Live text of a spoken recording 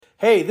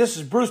Hey, this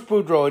is Bruce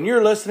Boudreau, and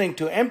you're listening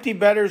to Empty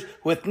Betters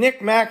with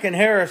Nick, Mac, and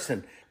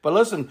Harrison. But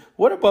listen,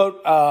 what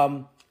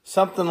about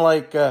something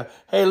like,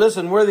 hey,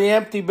 listen, we're the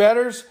Empty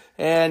Betters,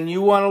 and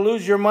you want to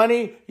lose your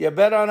money? You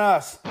bet on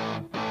us.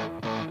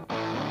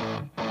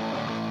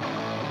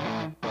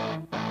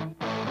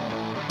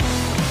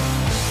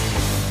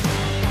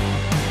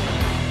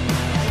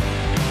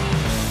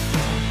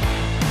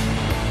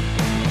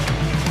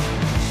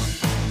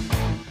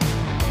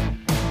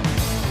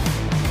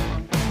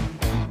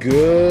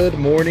 Good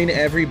morning,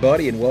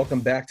 everybody, and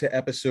welcome back to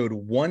episode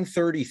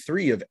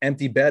 133 of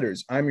Empty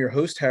Betters. I'm your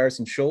host,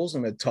 Harrison Scholes.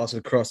 I'm going to toss it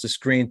across the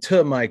screen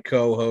to my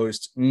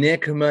co-host,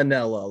 Nick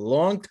Manella.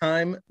 Long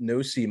time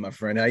no see, my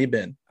friend. How you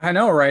been? I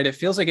know, right? It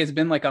feels like it's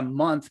been like a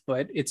month,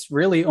 but it's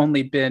really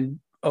only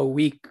been a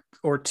week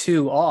or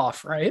two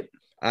off, right?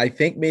 I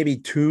think maybe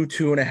two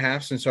and a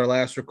half since our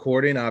last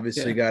recording.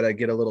 Obviously, got to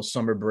get a little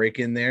summer break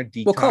in there.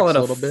 Detox we'll call it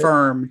a little bit.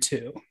 Firm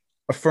two.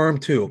 Affirm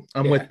too.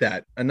 I'm with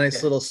that. A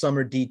nice little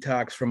summer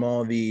detox from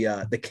all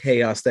the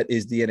chaos that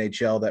is the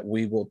NHL that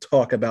we will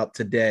talk about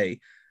today.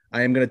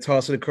 I am going to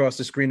toss it across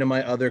the screen to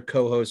my other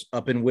co-host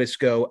up in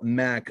Wisco,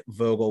 Mac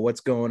Vogel. What's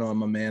going on,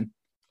 my man?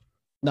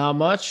 Not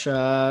much.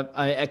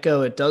 I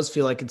echo. It does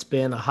feel like it's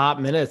been a hot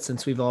minute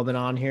since we've all been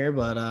on here,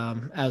 but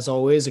as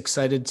always,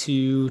 excited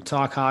to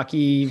talk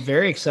hockey.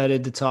 Very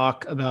excited to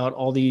talk about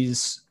all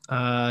these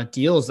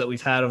deals that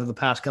we've had over the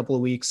past couple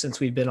of weeks since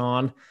we've been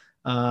on.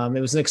 It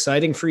was an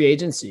exciting free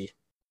agency.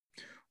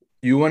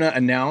 You want to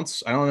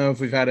announce? I don't know if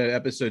we've had an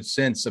episode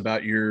since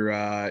about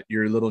your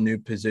little new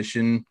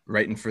position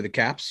writing for the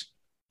Caps.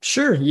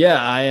 Sure.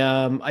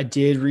 Yeah. I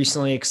did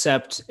recently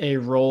accept a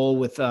role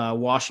with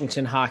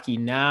Washington Hockey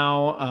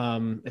Now.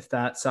 If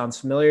that sounds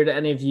familiar to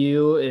any of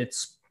you,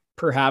 it's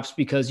perhaps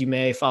because you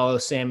may follow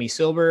Sammy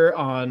Silber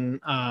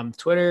on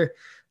Twitter.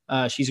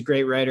 She's a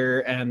great writer,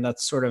 and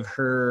that's sort of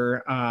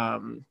her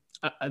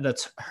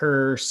that's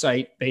her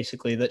site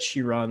basically that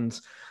she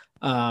runs.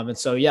 And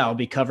so, yeah, I'll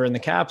be covering the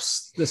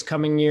Caps this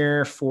coming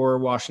year for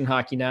Washington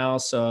Hockey Now.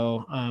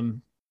 So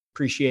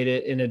appreciate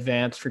it in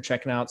advance for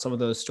checking out some of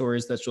those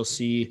stories that you'll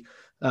see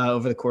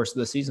over the course of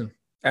the season.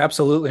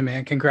 Absolutely,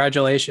 man.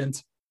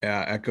 Congratulations.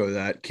 Yeah, echo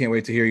that. Can't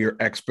wait to hear your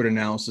expert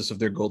analysis of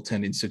their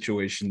goaltending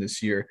situation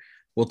this year.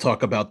 We'll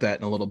talk about that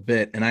in a little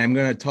bit. And I am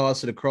going to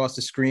toss it across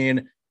the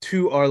screen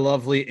to our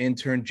lovely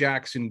intern,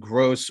 Jackson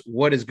Gross.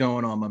 What is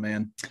going on, my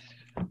man?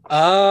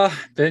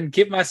 Been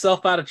keeping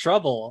myself out of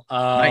trouble.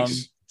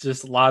 Nice.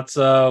 Just lots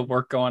of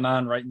work going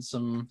on, writing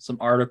some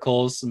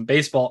articles, some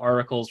baseball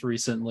articles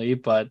recently,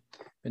 but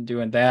been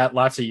doing that.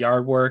 Lots of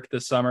yard work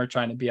this summer,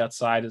 trying to be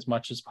outside as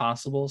much as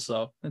possible.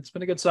 So it's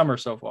been a good summer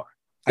so far.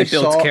 It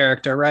builds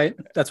character, right?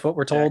 That's what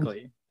we're told.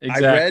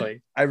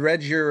 Exactly. I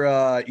read your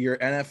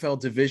NFL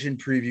division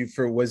preview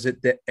for, was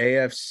it the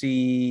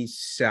AFC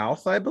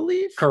South, I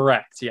believe?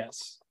 Correct.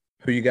 Yes.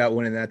 Who you got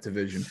winning that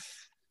division?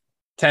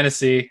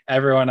 Tennessee.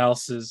 Everyone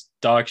else is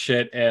dog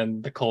shit,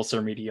 and the Colts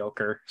are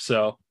mediocre.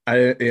 So I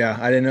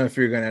didn't know if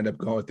you were going to end up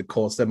going with the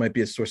Colts. That might be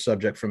a sore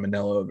subject for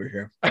Manila over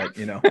here, but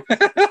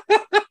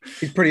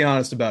he's pretty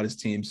honest about his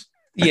teams.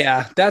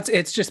 Yeah,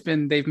 it's just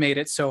been, they've made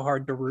it so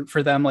hard to root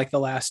for them like the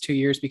last 2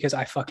 years because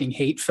I fucking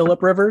hate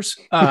Phillip Rivers.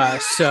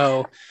 But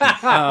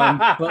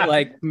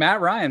like Matt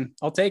Ryan,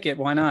 I'll take it.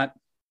 Why not?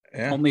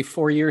 Yeah. Only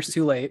 4 years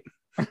too late.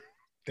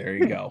 There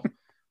you go.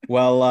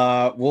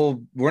 Well,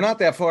 we're not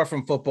that far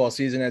from football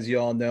season, as you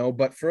all know,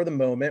 but for the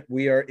moment,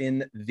 we are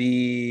in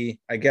the,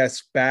 I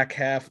guess, back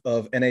half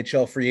of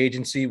NHL free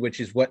agency,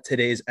 which is what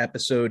today's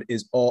episode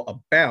is all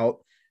about.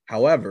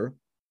 However,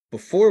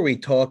 before we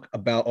talk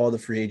about all the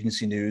free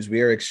agency news,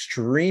 we are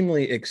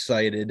extremely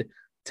excited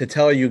to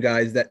tell you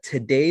guys that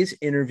today's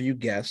interview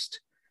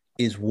guest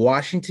is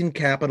Washington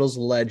Capitals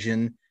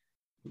legend,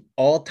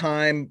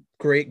 all-time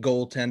great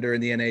goaltender in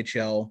the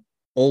NHL,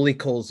 Olie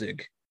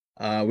Kolzig.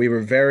 We were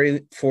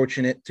very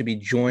fortunate to be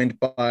joined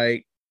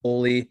by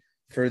Olie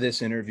for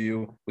this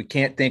interview. We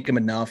can't thank him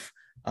enough.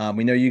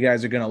 We know you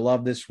guys are going to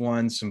love this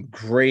one. Some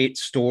great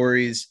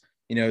stories,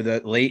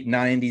 the late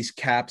 90s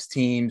Caps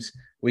teams.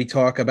 We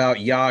talk about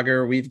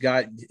Yager. We've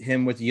got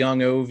him with young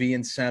Ovi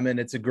and Semin.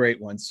 It's a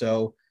great one.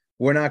 So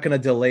we're not going to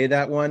delay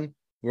that one.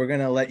 We're going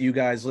to let you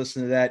guys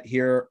listen to that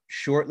here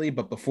shortly.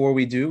 But before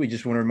we do, we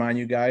just want to remind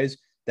you guys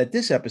that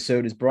this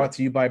episode is brought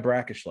to you by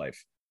Brackish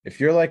Life. If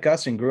you're like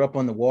us and grew up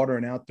on the water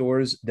and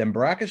outdoors, then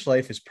Brackish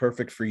Life is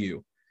perfect for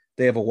you.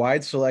 They have a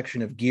wide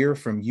selection of gear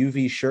from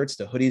UV shirts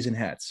to hoodies and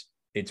hats.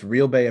 It's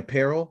Real Bay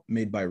apparel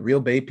made by Real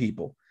Bay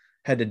people.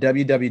 Head to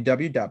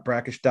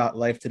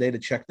www.brackish.life today to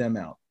check them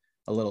out.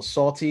 A little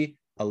salty,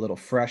 a little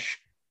fresh,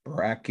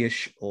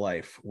 Brackish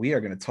Life. We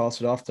are going to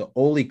toss it off to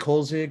Olie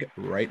Kolzig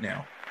right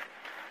now.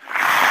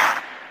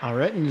 All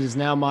right, and it is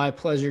now my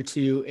pleasure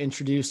to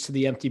introduce to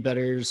the Empty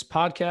Betters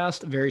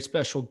podcast a very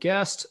special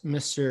guest,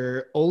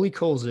 Mr. Olie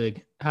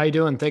Kolzig. How you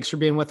doing? Thanks for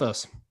being with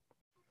us.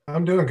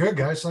 I'm doing good,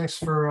 guys. Thanks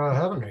for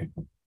having me.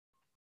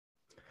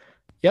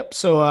 Yep.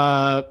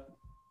 So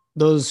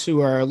those who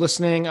are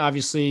listening,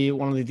 obviously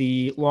one of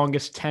the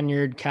longest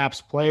tenured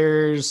Caps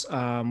players,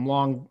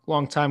 long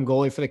time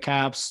goalie for the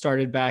Caps,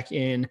 started back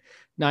in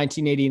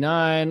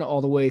 1989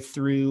 all the way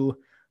through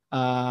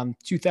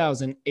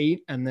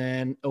 2008, and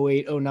then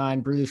 08,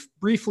 09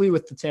 briefly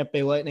with the Tampa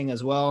Bay Lightning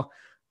as well.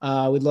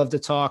 We'd love to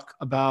talk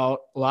about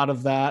a lot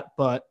of that,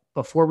 but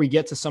before we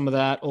get to some of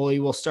that, Olie,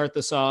 we'll start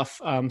this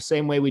off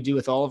same way we do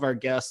with all of our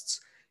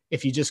guests.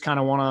 If you just kind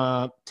of want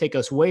to take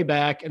us way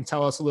back and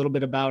tell us a little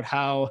bit about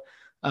how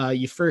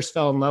you first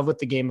fell in love with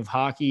the game of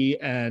hockey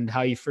and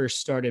how you first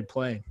started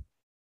playing.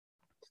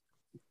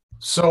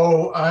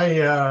 So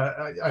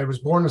I was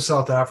born in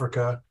South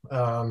Africa,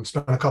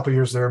 spent a couple of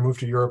years there,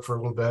 moved to Europe for a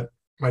little bit.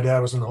 My dad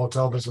was in the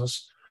hotel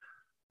business,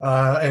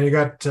 and he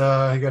got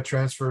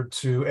transferred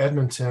to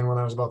Edmonton when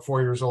I was about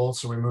 4 years old.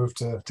 So we moved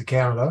to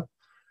Canada.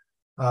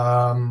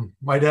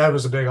 My dad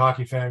was a big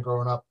hockey fan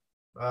growing up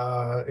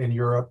in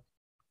Europe.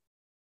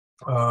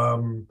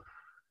 Don't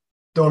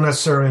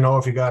necessarily know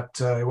if he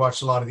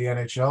watched a lot of the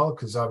NHL,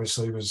 because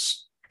obviously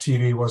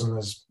TV wasn't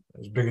as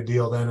big a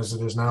deal then as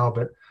it is now,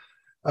 but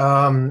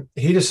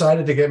he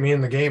decided to get me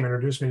in the game,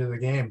 introduce me to the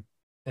game.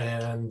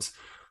 And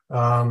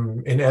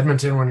in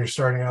Edmonton, when you're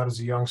starting out as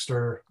a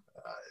youngster,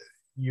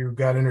 you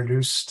got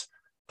introduced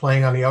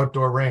playing on the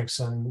outdoor rinks.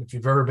 And if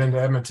you've ever been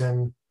to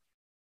Edmonton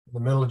in the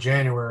middle of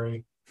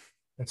January,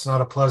 it's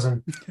not a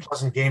pleasant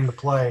game to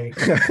play.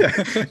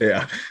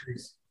 Yeah.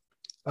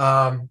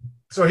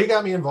 So he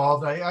got me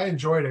involved. I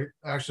enjoyed it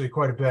actually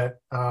quite a bit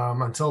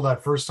until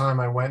that first time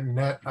I went in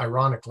net,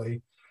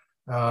 ironically.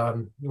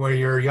 When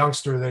you're a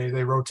youngster,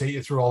 they rotate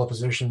you through all the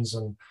positions.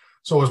 And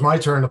so it was my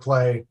turn to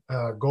play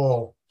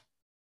goal.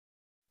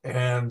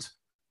 And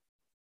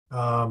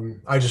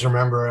I just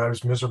remember I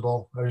was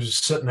miserable. I was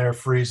just sitting there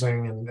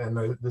freezing,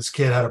 and this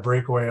kid had a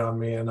breakaway on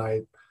me. And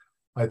I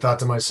thought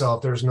to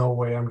myself, there's no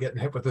way I'm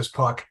getting hit with this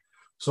puck.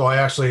 So I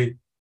actually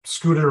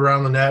scooted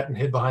around the net and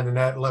hid behind the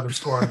net and let him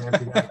score on the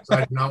empty net, because I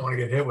did not want to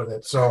get hit with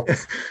it. So,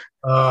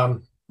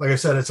 like I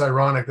said, it's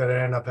ironic that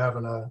I ended up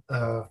having a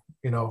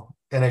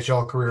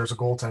NHL career as a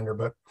goaltender.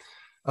 But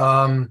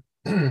well,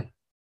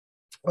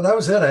 that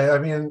was it.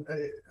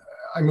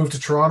 I moved to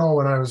Toronto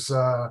when I was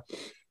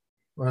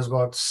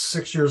about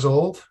 6 years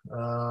old.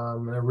 I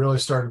really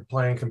started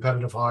playing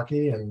competitive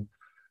hockey, and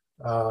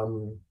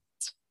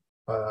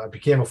I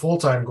became a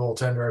full-time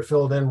goaltender. I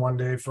filled in one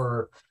day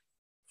for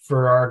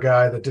our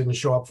guy that didn't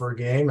show up for a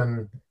game,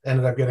 and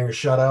ended up getting a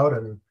shutout,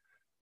 and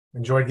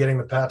enjoyed getting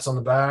the pats on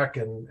the back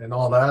and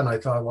all that. And I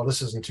thought, well,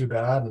 this isn't too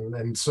bad.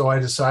 And so I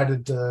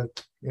decided to,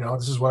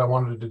 this is what I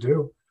wanted to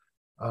do.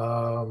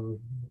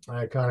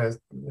 I kind of,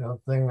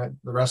 think that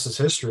the rest is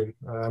history.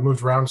 I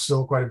moved around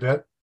still quite a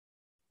bit.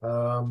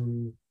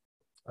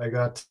 I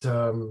got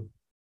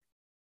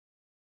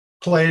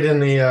played in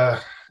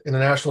the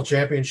national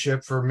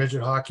championship for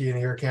midget hockey in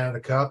the Air Canada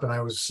Cup, and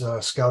I was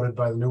scouted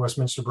by the New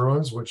Westminster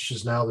Bruins, which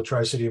is now the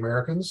Tri-City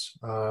Americans.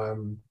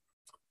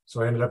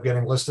 So I ended up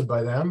getting listed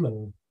by them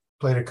and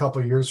played a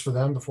couple of years for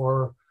them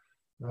before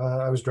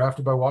I was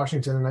drafted by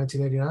Washington in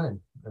 1989.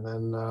 And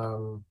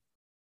then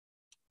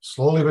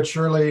slowly but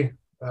surely,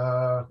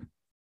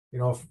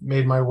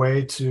 made my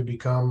way to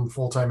become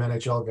full-time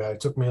NHL guy. It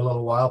took me a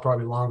little while,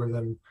 probably longer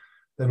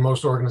than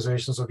most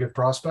organizations will give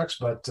prospects,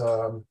 but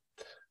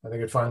I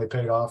think it finally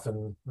paid off,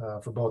 and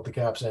for both the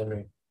Caps and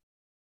me.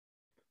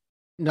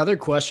 Another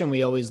question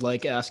we always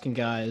like asking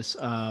guys,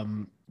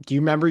 do you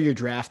remember your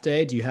draft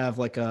day? Do you have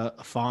like a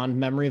fond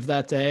memory of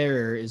that day,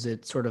 or is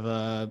it sort of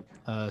a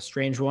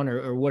strange one,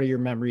 or what are your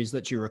memories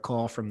that you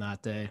recall from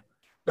that day?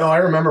 No, I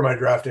remember my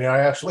draft day. I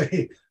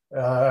actually,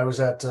 I was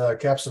at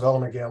Caps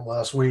development camp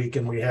last week,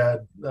 and we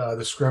had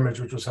the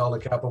scrimmage, which was held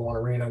at Capital One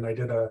Arena, and I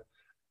did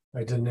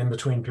an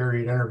in-between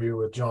period interview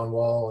with John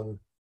Walton,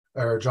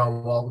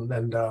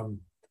 and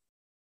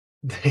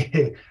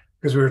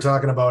because we were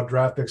talking about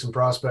draft picks and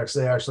prospects,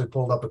 they actually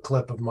pulled up a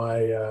clip of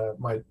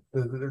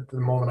the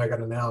moment I got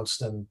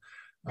announced, and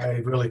I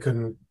really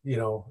couldn't,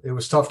 it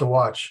was tough to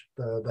watch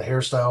the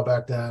hairstyle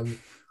back then,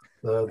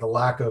 the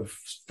lack of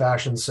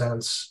fashion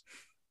sense.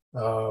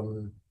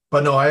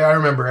 But no, I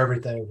remember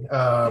everything.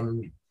 I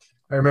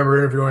remember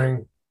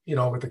interviewing,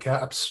 with the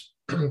Caps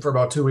for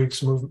about 2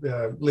 weeks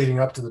leading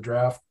up to the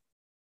draft.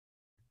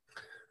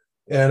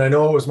 And I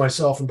know it was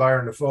myself and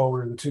Byron Defoe. We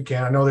were the two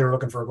I know they were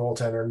looking for a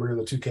goaltender, and we were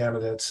the two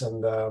candidates.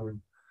 And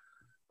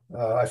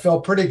I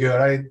felt pretty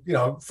good.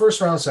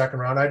 First round, second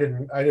round, I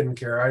didn't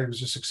care. I was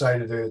just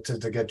excited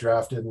to get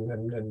drafted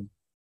and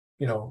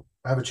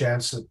have a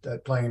chance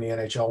at playing in the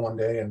NHL one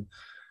day.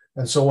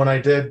 And so when I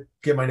did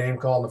get my name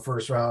called in the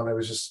first round, I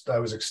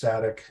was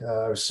ecstatic.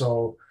 I was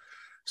so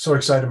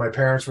excited. My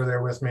parents were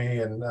there with me,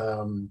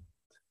 and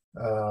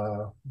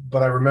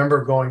but I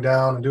remember going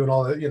down and doing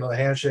all the the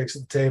handshakes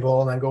at the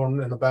table, and then going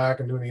in the back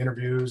and doing the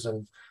interviews,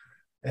 and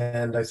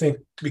I think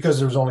because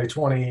there was only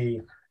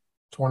 20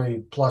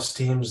 plus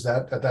teams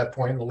that at that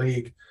point in the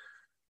league,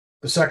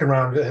 the second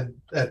round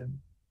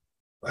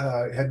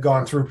had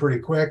gone through pretty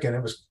quick, and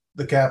it was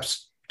the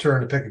Caps'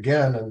 turn to pick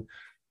again. And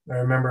I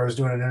remember I was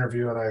doing an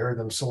interview, and I heard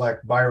them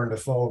select Byron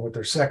Defoe with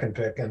their second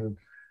pick, and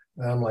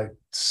I'm like,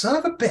 son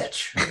of a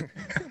bitch.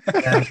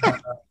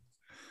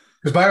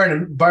 Because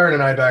Byron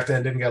and I back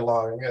then didn't get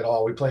along at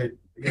all. We played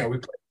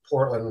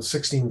Portland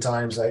 16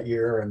 times that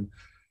year, and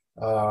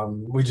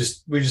we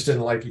just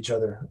didn't like each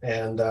other.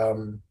 And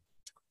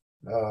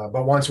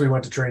but once we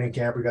went to training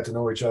camp, we got to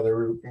know each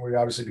other. We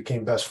obviously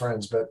became best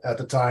friends. But at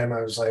the time,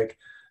 I was like,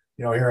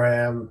 here I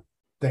am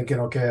thinking,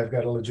 okay, I've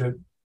got a legit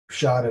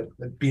shot at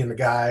being the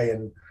guy,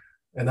 and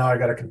now I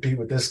got to compete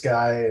with this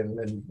guy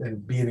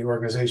and be in the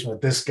organization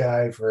with this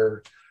guy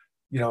for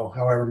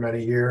however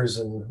many years.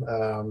 And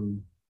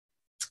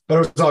but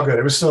it was all good.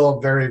 It was still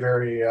a very,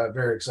 very,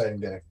 very exciting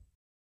day.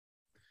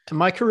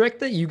 Am I correct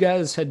that you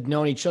guys had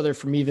known each other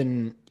from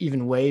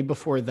even way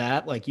before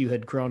that? Like you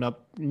had grown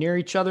up near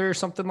each other or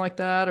something like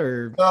that?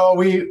 Or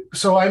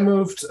so I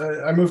moved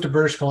to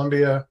British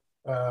Columbia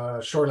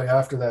shortly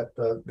after that,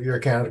 the Year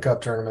Canada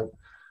Cup tournament,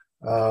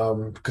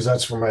 because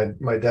that's where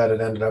my dad had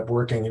ended up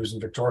working. He was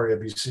in Victoria,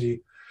 BC,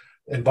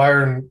 and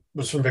Byron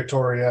was from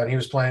Victoria, and he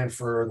was playing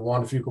for the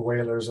Juan Fuca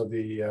Whalers of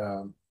the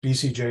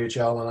BC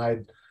JHL,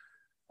 and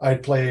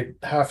I'd played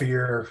half a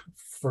year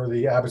for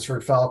the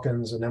Abbotsford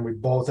Falcons, and then we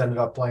both ended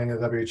up playing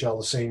in the WHL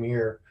the same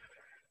year.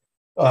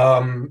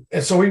 And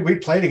so we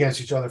played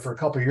against each other for a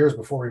couple of years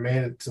before we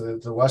made it to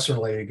the Western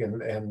League,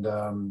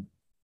 and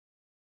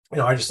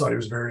I just thought he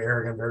was a very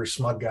arrogant, very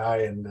smug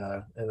guy, and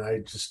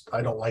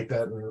I don't like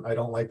that, and I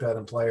don't like that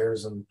in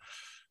players. And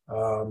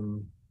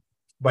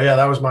but yeah,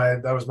 that was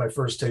my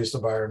first taste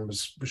of Byron,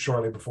 was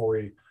shortly before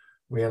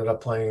we ended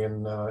up playing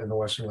in the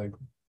Western League.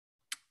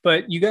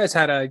 But you guys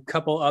had a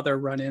couple other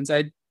run-ins.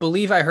 I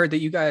believe I heard that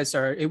you guys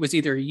it was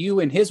either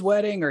you and his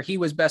wedding, or he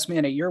was best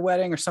man at your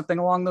wedding, or something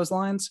along those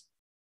lines.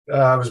 It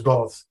was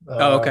both.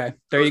 Okay.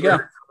 There you go.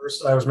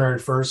 I was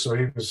married first, so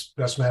he was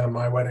best man at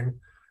my wedding.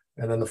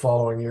 And then the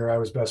following year, I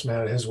was best man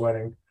at his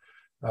wedding.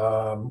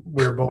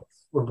 We're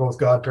both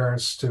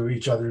godparents to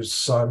each other's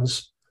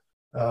sons.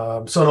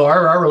 So no,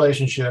 our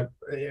relationship,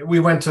 we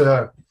went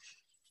to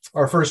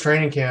our first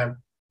training camp.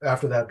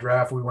 After that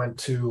draft, we went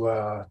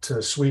to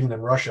Sweden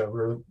and Russia. We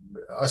were,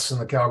 us and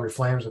the Calgary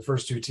Flames, the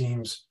first two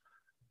teams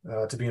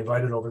to be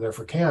invited over there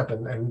for camp.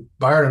 And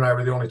Byron and I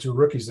were the only two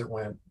rookies that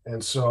went.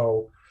 And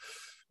so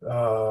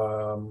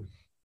I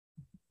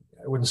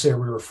wouldn't say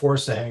we were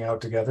forced to hang out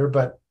together,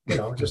 but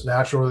just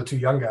natural, the two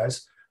young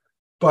guys.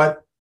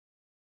 But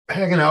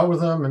hanging out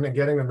with him and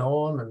getting to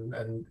know him,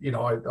 and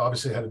I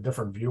obviously had a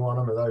different view on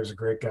him. I thought he was a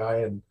great guy,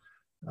 and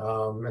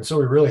so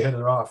we really hit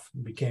it off,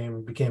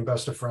 became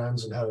best of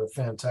friends, and had a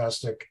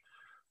fantastic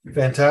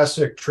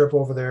trip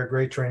over there.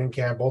 Great training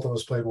camp. Both of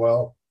us played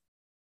well.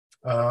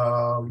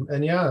 And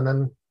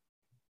then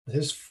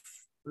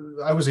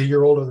I was a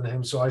year older than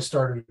him, so I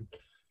started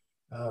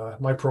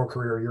my pro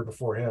career a year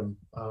before him.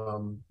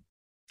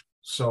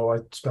 So I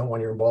spent 1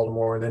 year in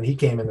Baltimore, and then he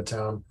came into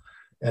town,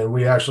 and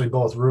we actually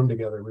both roomed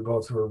together. We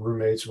both were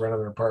roommates, rented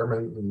an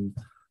apartment, and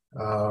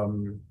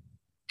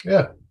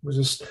it was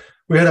just.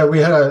 We had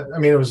a. I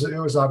mean, it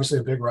was obviously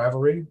a big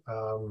rivalry.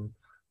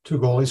 Two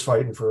goalies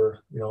fighting for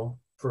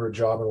a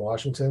job in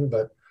Washington,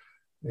 but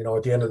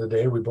at the end of the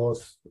day, we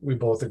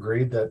both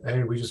agreed that,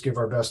 hey, we just give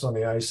our best on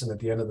the ice, and at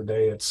the end of the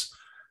day, it's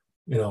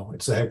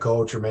the head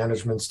coach or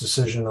management's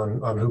decision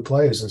on who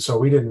plays, and so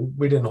we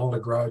didn't hold a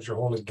grudge or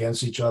hold it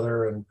against each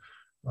other, and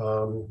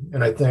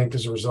I think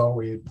as a result,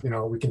 we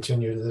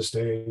continue to this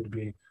day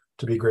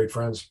to be great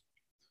friends.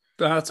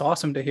 That's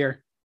awesome to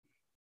hear.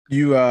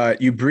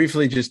 You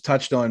briefly just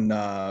touched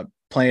on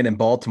playing in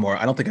Baltimore.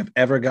 I don't think I've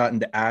ever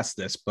gotten to ask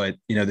this, but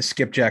the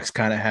Skipjacks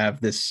kind of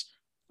have this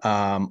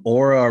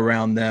aura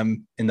around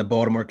them in the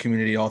Baltimore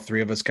community. All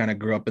three of us kind of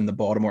grew up in the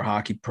Baltimore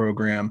hockey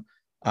program.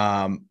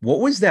 What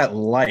was that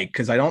like?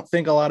 Because I don't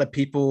think a lot of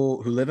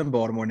people who live in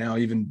Baltimore now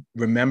even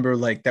remember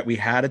that we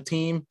had a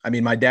team. I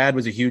mean, my dad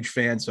was a huge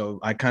fan, so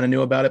I kind of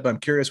knew about it, but I'm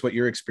curious what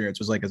your experience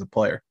was like as a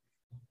player.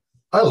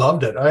 I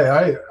loved it.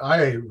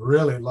 I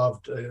really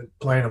loved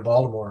playing in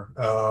Baltimore.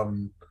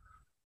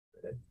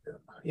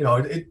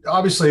 It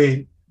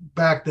obviously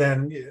back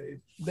then,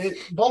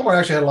 Baltimore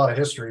actually had a lot of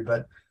history,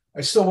 but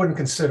I still wouldn't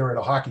consider it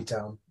a hockey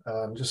town.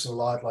 Just a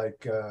lot like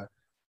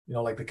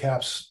the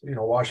Caps.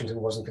 Washington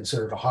wasn't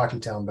considered a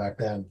hockey town back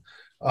then.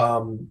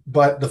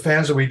 But the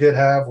fans that we did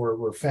have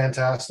were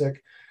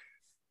fantastic.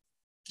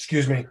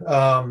 Excuse me.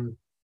 That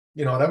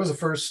was the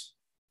first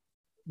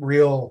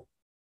real.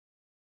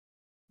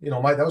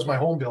 That was my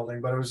home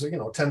building, but it was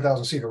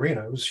 10,000 seat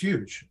arena. It was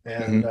huge,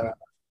 and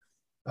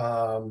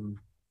I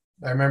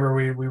remember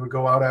we would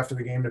go out after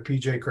the game to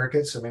PJ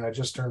Crickets. I mean, I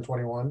just turned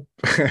 21.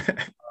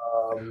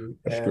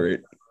 That's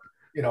great.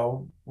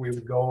 We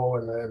would go,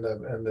 and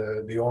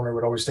the owner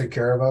would always take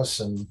care of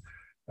us, and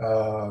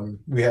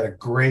we had a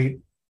great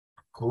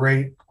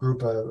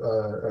group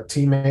of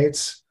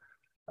teammates,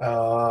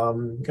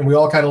 and we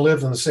all kind of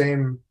lived in the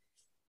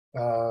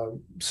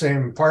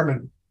same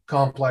apartment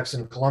complex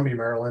in Columbia,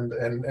 Maryland,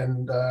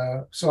 and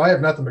so I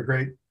have nothing but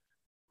great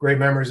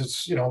memories.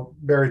 It's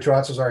Barry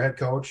Trotz was our head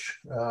coach.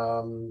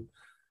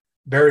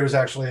 Barry was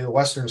actually the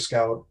Western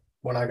scout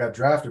when I got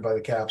drafted by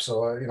the Caps,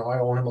 so I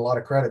owe him a lot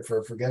of credit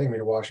for getting me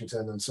to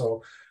Washington. And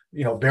so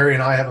Barry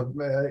and I have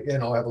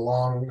a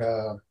long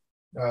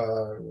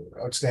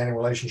outstanding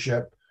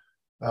relationship.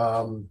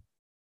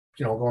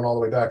 going all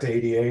the way back to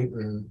 88.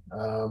 And,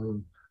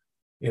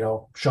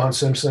 Sean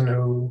Simpson,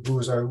 who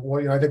was I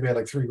think we had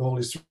like three,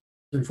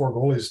 four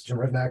goalies, Jim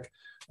Ridneck.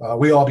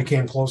 We all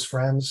became close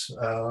friends.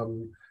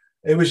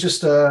 It was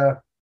just,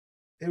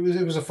 it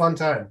was a fun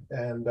time.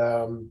 And,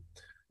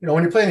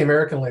 when you play in the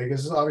American League,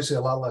 it's obviously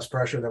a lot less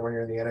pressure than when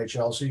you're in the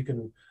NHL. So you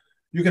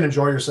can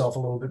enjoy yourself a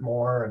little bit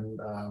more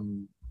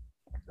and,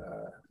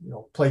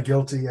 play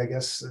guilty, I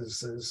guess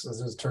is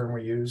a term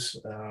we use,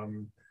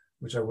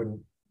 which I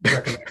wouldn't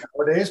recommend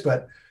nowadays,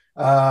 but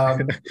yeah,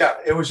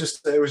 it was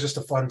just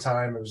a fun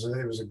time. It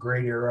was a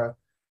great era,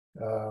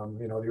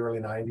 the early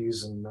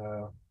 90s, and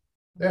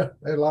yeah,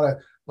 I had a lot of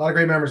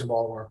great memories of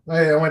Baltimore.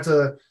 I went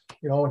to,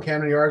 when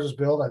Camden Yards was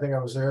built, I think I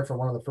was there for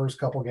one of the first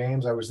couple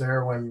games. I was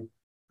there when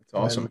That's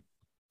awesome. when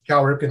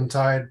Cal Ripken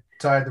tied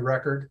the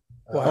record.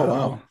 Oh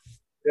wow.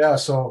 Yeah,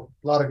 so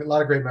a lot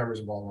of great memories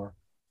of Baltimore.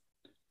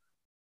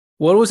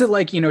 What was it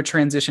like,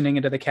 transitioning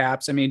into the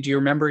Caps? I mean, do you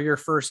remember your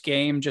first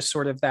game, just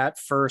sort of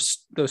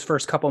those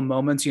first couple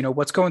moments,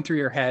 what's going through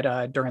your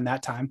head during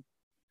that time?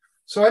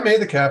 So I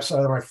made the Caps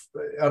out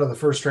of the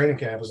first training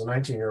camp as a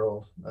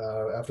 19-year-old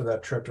after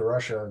that trip to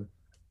Russia.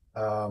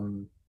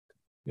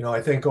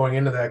 I think going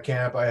into that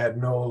camp, I had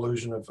no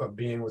illusion of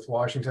being with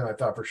Washington. I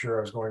thought for sure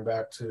I was going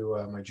back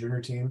to my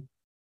junior team.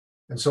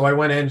 And so I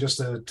went in just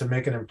to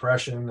make an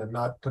impression and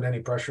not put any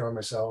pressure on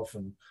myself.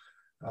 And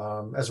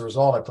as a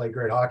result, I played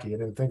great hockey. I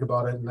didn't think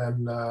about it. And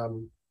then, I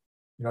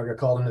got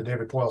called into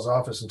David Poyle's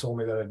office and told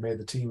me that I'd made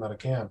the team out of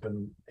camp.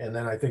 And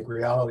then I think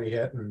reality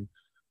hit. And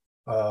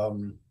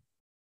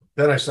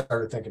then I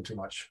started thinking too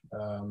much.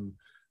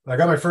 I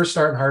got my first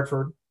start in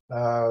Hartford. It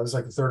was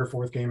like the third or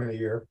fourth game of the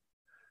year.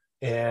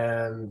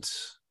 And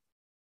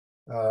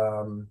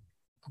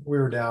we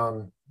were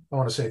down, I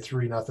want to say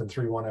 3-0,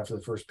 3-1 after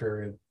the first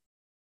period.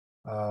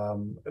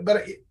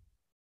 But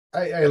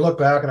I look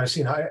back and I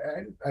seen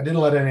I didn't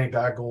let any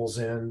bad goals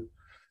in.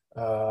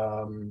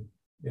 I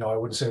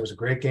wouldn't say it was a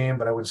great game,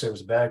 but I wouldn't say it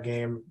was a bad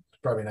game. It's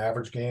probably an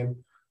average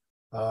game.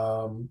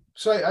 So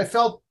I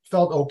felt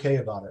okay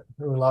about it.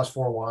 We lost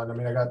 4-1. I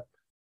mean,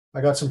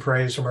 I got some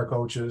praise from our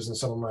coaches and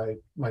some of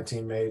my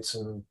teammates,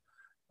 and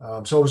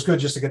so it was good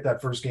just to get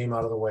that first game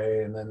out of the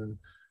way. And then,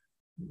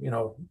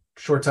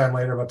 short time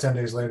later, about 10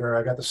 days later,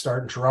 I got the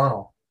start in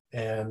Toronto,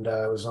 and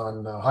it was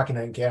on Hockey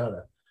Night in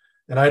Canada.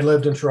 And I'd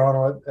lived in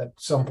Toronto at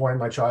some point in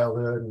my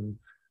childhood,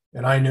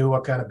 and I knew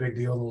what kind of big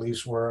deal the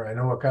Leafs were. I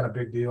knew what kind of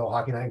big deal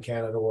Hockey Night in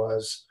Canada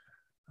was.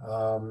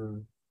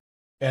 And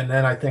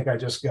then I think I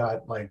just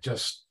got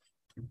just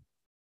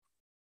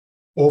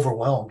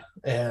overwhelmed.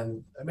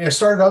 And I mean, I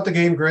started out the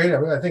game great.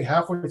 I think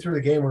halfway through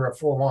the game, we were at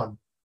 4-1.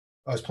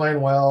 I was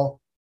playing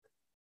well.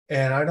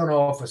 And I don't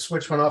know if a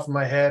switch went off in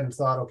my head and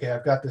thought, okay,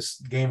 I've got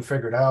this game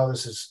figured out.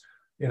 This is,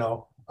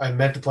 I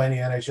meant to play in the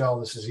NHL.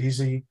 This is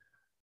easy.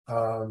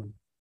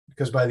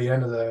 Because by the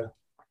end of the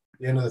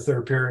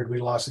third period, we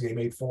lost the game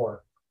 8-4.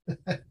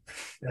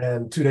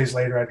 And 2 days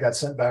later, I got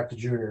sent back to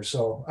junior.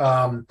 So,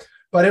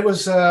 but it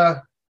was,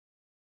 for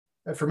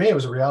me, it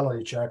was a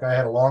reality check. I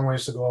had a long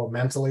ways to go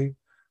mentally.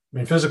 I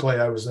mean, physically,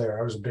 I was there.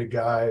 I was a big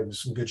guy. I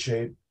was in good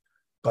shape.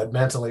 But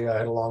mentally, I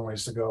had a long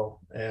ways to go.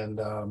 And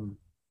I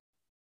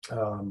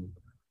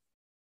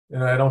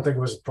don't think it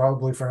was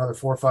probably for another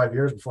 4 or 5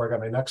 years before I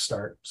got my next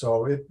start.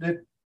 So it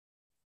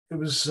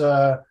was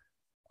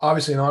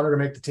obviously an honor to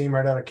make the team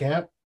right out of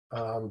camp,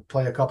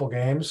 play a couple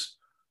games.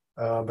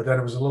 But then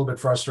it was a little bit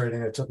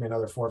frustrating. It took me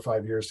another 4 or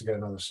 5 years to get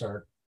another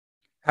start.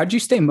 How'd you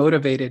stay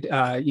motivated?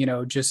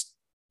 Just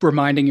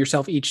reminding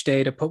yourself each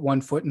day to put one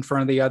foot in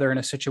front of the other in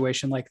a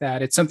situation like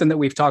that. It's something that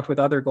we've talked with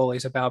other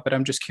goalies about, but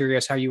I'm just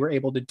curious how you were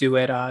able to do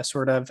it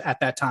sort of at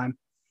that time.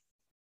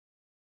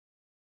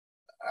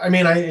 I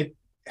mean, I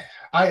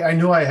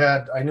knew I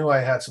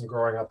had some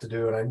growing up to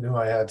do, and I knew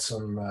I had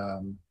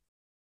some,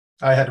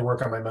 I had to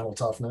work on my mental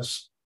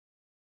toughness.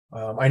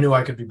 I knew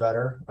I could be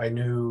better. I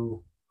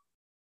knew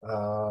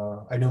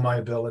my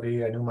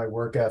ability. I knew my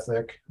work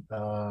ethic.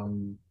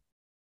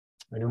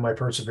 I knew my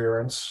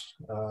perseverance.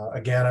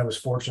 Again, I was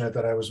fortunate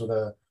that I was with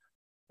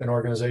an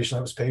organization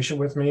that was patient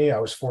with me. I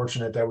was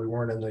fortunate that we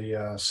weren't in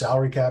the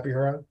salary cap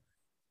era.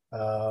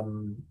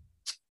 And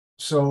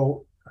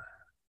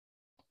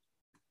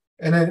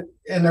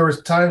there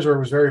was times where it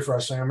was very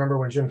frustrating. I remember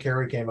when Jim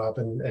Carey came up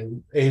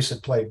and Ace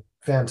had played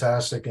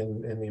fantastic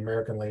in the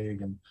American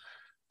League and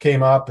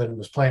came up and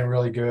was playing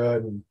really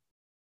good.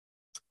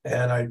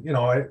 And I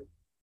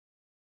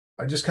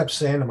just kept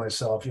saying to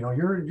myself,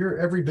 you're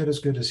every bit as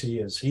good as he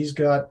is. He's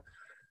got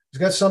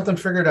something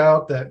figured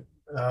out that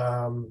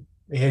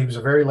he was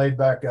a very laid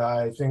back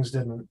guy. Things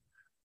didn't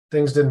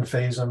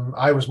faze him.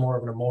 I was more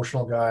of an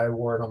emotional guy. I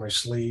wore it on my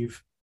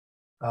sleeve.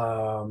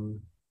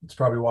 It's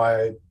probably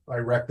why I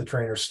wreck the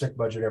trainer's stick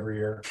budget every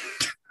year.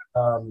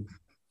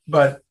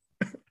 But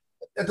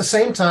at the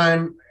same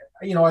time,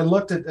 I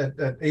looked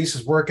at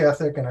Ace's work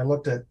ethic, and I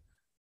looked at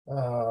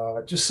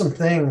just some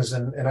things,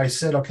 and I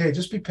said, okay,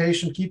 just be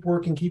patient, keep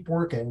working,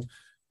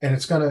 and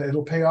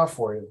it'll pay off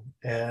for you.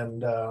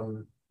 And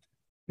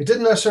it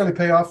didn't necessarily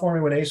pay off for me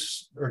when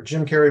Ace or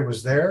Jim Carey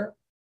was there,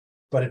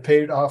 but it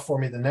paid off for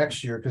me the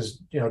next year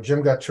because,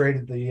 Jim got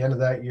traded the end of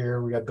that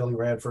year. We got Billy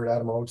Ranford,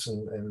 Adam Oates,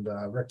 and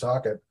Rick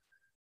Tocchet.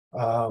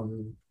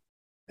 And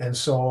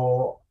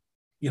so,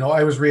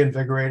 I was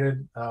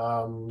reinvigorated.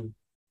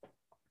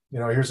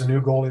 Here's a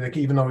new goalie that,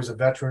 even though he's a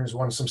veteran, he's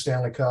won some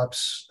Stanley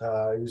Cups.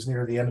 He was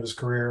near the end of his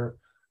career.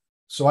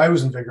 So I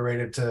was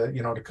invigorated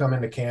to come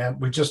into camp.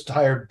 We just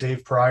hired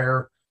Dave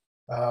Pryor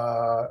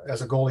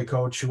as a goalie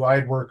coach, who I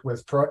had worked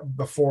with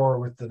before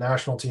with the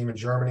national team in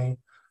Germany.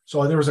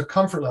 So there was a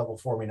comfort level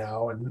for me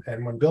now.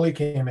 And when Billy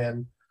came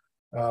in,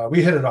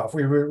 we hit it off.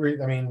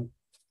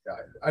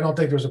 I don't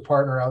think there's a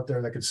partner out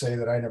there that could say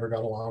that I never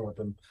got along with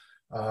him,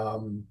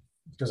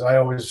 because I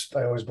always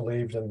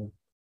believed in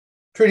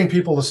treating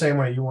people the same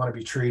way you want to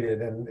be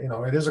treated. And,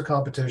 it is a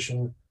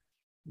competition.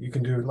 You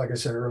can do, like I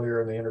said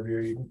earlier in the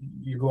interview,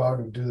 you go out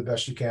and do the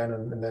best you can.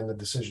 And then the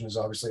decision is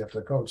obviously up to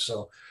the coach.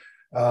 So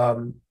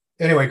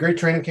anyway, great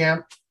training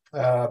camp.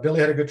 Billy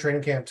had a good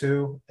training camp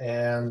too.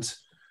 And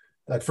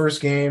that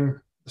first game,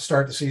 the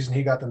start of the season,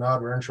 he got the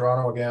nod. We're in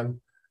Toronto again.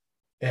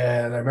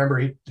 And I remember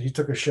he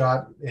took a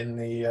shot in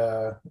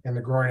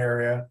the groin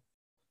area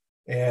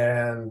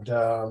and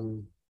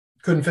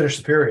couldn't finish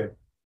the period.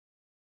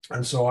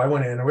 And so I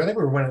went in, and I think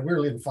we were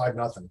leading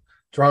 5-0.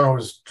 Toronto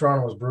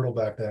was brutal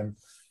back then,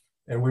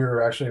 and we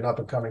were actually an up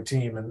and coming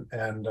team,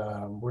 and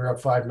we were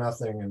up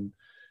 5-0. And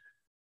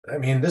I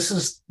mean, this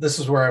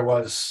is where I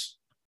was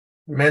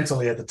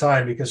mentally at the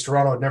time, because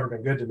Toronto had never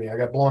been good to me. I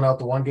got blown out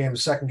the one game. The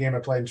second game I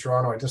played in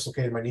Toronto, I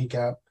dislocated my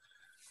kneecap.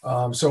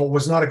 So it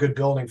was not a good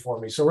building for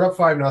me. So we're up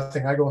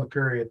 5-0. I go in the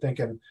period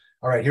thinking,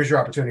 all right, here's your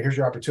opportunity. Here's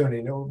your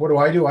opportunity. What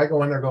do? I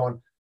go in there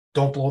going,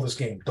 don't blow this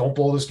game. Don't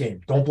blow this game.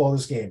 Don't blow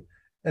this game.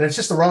 And it's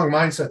just the wrong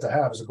mindset to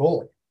have as a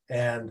goalie.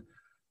 And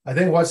I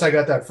think once I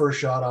got that first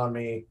shot on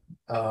me,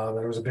 and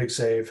it was a big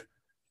save,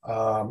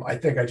 I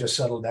think I just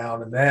settled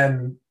down. And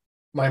then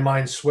my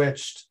mind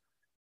switched,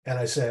 and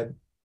I said,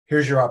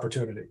 here's your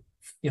opportunity.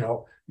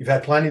 You've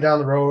had plenty down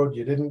the road.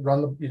 You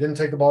didn't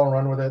take the ball and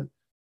run with it.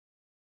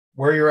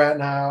 Where you're at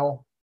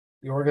now,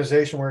 the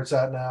organization where it's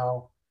at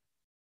now,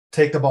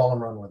 take the ball and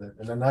run with it.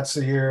 And then that's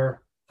the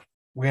year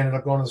we ended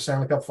up going to the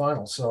Stanley Cup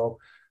Finals. So,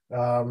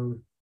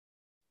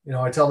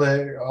 I tell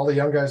all the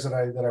young guys that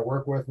I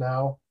work with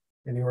now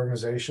in the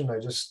organization, I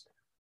just,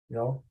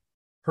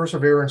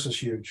 perseverance is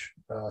huge.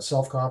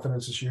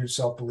 Self-confidence is huge.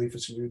 Self-belief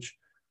is huge.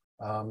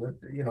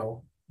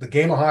 The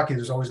game of hockey,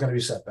 there's always going to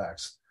be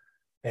setbacks.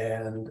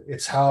 And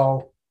it's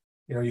how,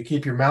 you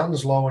keep your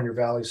mountains low and your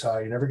valleys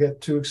high. You never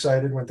get too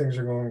excited when things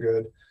are going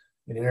good,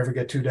 and you never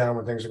get too down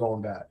when things are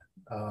going bad.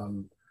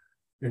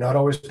 You're not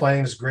always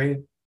playing as great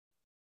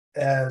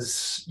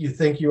as you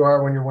think you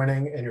are when you're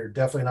winning, and you're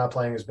definitely not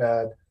playing as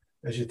bad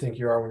as you think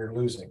you are when you're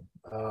losing.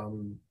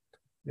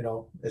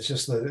 It's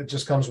just it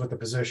just comes with the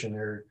position.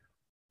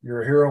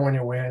 You're a hero when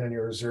you win, and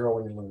you're a zero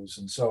when you lose.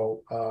 And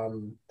so, I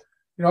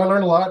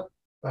learned a lot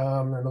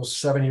in those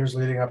 7 years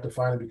leading up to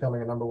finally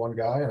becoming a number one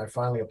guy, and I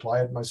finally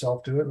applied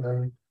myself to it. And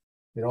then,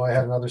 I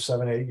had another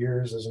 7-8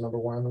 years as a number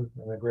one,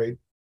 and a great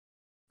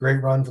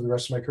run for the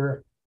rest of my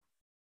career.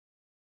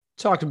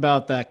 Talked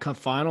about that cup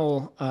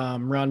final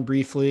run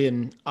briefly,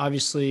 and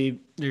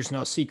obviously there's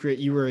no secret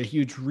you were a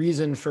huge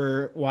reason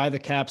for why the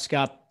Caps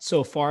got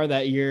so far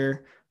that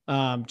year.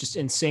 Just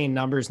insane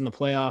numbers in the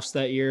playoffs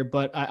that year.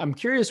 But I'm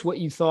curious what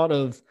you thought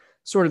of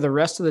sort of the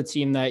rest of the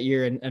team that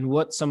year, and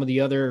what some of the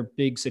other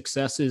big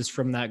successes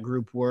from that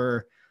group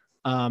were.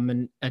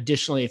 And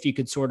additionally, if you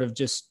could sort of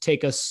just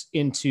take us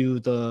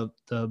into the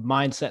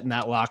mindset in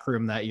that locker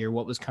room that year,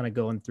 what was kind of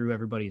going through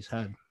everybody's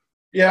head?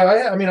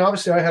 Yeah, I mean,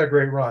 obviously I had a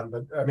great run,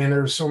 but I mean,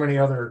 there were so many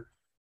other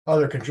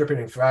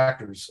contributing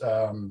factors.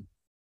 That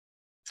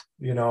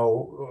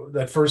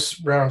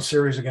first round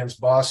series against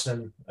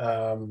Boston,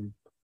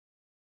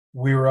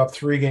 we were up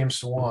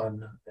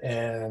 3-1,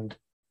 and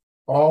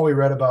all we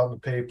read about in the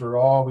paper,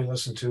 all we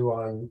listened to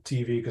on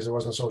TV, because there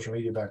wasn't social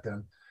media back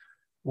then,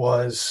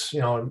 was,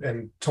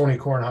 and Tony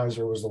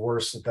Kornheiser was the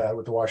worst at that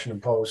with the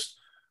Washington Post.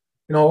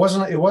 It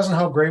wasn't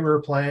how great we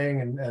were playing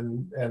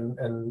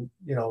and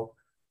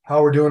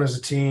how we're doing as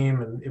a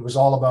team. And it was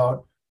all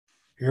about,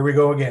 here we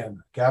go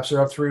again. Caps are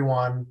up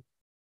 3-1.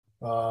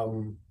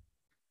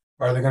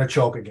 Are they going to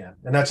choke again?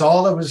 And that's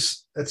all that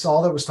was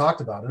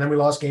talked about. And then we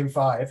lost game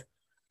 5.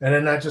 And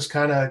then that just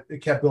kind of,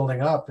 it kept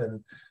building up.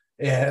 And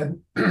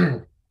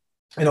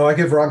I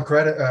give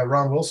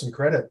Ron Wilson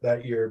credit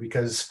that year,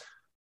 because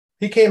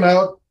he came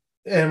out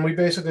and we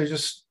basically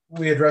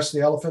we addressed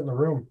the elephant in the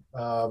room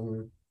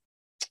in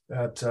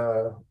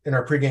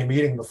our pregame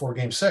meeting before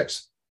game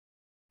 6.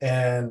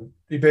 And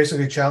he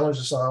basically challenged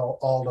us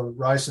all to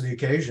rise to the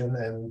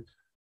occasion.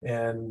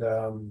 And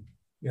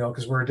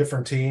because we're a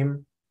different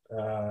team,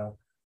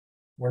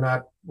 we're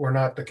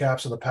not the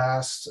Caps of the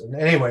past. And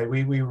anyway,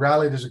 we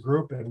rallied as a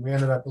group, and we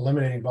ended up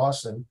eliminating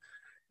Boston.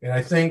 And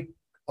I think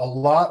a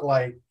lot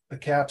like the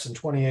Caps in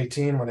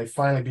 2018, when they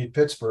finally beat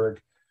Pittsburgh,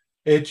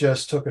 it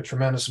just took a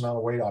tremendous amount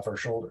of weight off our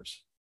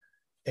shoulders.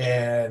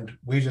 And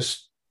we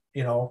just,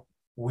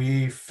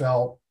 we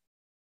felt,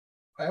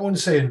 I wouldn't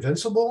say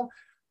invincible,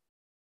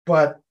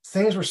 but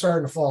things were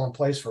starting to fall in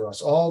place for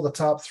us. All the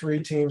top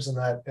 3 teams in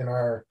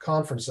our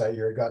conference that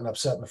year had gotten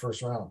upset in the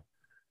first round.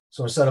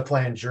 So instead of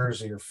playing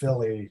Jersey or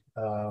Philly,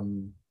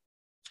 trying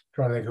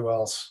to think who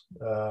else.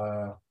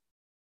 I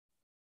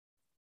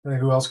think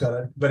who else got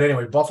it. But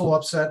anyway, Buffalo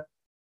upset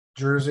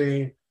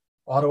Jersey.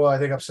 Ottawa, I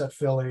think, upset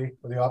Philly,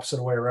 or the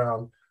opposite way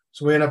around.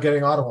 So we ended up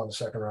getting Ottawa in the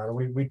second round.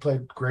 And we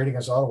played great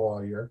against Ottawa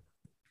all year.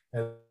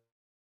 And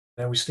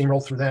then we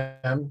steamrolled through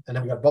them. And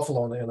then we got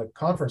Buffalo in the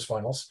conference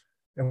finals.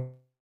 And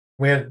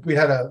we had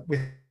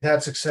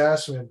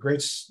success. We had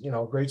great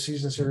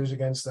season series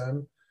against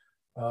them.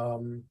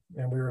 And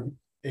we were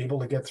able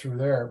to get through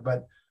there.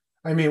 But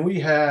I mean,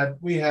 we had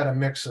a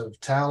mix of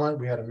talent.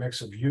 We had a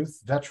mix of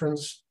youth,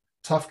 veterans,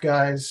 tough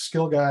guys,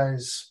 skill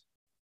guys,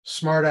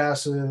 smart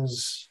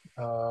asses,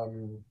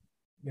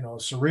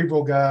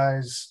 cerebral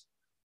guys,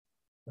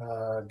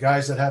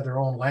 guys that had their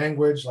own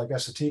language, like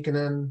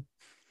Esatikinen.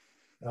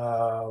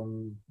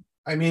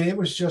 I mean, it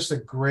was just a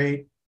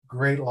great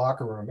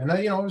locker room. And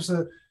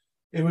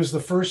it was the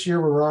first year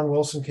where Ron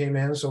Wilson came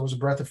in, so it was a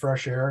breath of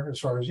fresh air as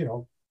far as,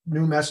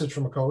 new message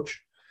from a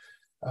coach.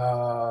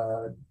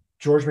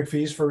 George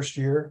McPhee's first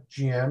year,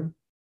 GM.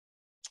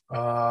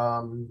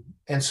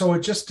 And so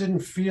it just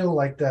didn't feel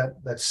like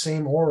that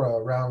same aura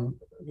around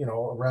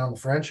the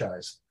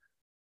franchise.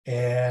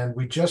 And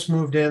we just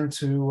moved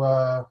into,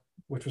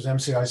 which was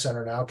MCI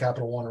Center now,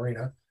 Capital One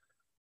Arena.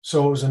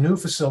 So it was a new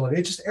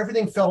facility.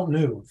 Everything felt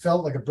new,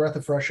 felt like a breath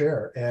of fresh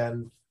air.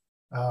 And,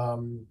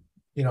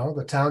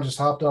 the town just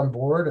hopped on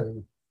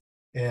board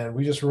and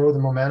we just rode the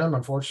momentum.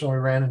 Unfortunately,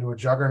 we ran into a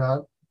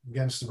juggernaut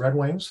against the Red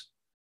Wings.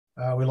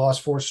 We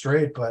lost 4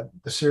 straight, but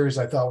the series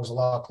I thought was a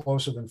lot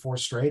closer than 4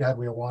 straight. Had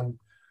we won,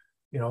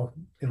 in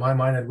my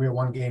mind, had we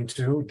won game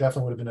 2,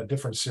 definitely would have been a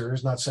different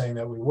series. Not saying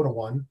that we would have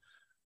won,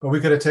 but we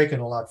could have taken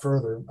a lot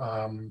further.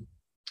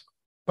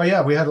 But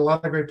yeah, we had a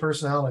lot of great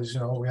personalities.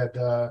 We had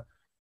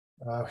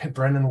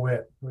Brendan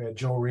Witt, we had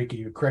Joe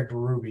Ricci, Craig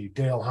Berube,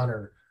 Dale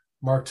Hunter,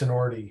 Mark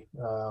Tenorti,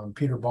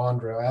 Peter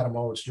Bondra, Adam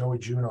Oates, Joey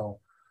Juneau.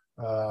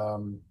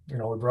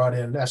 We brought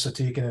in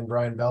Esatikinen and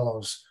Brian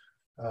Bellows.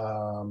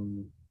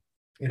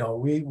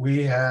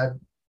 We had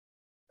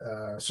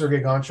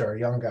Sergei Gonchar, a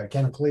young guy,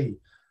 Ken Klee.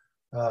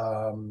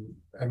 I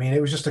mean,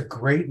 it was just a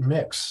great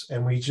mix.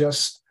 And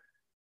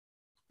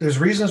there's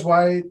reasons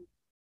why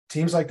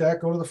teams like that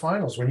go to the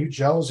finals. When you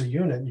gel as a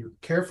unit, you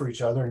care for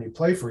each other and you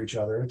play for each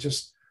other. It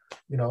just,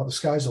 the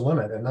sky's the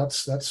limit. And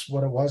that's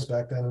what it was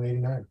back then in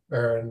 89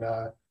 or in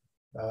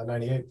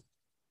 98.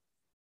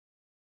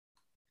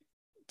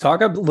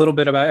 Talk a little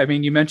bit about,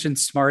 you mentioned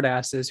smart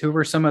asses. Who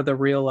were some of the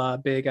real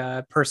big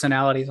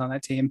personalities on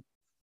that team?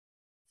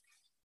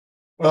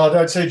 Well,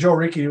 I'd say Joe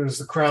Ricci was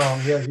the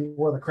crown. Yeah, he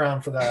wore the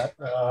crown for that.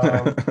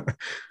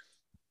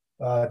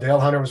 Dale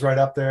Hunter was right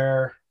up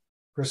there.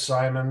 Chris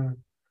Simon,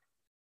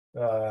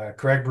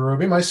 Craig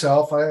Berube,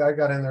 myself. I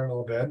got in there a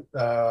little bit.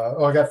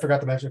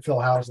 Forgot to mention Phil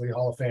Housley,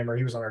 Hall of Famer.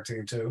 He was on our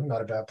team too.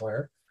 Not a bad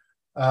player.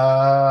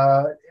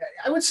 I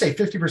would say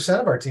 50%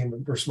 of our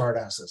team were smart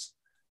asses.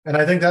 And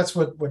I think that's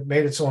what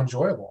made it so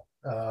enjoyable.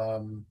 We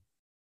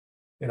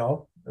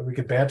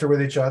could banter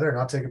with each other and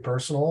not take it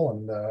personal.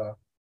 And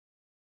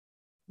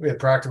we had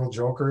practical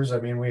jokers. I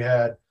mean, we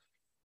had,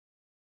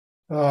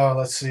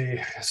 let's see.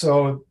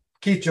 So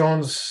Keith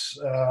Jones.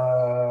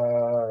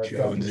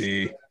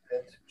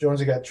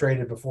 Jonesy got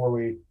traded before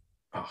we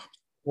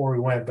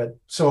went. But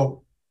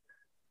so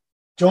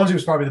Jonesy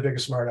was probably the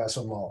biggest smartass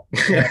of them all.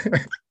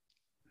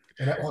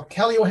 And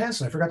Callie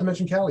Johansson. I forgot to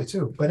mention Callie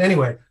too. But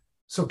anyway,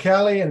 so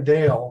Callie and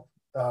Dale,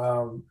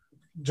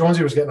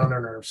 Jonesy was getting on their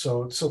nerves.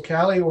 So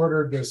Callie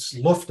ordered this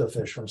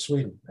luftefish from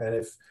Sweden. And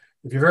if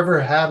you've ever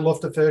had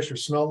luftefish or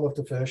smelled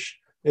luftefish,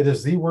 it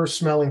is the worst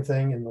smelling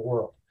thing in the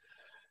world.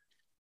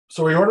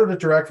 So he ordered it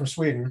direct from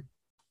Sweden.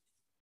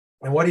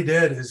 And what he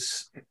did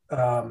is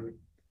the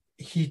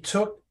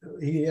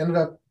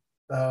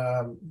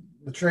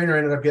trainer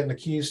ended up getting the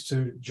keys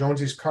to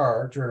Jonesy's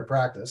car during a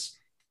practice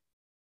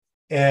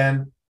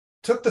and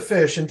took the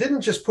fish and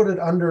didn't just put it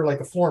under like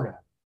a floor mat.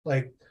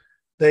 Like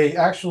they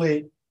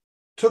actually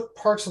took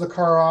parts of the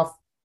car off,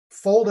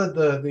 folded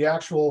the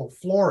actual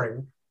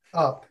flooring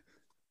up,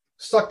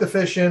 stuck the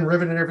fish in,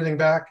 riveted everything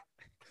back.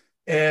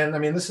 And I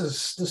mean, this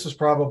is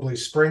probably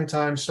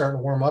springtime, starting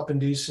to warm up in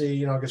DC.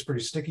 It gets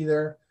pretty sticky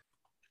there.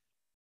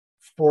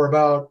 For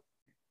about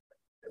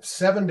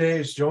 7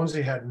 days,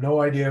 Jonesy had no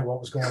idea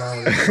what was going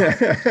on with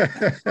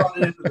it. Brought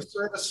it into the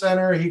service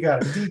center. He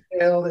got it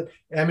detailed.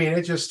 I mean,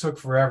 it just took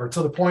forever,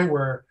 to the point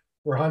where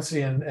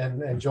Huntsy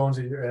and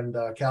Jonesy and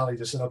Callie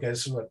just said, okay,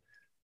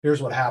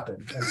 here's what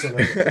happened. And so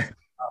they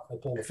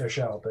pulled the fish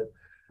out. But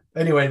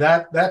anyway,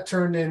 that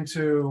turned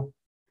into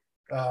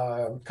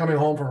coming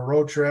home from a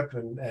road trip,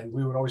 and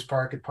we would always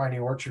park at Piney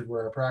Orchard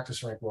where our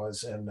practice rink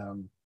was.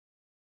 And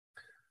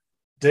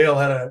Dale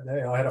had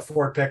a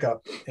Ford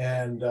pickup,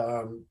 and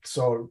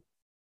so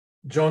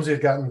Jonesy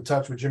had gotten in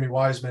touch with Jimmy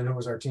Wiseman, who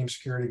was our team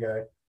security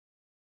guy,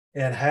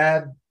 and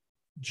had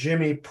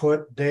Jimmy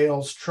put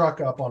Dale's truck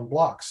up on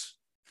blocks,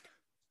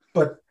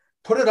 but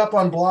put it up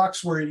on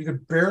blocks where you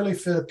could barely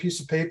fit a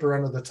piece of paper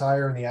under the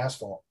tire and the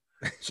asphalt.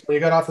 So when you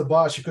got off the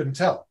bus, you couldn't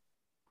tell.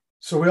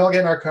 So we all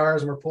get in our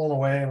cars and we're pulling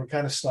away and we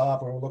kind of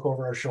stop and we look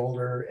over our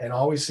shoulder and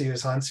all we see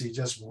is Huntsy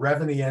just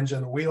revving the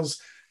engine, the wheels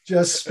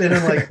just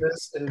spinning like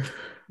this. And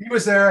he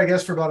was there, I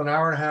guess, for about an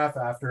hour and a half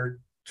after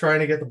trying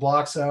to get the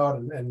blocks out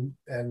and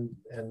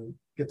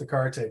get the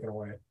car taken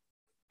away.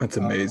 That's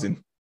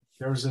amazing.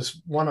 There was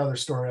this one other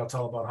story I'll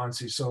tell about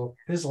Huntsy. So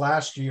his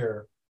last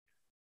year,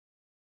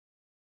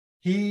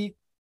 he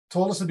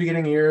told us at the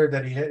beginning of the year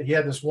that he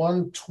had this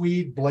one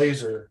tweed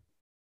blazer,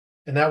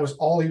 and that was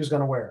all he was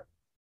going to wear.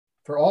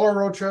 For all our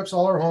road trips,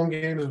 all our home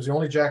games, it was the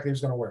only jacket he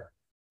was going to wear.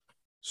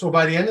 So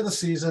by the end of the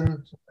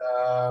season,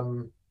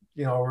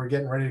 we're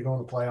getting ready to go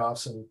in the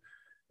playoffs,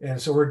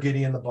 and so we're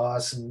giddy in the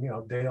bus,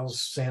 and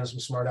Dale's saying some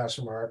smart ass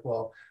remark.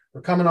 Well,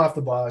 we're coming off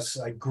the bus.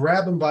 I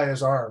grab him by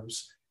his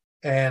arms,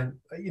 and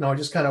I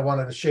just kind of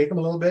wanted to shake him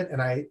a little bit,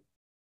 and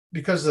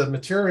because the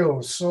material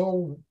was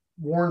so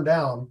worn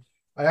down,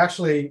 I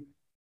actually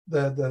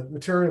the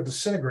material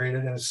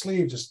disintegrated, and his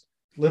sleeve just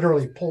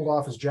literally pulled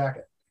off his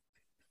jacket.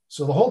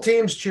 So the whole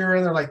team's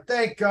cheering. They're like,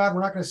 thank God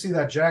we're not going to see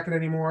that jacket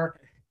anymore.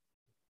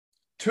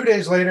 2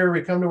 days later,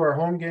 we come to our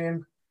home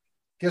game.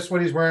 Guess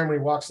what he's wearing when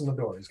he walks in the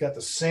door? He's got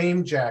the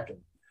same jacket.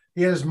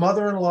 He had his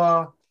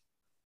mother-in-law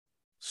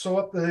sew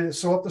up the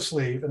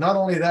sleeve. And not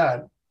only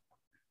that,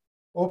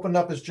 opened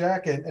up his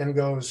jacket and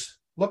goes,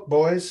 look,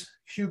 boys,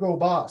 Hugo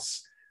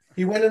Boss.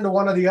 He went into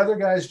one of the other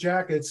guys'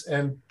 jackets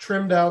and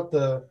trimmed out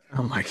the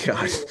oh my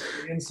gosh,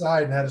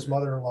 inside and had his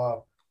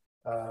mother-in-law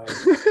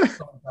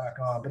back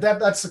on. But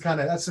that's the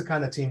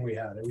kind of team we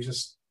had. It was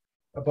just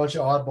a bunch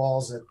of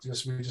oddballs that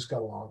we just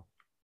got along.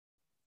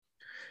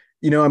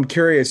 I'm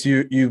curious,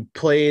 you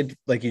played,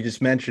 like you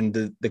just mentioned,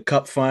 the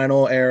cup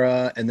final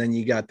era, and then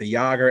you got the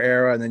Yager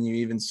era, and then you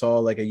even saw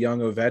like a young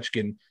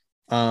Ovechkin.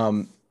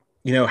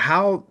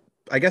 How,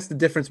 I guess, the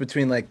difference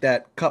between like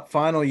that cup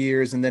final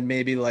years and then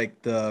maybe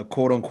like the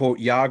quote unquote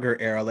Yager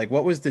era, like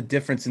what was the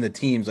difference in the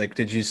teams? Like,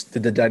 did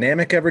the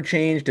dynamic ever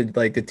change? Did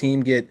like the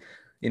team get,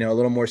 a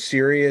little more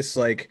serious,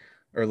 like,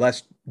 or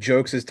less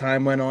jokes as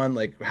time went on?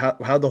 Like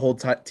how'd the whole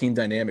team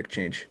dynamic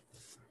change?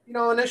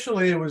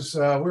 Initially it was,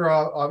 we were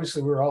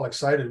all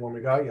excited when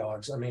we got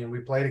Yogs. I mean, we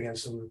played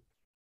against him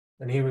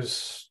and he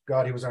was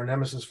our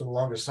nemesis for the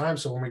longest time.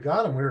 So when we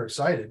got him, we were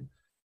excited.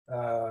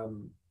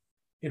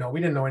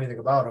 We didn't know anything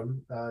about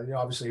him.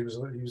 Obviously he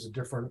was a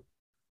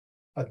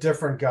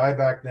different guy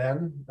back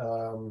then,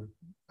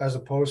 as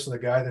opposed to the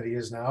guy that he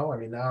is now. I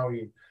mean, now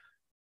I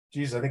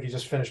think he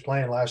just finished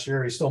playing last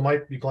year. He still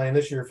might be playing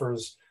this year for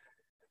his.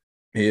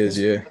 He is,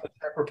 yeah.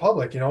 Czech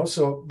Republic,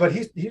 So, but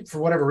he for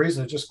whatever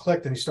reason, it just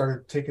clicked, and he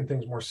started taking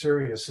things more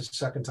serious his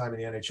second time in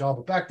the NHL.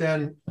 But back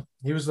then,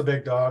 he was the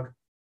big dog.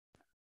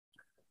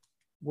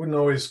 Wouldn't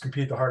always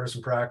compete the hardest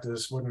in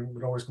practice.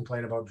 Would always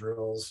complain about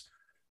drills.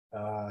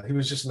 He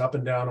was just an up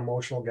and down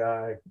emotional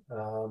guy.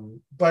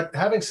 But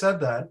having said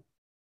that,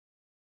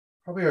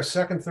 probably our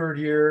second, third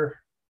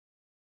year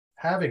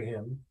having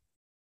him,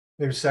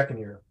 maybe second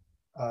year,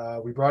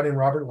 we brought in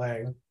Robert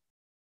Lang,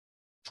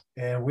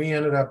 and we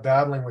ended up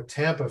battling with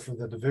Tampa for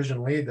the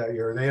division lead that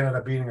year. They ended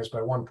up beating us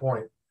by 1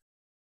 point.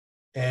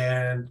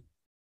 And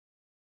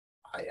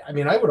I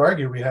mean, I would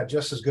argue we had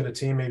just as good a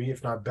team, maybe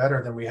if not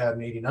better, than we had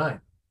in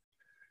 '89.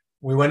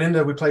 We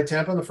played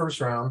Tampa in the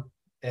first round,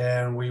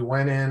 and we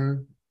went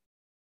in,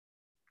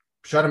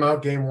 shut them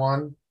out game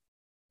one,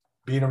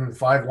 beat them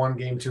 5-1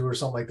 game two or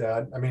something like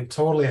that. I mean,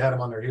 totally had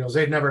them on their heels.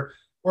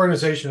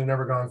 Organization had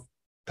never gone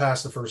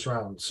past the first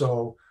round.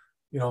 So,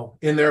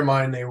 in their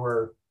mind, they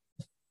were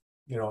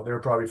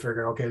probably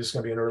figuring, okay, this is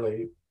going to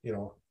be an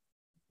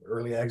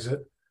early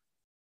exit.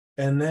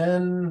 And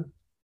then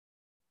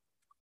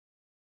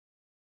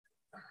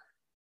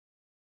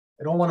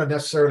I don't want to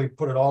necessarily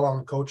put it all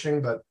on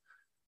coaching, but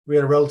we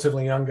had a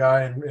relatively young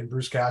guy in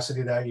Bruce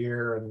Cassidy that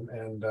year.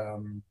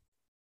 And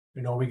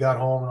we got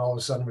home and all of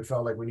a sudden we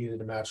felt like we needed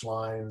to match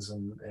lines.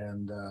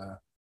 And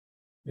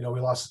we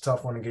lost a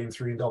tough one in game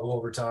 3 in double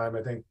overtime.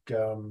 I think,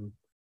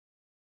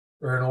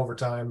 or in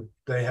overtime,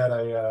 they got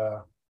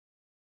a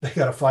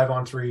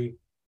 5-on-3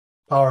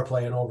 power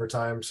play in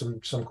overtime,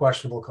 some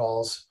questionable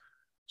calls.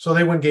 So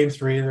they win game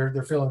 3.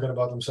 They're feeling good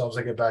about themselves.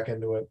 They get back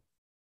into it.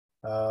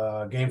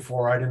 Game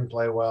 4, I didn't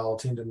play well.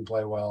 Team didn't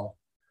play well.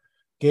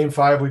 Game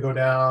 5, we go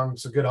down.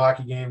 It's a good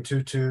hockey game,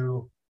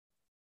 2-2.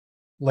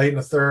 Late in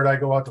the third, I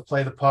go out to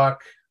play the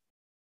puck,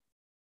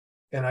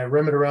 and I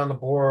rim it around the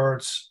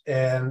boards.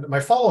 And my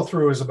follow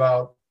through is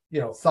about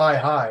thigh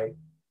high,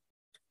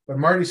 but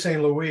Marty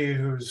St. Louis,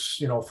 who's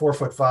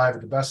 4'5"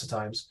 at the best of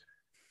times,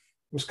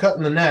 was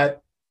cutting the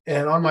net,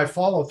 and on my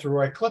follow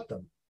through, I clipped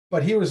him.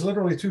 But he was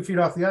literally 2 feet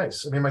off the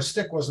ice. I mean, my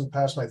stick wasn't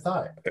past my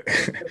thigh.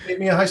 It gave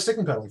me a high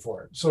sticking penalty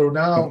for it. So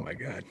now, oh my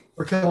God,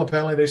 we're killing a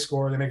penalty. They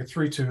score. They make it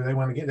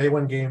 3-2. They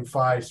win game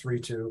 5,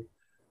 3-2.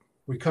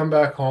 We come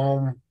back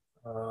home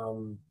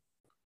on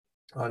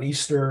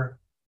Easter.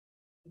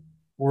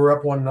 We're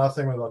up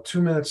 1-0 with about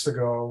 2 minutes to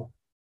go.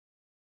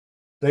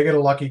 They get a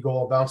lucky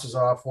goal, bounces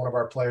off one of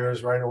our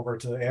players right over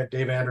to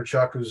Dave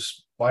Anderchuk,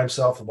 who's by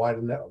himself, wide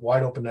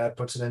open net,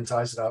 puts it in,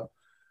 ties it up.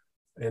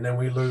 and then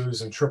we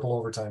lose in triple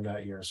overtime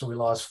that year. So we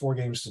lost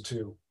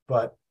 4-2.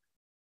 But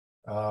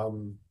I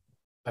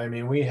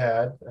mean, we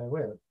had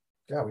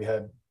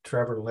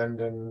Trevor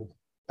Linden,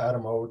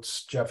 Adam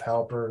Oates, Jeff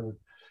Halpern.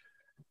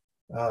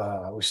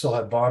 We still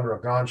had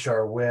Bondra,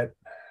 Gonchar, Witt.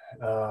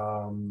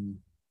 I'm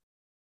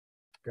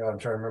trying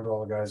to remember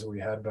all the guys that we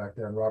had back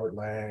then. Robert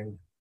Lang.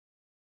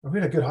 We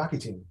had a good hockey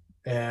team.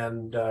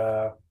 And,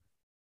 had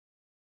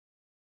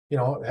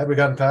we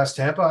gotten past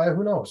Tampa,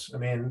 who knows? I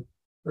mean,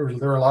 there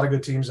were a lot of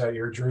good teams that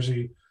year.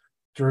 Jersey,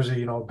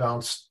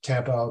 bounced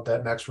Tampa out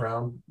that next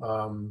round.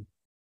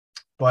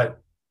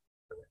 But,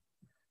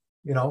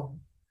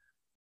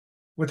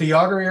 with the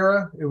Yager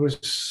era, it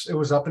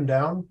was up and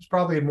down. It's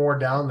probably more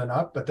down than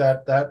up, but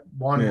that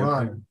one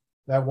run,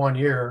 that 1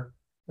 year,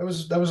 that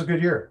was a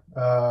good year.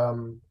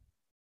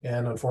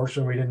 And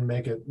unfortunately, we didn't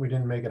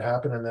make it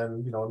happen. And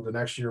then, the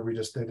next year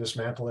they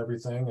dismantled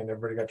everything and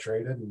everybody got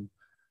traded.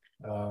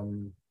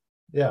 And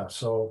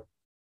so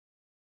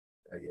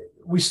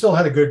we still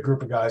had a good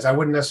group of guys. I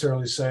wouldn't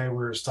necessarily say we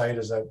were as tight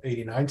as that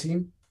 89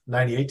 team,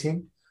 98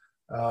 team.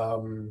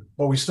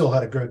 But we still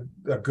had a good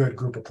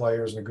group of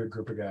players and a good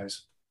group of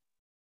guys.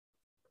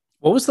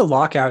 What was the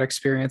lockout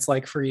experience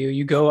like for you?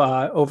 You go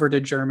over to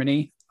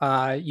Germany.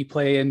 You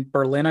play in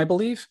Berlin, I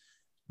believe.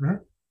 Mm-hmm.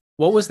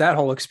 What was that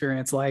whole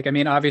experience like? I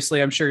mean,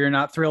 obviously, I'm sure you're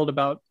not thrilled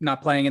about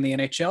not playing in the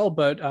NHL,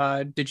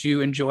 but did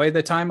you enjoy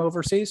the time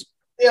overseas?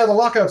 Yeah, the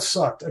lockout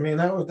sucked. I mean,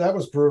 that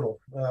was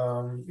brutal.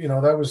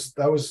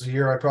 That was the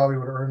year I probably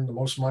would have earned the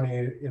most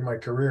money in my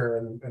career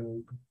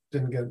and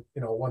didn't get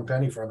one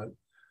penny from it.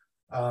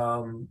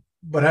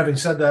 But having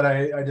said that,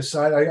 I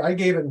decided I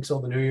gave it until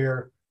the new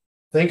year,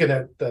 thinking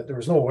that there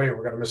was no way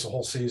we're going to miss a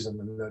whole season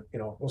and that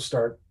we'll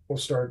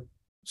start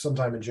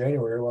sometime in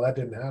January. Well, that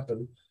didn't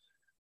happen,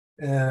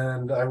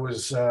 and I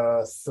was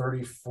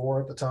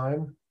 34 at the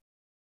time,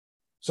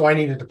 so I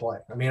needed to play.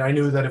 I mean, I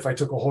knew that if I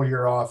took a whole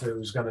year off, it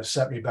was going to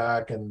set me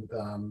back, and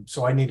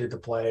so I needed to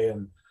play.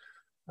 And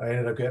I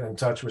ended up getting in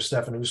touch with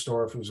Stefan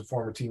Ustorf, who was a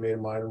former teammate of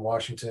mine in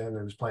Washington,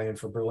 who was playing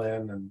for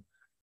Berlin, and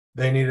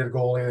they needed a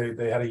goalie.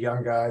 They had a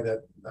young guy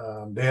that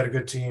they had a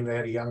good team. They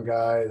had a young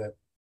guy that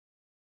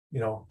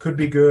could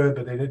be good,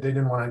 but they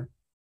didn't want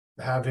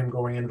to have him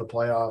going into the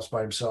playoffs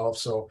by himself.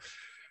 So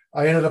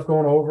I ended up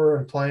going over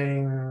and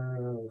playing,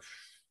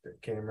 I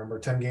can't remember,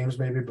 10 games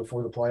maybe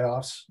before the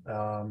playoffs.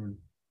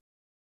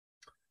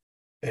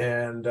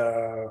 And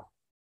I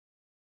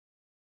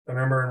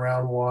remember in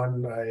round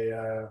one,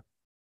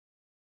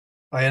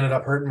 I ended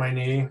up hurting my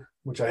knee,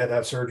 which I had to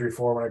have surgery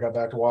for when I got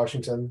back to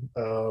Washington.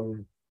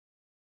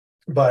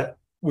 But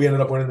we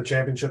ended up winning the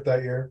championship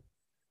that year.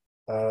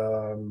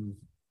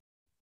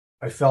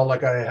 I felt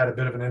like I had a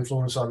bit of an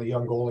influence on the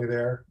young goalie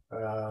there,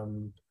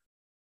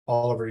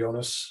 Oliver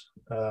Jonas.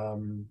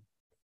 And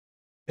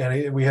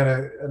we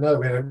had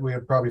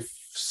probably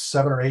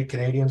 7 or 8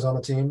 Canadians on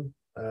the team.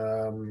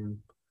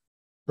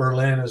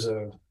 Berlin is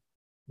a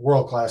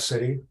world-class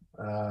city.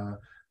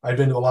 I'd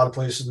been to a lot of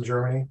places in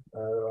Germany,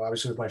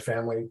 obviously with my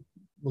family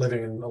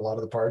living in a lot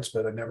of the parts,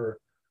 but I'd never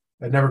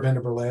been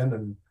to Berlin.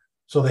 And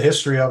so the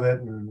history of it,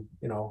 and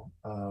I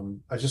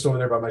was just over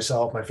there by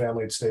myself. My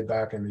family had stayed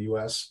back in the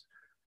U.S.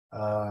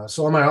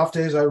 So on my off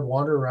days, I would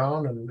wander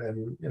around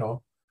and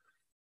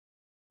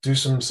do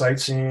some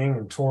sightseeing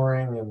and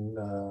touring. And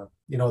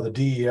the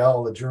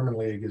DEL, the German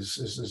league,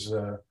 is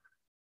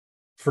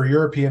for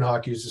European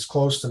hockey is as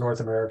close to North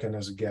American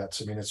as it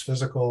gets. I mean, it's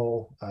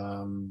physical.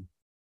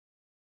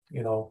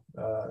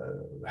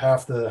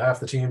 Half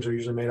the teams are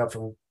usually made up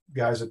from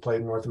guys that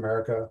played in North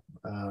America.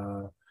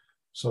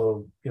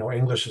 So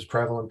English is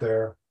prevalent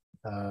there.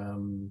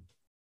 And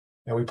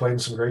we played in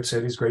some great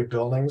cities, great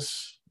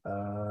buildings.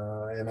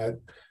 And that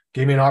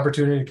gave me an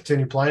opportunity to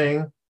continue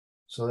playing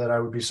so that I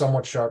would be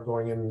somewhat sharp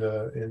going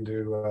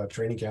into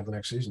training camp the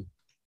next season.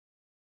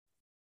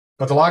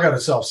 But the lockout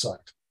itself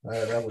sucked.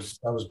 That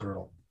was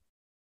brutal.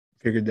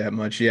 Figured that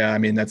much. Yeah. I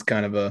mean, that's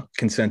kind of a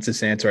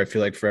consensus answer, I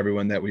feel like, for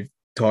everyone that we've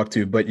talked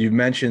to. But you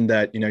mentioned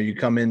that, you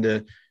come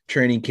into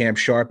training camp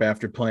sharp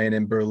after playing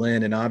in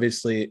Berlin. And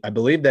obviously, I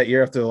believe that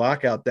year after the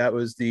lockout, that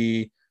was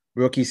the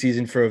rookie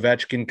season for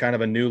Ovechkin, kind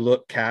of a new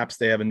look Caps.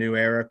 They have a new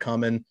era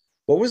coming.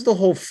 What was the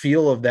whole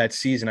feel of that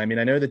season? I mean,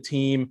 I know the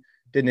team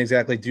didn't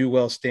exactly do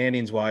well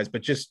standings wise,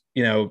 but just,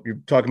 you're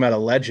talking about a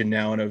legend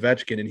now in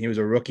Ovechkin, and he was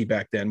a rookie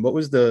back then. What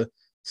was the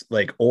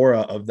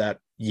aura of that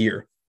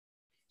year?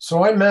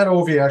 So I met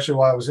Ovi actually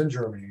while I was in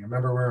Germany. I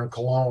remember we were in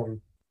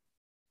Cologne,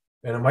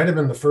 and it might have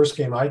been the first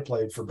game I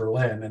played for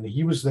Berlin, and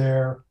he was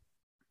there.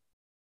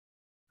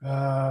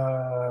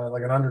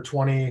 Like an under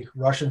 20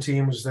 Russian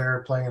team was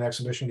there playing an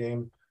exhibition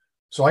game.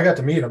 So I got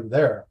to meet him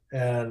there.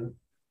 And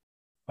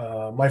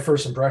my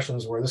first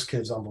impressions were, this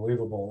kid's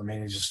unbelievable. I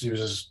mean, he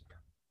was as,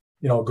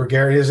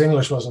 gregarious. His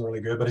English wasn't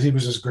really good, but he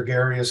was as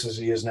gregarious as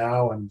he is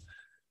now.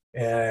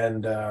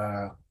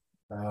 But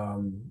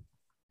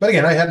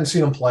again, I hadn't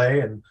seen him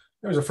play, and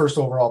it was a first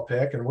overall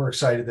pick, and we're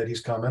excited that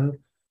he's coming.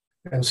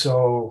 And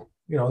so,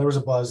 there was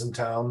a buzz in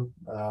town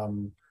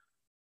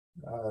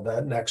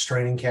that next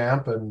training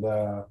camp. And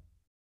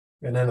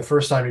And then the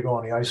first time you go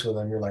on the ice with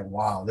him, you're like,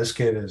 wow, this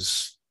kid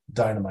is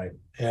dynamite.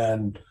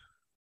 And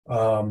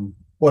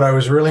what I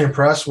was really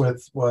impressed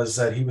with was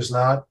that he was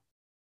not.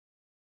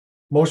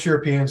 Most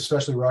Europeans,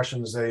 especially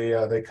Russians,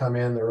 they come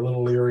in, they're a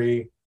little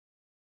leery.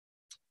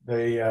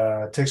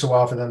 It takes a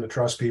while for them to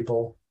trust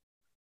people.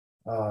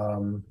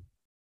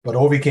 But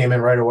Ovi came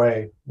in right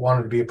away,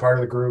 wanted to be a part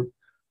of the group,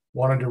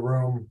 wanted to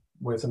room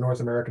with a North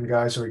American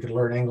guy so he could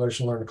learn English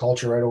and learn the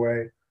culture right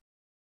away.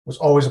 Was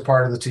always a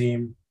part of the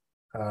team.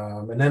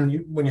 And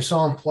then when you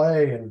saw him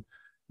play, and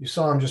you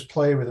saw him just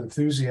play with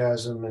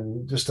enthusiasm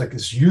and just like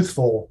this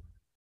youthful,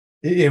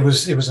 it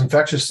was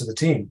infectious to the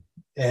team.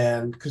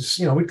 And because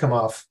we'd come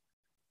off,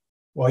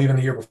 well, even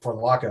the year before the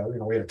lockout,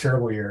 we had a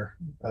terrible year.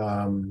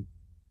 Then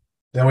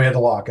we had the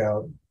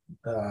lockout,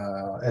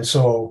 and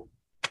so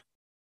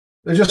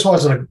it just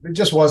wasn't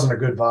a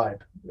good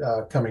vibe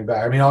coming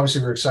back. I mean,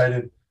 obviously we were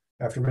excited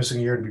after missing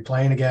a year to be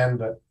playing again,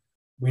 but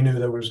we knew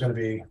that it was going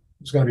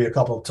to be a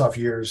couple of tough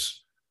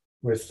years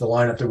with the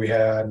lineup that we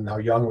had and how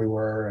young we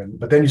were.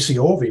 But then you see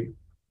Ovi,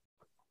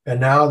 and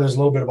now there's a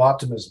little bit of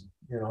optimism.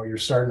 You're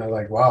starting to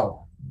like,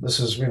 wow,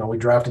 this is, we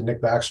drafted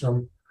Nick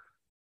Backstrom,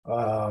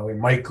 we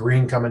Mike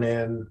Green coming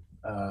in.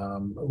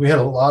 We had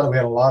a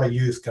lot of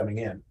youth coming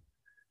in,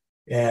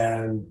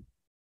 and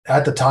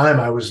at the time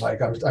I was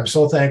like, I'm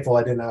so thankful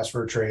I didn't ask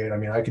for a trade. I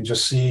mean, I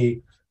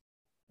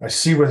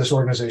see where this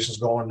organization's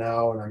going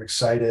now, and I'm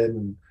excited,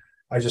 and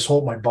I just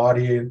hope my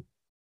body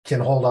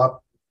can hold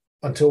up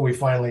until we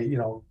finally,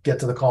 get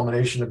to the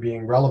culmination of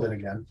being relevant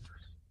again.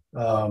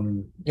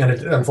 And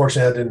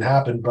unfortunately that didn't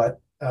happen, but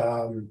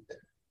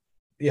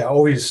yeah,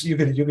 always you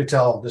could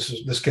tell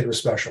this kid was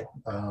special.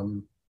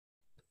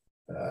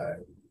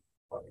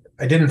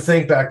 I didn't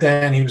think back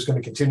then he was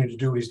going to continue to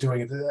do what he's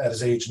doing at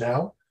his age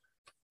now,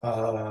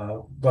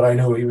 but I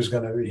knew he was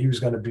going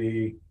to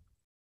be,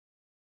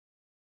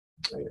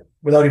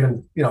 without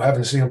even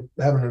having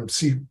him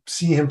see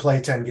him play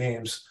 10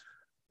 games.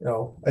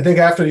 I think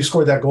after he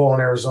scored that goal in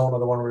Arizona,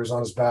 the one where he was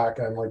on his back,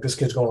 I'm like, this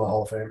kid's going to the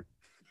Hall of Fame.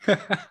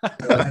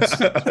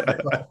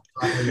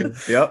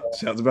 Yep,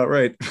 sounds about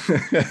right.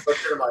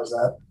 Minimize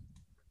that.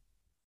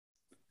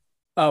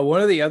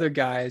 One of the other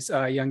guys,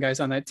 young guys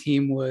on that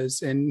team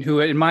who,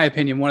 in my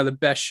opinion, one of the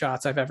best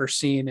shots I've ever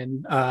seen.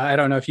 And I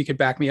don't know if you could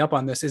back me up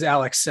on this, is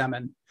Alex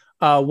Semin.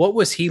 What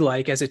was he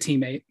like as a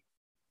teammate?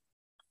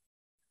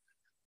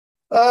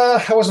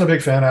 I wasn't a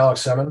big fan of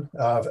Alex Semin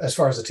as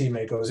far as the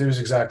teammate goes. He was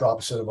the exact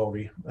opposite of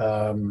Ovi.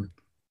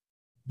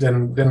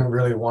 Didn't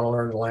really want to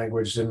learn the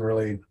language.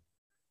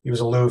 He was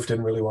aloof.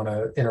 Didn't really want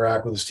to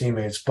interact with his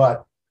teammates.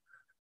 But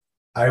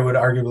I would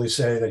arguably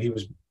say that he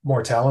was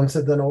more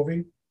talented than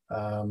Ovi.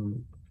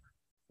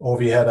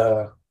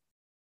 Ovi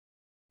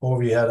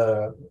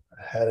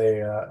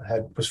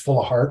was full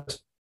of heart,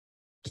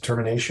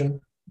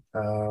 determination.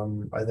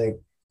 I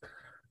think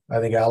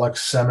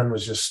Alex Semin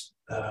was just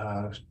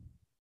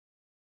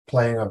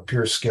playing on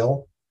pure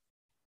skill.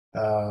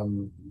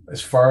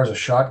 As far as a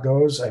shot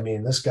goes, I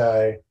mean, this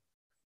guy,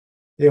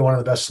 he had one of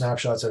the best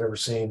snapshots I've ever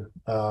seen.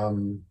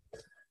 And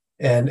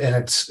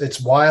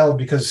it's wild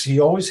because he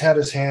always had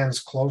his hands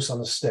close on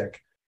the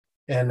stick.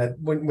 And that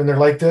when they're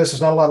like this,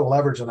 there's not a lot of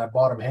leverage on that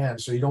bottom hand,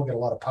 so you don't get a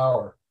lot of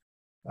power.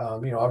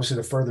 Obviously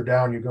the further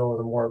down you go,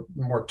 the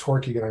more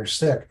torque you get on your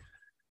stick.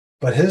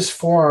 But his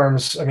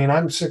forearms, I mean,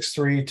 I'm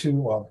 6'3",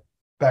 well,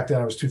 back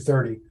then I was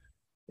 230.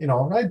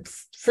 I had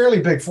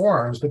fairly big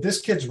forearms, but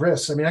this kid's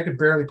wrists, I mean, I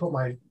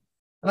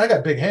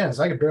got big hands.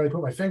 I could barely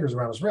put my fingers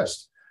around his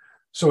wrist.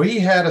 So he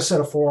had a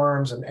set of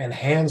forearms and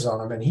hands on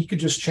him, and he could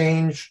just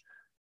change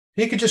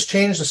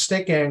the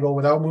stick angle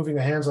without moving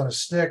the hands on his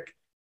stick.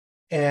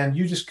 And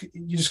you just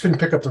couldn't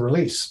pick up the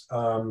release.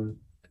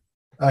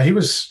 He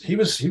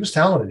was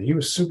talented. He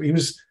was super.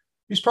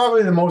 He's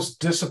probably the most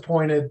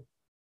disappointed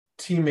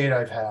teammate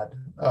I've had.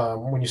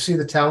 When you see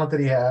the talent that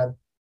he had,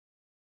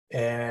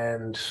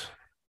 and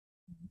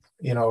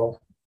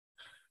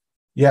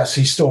yes,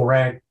 he's still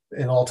ranked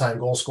in all-time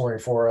goal scoring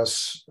for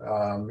us.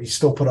 He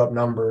still put up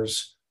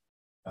numbers.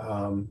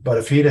 But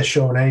if he'd have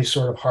shown any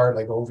sort of heart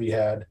like Ovi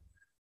had,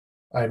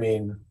 I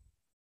mean,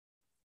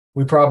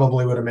 we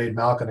probably would have made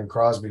Malkin and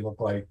Crosby look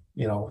like,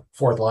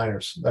 fourth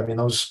liners. I mean,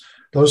 those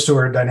two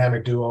are a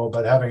dynamic duo,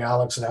 but having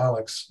Alex and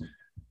Alex,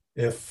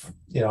 if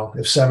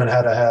Semin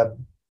had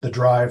the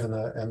drive and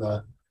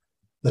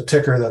the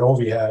ticker that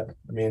Ovi had,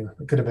 I mean,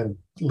 it could have been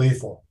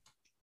lethal.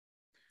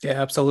 Yeah,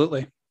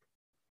 absolutely.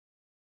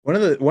 One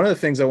of the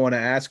things I want to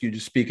ask you,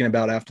 just speaking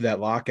about after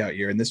that lockout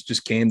year, and this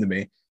just came to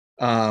me,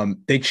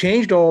 they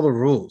changed all the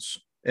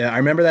rules. I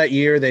remember that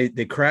year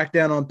they cracked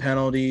down on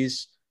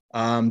penalties.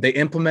 They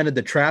implemented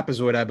the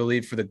trapezoid, I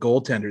believe, for the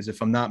goaltenders,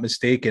 if I'm not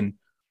mistaken.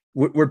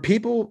 Were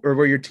people, or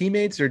were your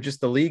teammates, or just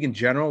the league in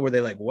general, were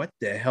they like, what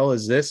the hell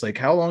is this? Like,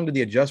 how long did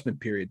the adjustment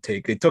period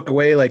take? They took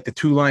away like the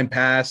 2-line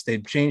pass. They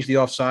changed the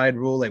offside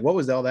rule. Like, what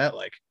was all that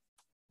like?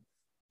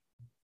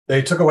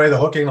 They took away the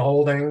hooking, the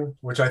holding,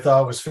 which I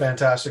thought was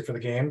fantastic for the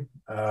game.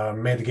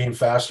 Made the game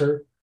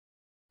faster.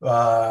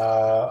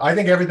 I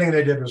think everything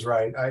they did was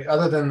right.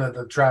 Other than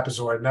the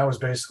trapezoid, and that was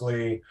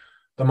basically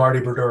the Marty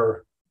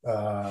Brodeur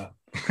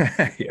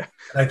Yeah.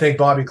 And I think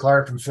Bobby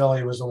Clark from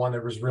Philly was the one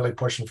that was really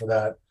pushing for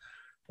that,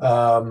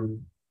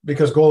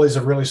 because goalies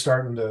are really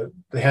starting to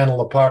handle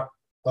the puck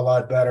a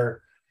lot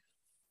better.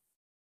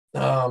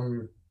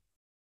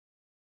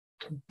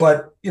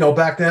 But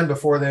back then,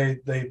 before they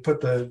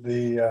put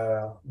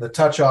the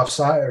touch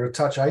offside or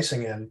touch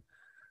icing in,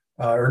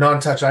 or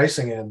non-touch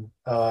icing in,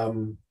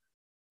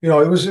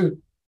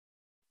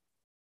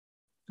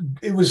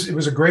 it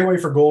was a great way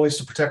for goalies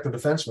to protect the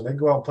defenseman. They'd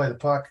go out and play the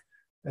puck,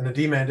 and the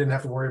D-man didn't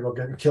have to worry about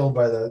getting killed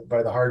by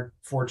the hard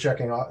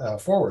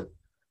forechecking forward.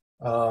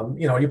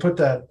 You put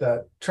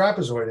that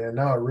trapezoid in,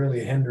 now it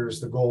really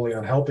hinders the goalie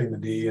on helping the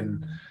D,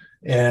 and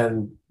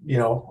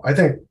I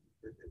think,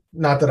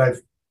 not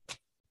that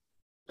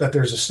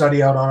there's a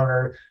study out on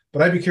it,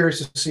 but I'd be curious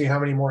to see how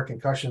many more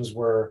concussions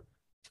were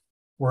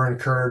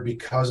incurred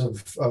because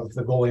of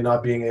the goalie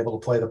not being able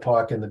to play the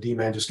puck and the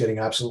D-man just getting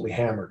absolutely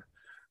hammered.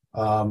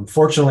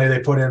 Fortunately, they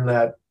put in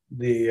that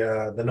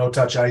the no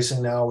touch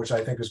icing now, which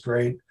I think is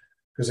great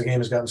because the game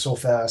has gotten so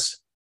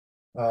fast.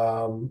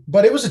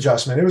 But it was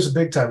adjustment. It was a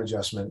big time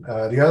adjustment.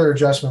 The other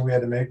adjustment we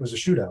had to make was a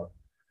shootout.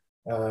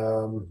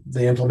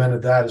 They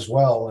implemented that as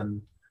well,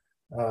 and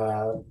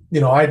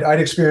I'd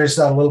experienced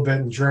that a little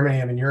bit in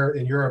Germany. I mean,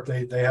 in Europe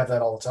they have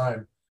that all the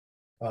time.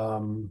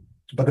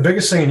 But the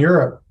biggest thing in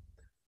Europe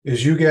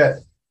is you get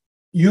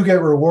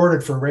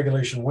rewarded for a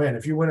regulation win.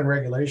 If you win in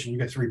regulation, you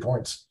get 3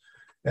 points.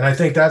 And I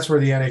think that's where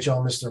the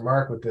NHL missed their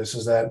mark with this,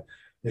 is that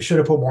they should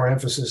have put more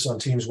emphasis on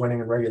teams winning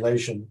in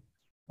regulation,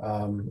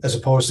 as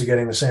opposed to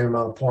getting the same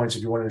amount of points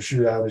if you win in a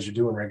shootout as you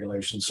do in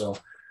regulation. So,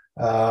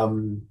 but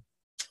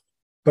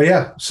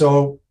yeah,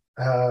 so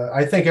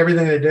I think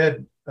everything they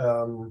did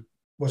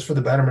was for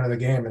the betterment of the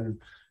game, and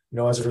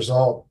as a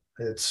result,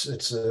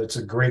 it's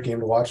a great game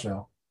to watch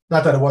now.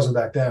 Not that it wasn't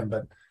back then,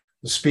 but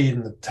the speed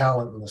and the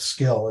talent and the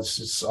skill,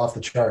 it's off the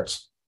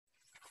charts.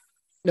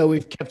 No,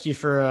 we've kept you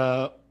for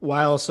a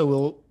while,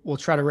 so we'll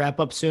try to wrap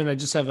up soon. I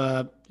just have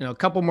a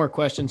couple more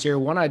questions here.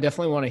 One, I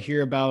definitely want to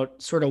hear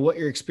about sort of what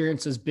your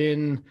experience has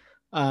been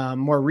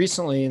more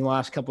recently in the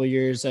last couple of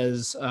years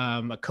as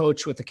a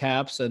coach with the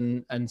Caps,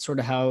 and sort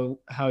of how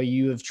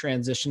you have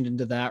transitioned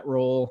into that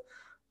role,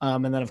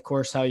 and then of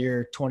course how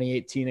your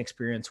 2018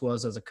 experience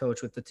was as a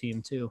coach with the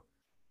team too.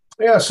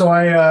 Yeah, so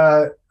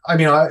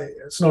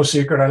it's no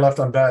secret I left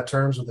on bad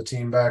terms with the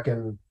team back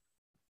in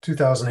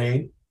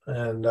 2008,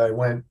 and I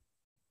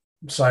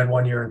signed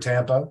 1 year in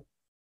Tampa.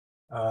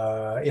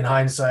 In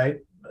hindsight,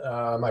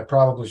 I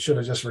probably should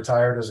have just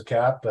retired as a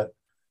Cap, but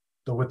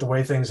with the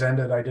way things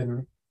ended, I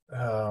didn't.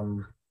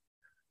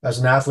 As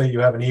an athlete,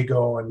 you have an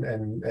ego,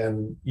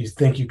 and you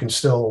think you can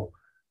still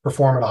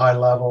perform at a high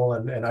level,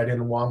 and I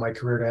didn't want my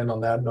career to end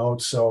on that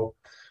note. So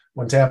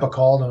when Tampa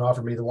called and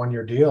offered me the 1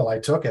 year deal, I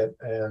took it.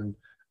 And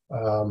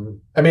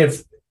from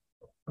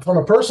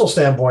a personal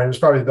standpoint, it was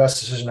probably the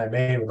best decision I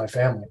made with my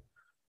family.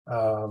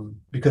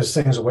 Because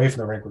things away from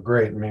the rink were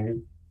great. I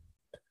mean,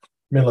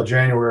 middle of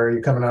January,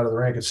 you're coming out of the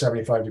rink at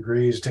 75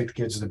 degrees, take the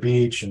kids to the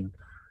beach, and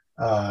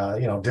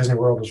Disney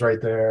World was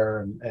right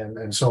there,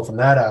 and so from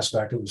that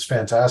aspect, it was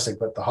fantastic.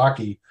 But the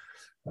hockey,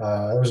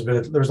 there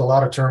was a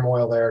lot of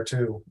turmoil there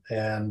too,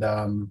 and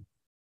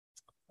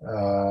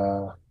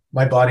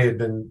my body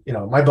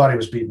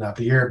was beaten up.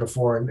 The year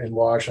before in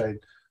Wash, I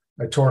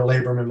tore a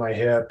labrum in my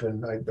hip,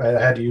 and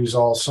I had to use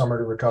all summer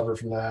to recover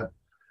from that.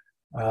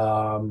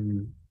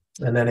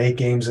 And then 8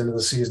 games into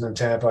the season in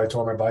Tampa, I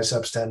tore my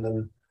biceps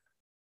tendon.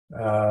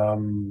 I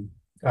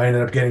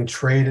ended up getting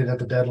traded at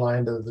the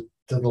deadline to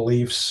the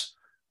Leafs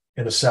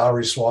in a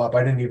salary swap.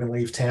 I didn't even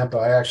leave Tampa.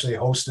 I actually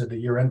hosted the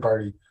year-end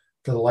party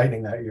for the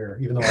Lightning that year,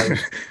 even though I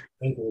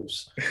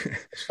was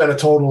spent a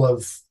total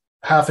of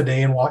half a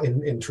day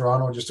in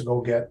Toronto just to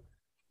go get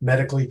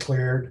medically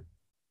cleared.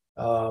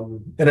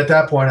 And at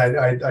that point,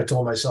 I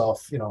told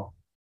myself,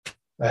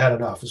 I had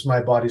enough. It's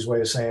my body's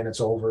way of saying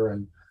it's over,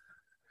 and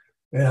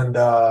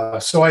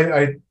so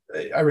I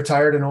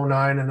retired in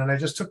 2009, and then I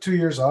just took 2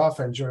 years off.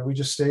 We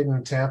just stayed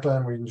in Tampa,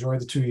 and we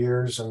enjoyed the 2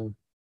 years. And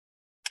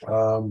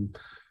the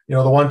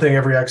one thing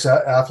every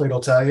ex-athlete will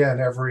tell you, and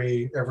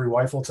every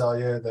wife will tell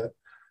you, that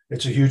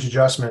it's a huge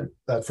adjustment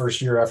that first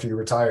year after you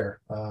retire.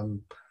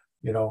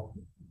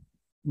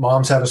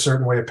 Moms have a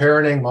certain way of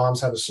parenting.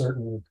 Moms have a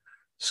certain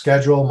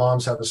schedule.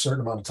 Moms have a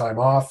certain amount of time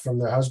off from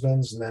their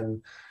husbands, and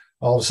then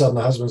all of a sudden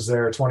the husband's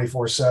there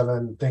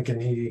 24/7 thinking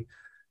he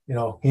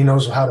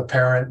knows how to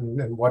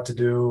parent and what to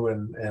do.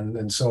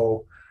 And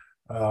so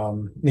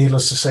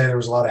needless to say, there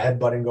was a lot of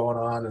headbutting going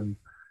on. And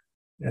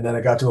then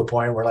it got to a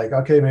point where, like,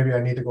 okay, maybe I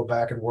need to go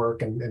back and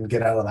work and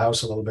get out of the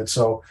house a little bit.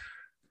 So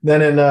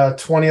then in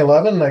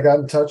 2011, I got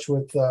in touch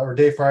with, or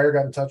Dave Pryor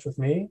got in touch with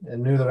me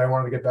and knew that I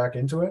wanted to get back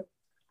into it.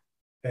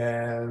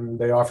 And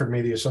they offered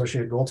me the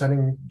associate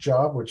goaltending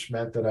job, which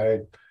meant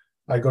that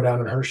I'd go down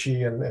in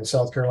Hershey and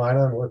South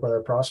Carolina and work with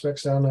our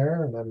prospects down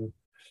there. And then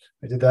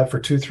I did that for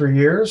 2-3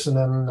 years, and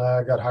then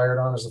got hired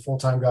on as the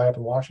full-time guy up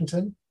in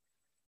Washington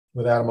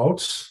with Adam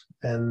Oates.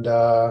 And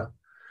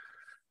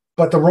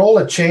but the role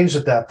had changed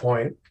at that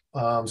point.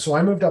 So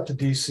I moved up to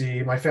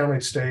DC. My family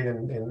had stayed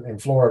in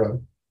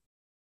Florida.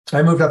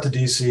 I moved up to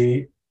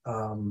DC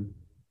And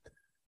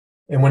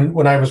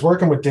when I was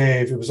working with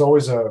Dave, it was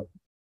always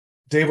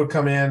Dave would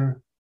come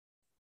in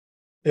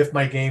if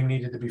my game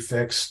needed to be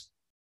fixed,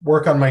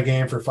 work on my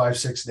game for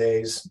 5-6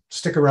 days,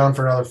 stick around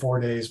for another 4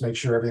 days, make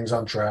sure everything's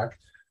on track.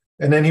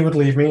 And then he would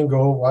leave me and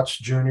go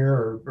watch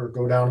junior or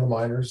go down to the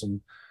minors.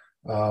 And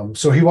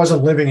so he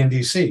wasn't living in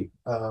DC.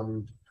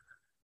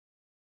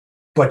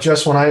 But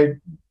just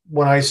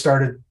when I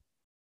started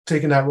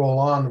taking that role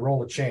on, the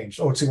role had changed.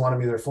 Oatsy wanted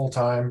me there full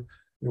time.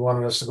 He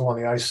wanted us to go on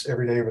the ice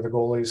every day with the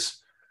goalies.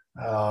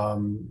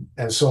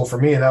 And so for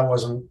me, that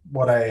wasn't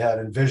what I had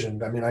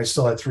envisioned. I mean, I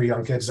still had 3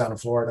 young kids down in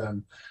Florida,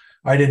 and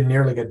I didn't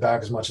nearly get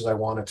back as much as I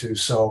wanted to.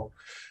 So,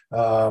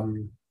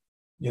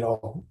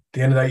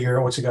 the end of that year,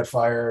 Oatsy got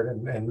fired,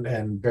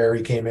 and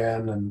Barry came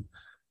in, and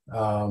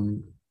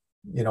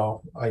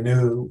I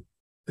knew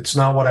it's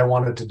not what I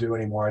wanted to do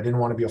anymore. I didn't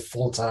want to be a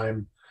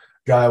full-time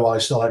guy while I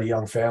still had a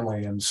young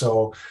family. And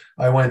so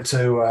I went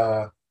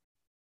to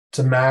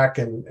Mac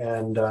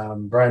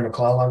and Brian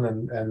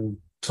McClellan and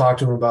talked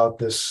to him about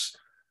this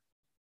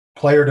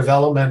player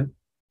development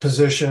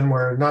position,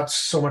 where not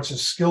so much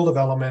as skill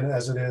development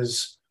as it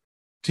is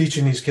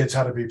teaching these kids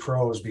how to be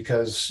pros.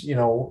 Because,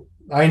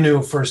 I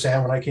knew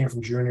firsthand when I came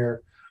from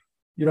junior,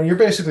 you're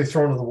basically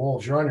thrown to the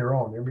wolves. You're on your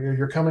own.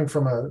 You're coming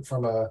from an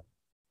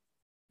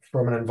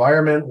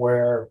environment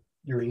where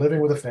you're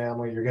living with a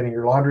family, you're getting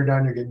your laundry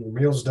done, you're getting your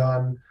meals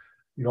done,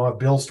 you don't have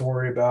bills to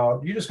worry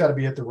about. You just got to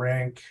be at the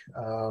rink.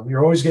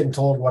 You're always getting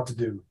told what to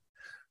do.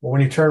 Well,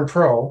 when you turn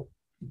pro,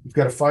 you've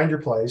got to find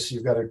your place.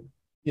 You've got to,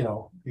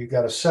 you've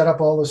got to set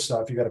up all this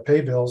stuff. You got to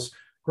pay bills,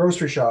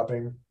 grocery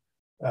shopping.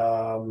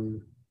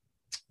 You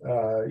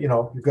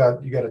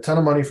got a ton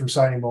of money from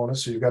signing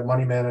bonus. So you've got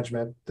money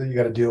management that you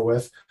got to deal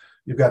with.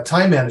 You've got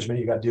time management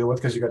you got to deal with,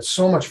 because you got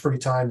so much free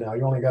time now.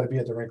 You only got to be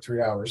at the rink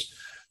 3 hours.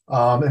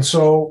 And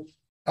so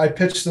I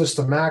pitched this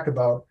to Mac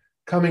about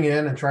coming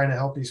in and trying to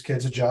help these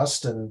kids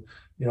adjust, and,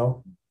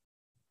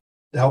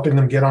 helping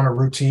them get on a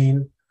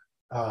routine,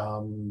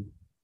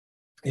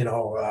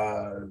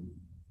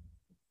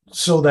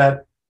 so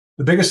that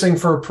the biggest thing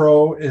for a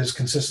pro is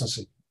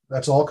consistency.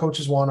 That's all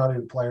coaches want out of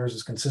the players,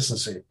 is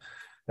consistency.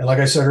 And like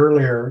I said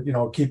earlier,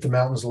 keep the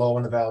mountains low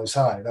and the valleys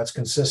high. That's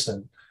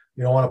consistent.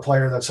 You don't want a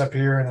player that's up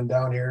here and then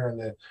down here,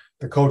 and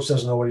the coach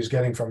doesn't know what he's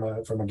getting from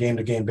a game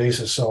to game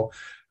basis. So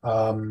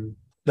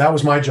that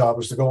was my job,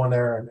 was to go in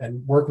there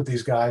and work with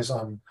these guys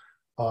on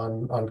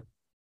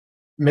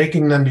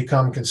making them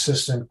become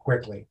consistent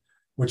quickly,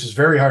 which is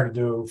very hard to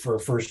do for a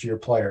first year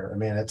player. I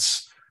mean,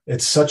 it's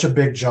such a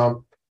big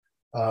jump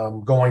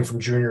going from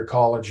junior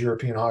college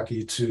European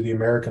hockey to the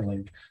American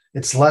League.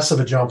 It's less of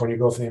a jump when you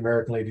go from the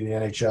American League to the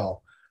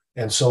NHL.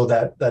 And so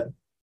that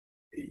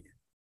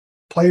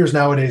players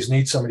nowadays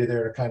need somebody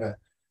there to kind of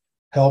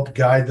help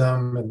guide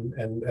them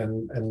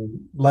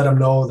and let them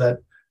know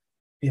that,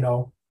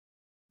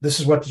 this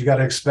is what you got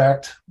to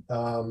expect.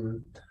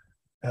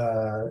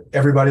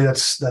 Everybody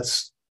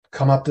that's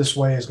come up this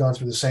way has gone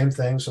through the same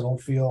thing, so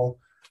don't feel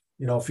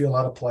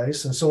out of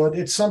place. And so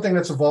it's something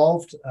that's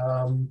evolved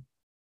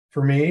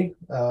for me.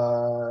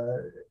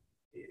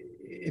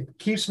 It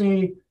keeps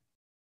me,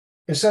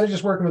 instead of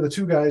just working with the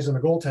 2 guys and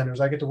the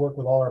goaltenders, I get to work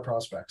with all our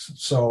prospects.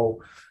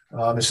 So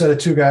instead of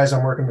 2 guys,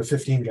 I'm working with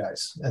 15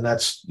 guys, and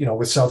that's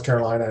with South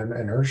Carolina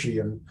and Hershey.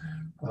 And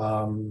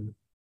when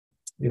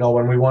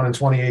we won in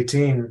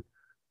 2018.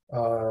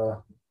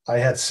 I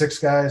had 6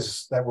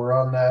 guys that were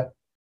on that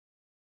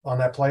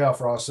playoff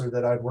roster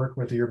that I'd worked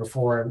with the year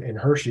before in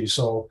Hershey.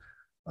 So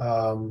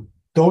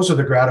those are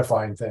the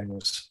gratifying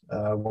things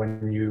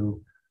when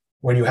you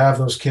have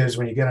those kids,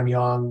 when you get them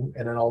young,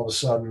 and then all of a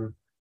sudden,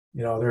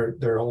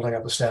 they're holding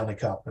up the Stanley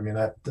Cup. I mean,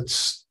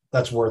 that's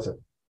worth it.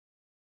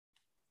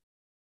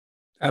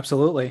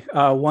 Absolutely.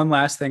 One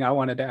last thing I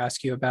wanted to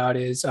ask you about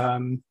is, I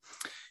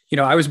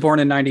was born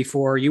in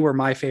 '94. You were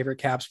my favorite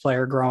Caps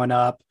player growing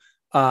up.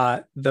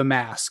 The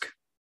mask,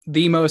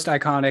 the most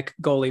iconic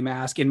goalie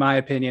mask, in my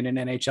opinion, in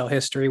NHL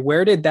history.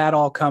 Where did that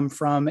all come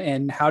from,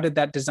 and how did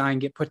that design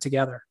get put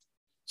together?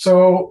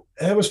 So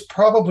it was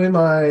probably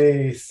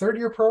my 3rd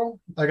year pro.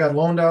 I got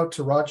loaned out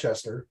to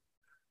Rochester,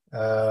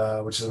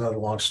 which is another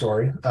long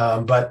story.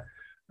 But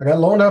I got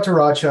loaned out to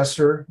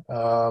Rochester.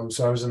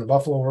 So I was in the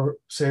Buffalo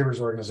Sabres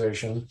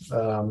organization.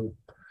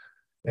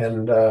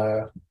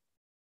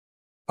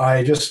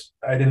 I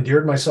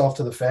endeared myself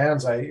to the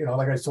fans. Like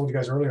I told you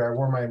guys earlier, I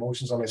wore my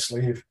emotions on my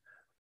sleeve.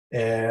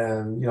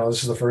 And,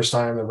 this is the first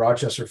time the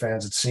Rochester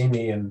fans had seen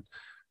me. And,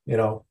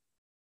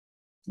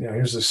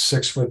 here's this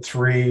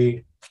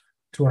 6'3",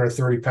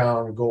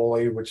 230-pound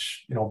goalie,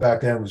 which, back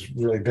then was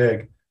really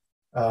big,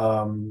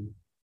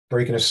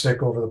 breaking a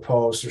stick over the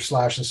post or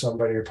slashing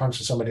somebody or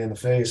punching somebody in the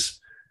face.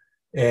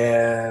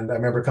 And I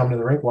remember coming to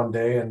the rink one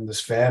day, and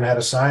this fan had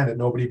a sign that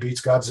nobody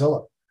beats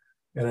Godzilla.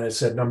 And it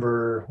said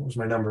what was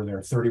my number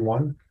there?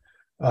 31.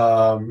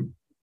 And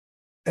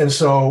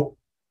so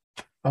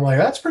I'm like,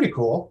 that's pretty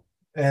cool.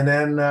 And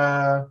then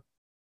I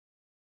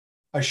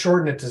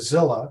shortened it to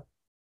Zilla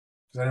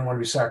because I didn't want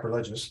to be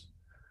sacrilegious.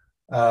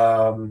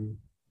 And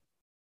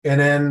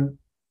then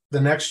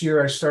the next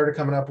year I started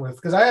coming up with,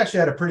 because I actually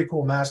had a pretty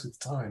cool mask at the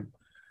time.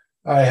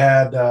 I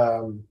had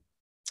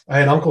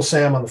Uncle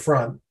Sam on the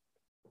front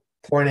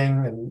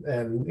pointing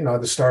and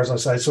the stars on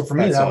the side. So for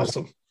me, That's that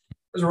awesome.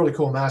 was a really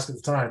cool mask at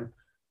the time.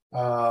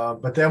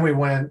 But then we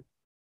went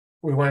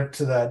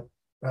to that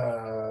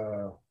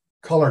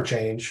color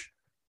change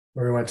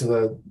where we went to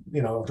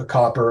the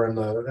copper and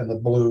the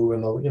blue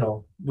and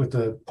the with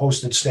the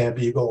postage stamp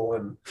eagle.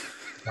 And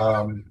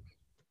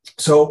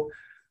so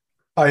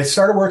I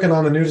started working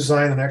on the new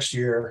design the next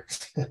year.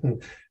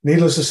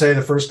 Needless to say,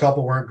 the first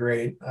couple weren't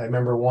great. I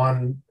remember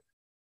one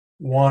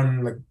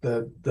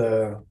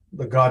the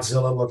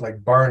Godzilla looked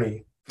like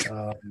Barney,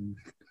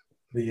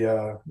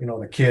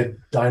 the kid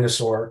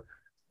dinosaur.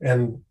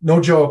 And no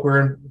joke,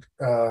 we're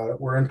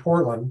in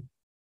Portland,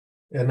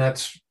 and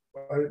that's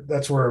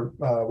where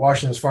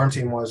Washington's farm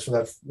team was for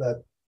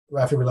that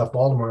after we left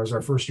Baltimore. It was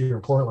our first year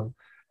in Portland,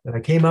 and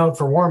I came out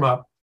for warm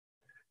up,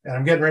 and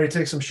I'm getting ready to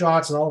take some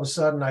shots, and all of a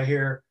sudden I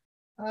hear,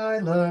 "I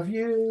love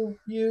you,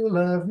 you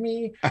love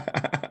me."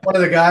 One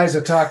of the guys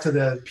that talked to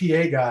the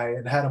PA guy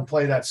and had him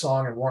play that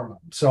song in warm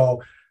up.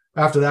 So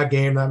after that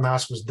game, that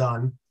mask was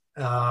done.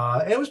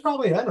 It was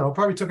probably, I don't know,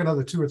 probably took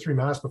another 2 or 3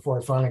 masks before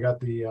I finally got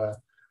the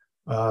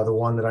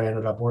one that I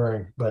ended up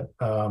wearing. But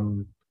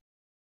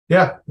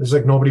yeah, it's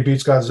like nobody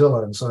beats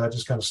Godzilla, and so that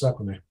just kind of stuck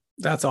with me.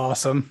 That's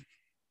awesome.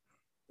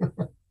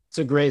 It's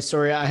a great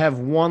story. I have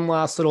one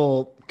last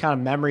little kind of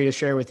memory to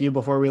share with you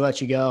before we let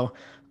you go.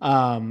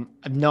 I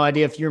have no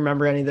idea if you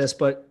remember any of this,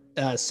 but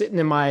sitting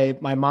in my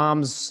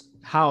mom's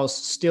house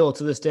still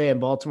to this day in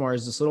Baltimore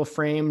is this little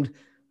framed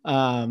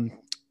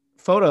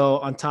photo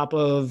on top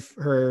of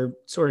her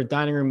sort of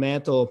dining room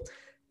mantle.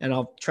 And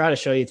I'll try to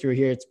show you through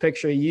here. It's a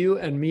picture of you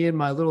and me and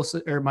my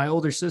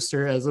older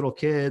sister as little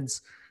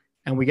kids.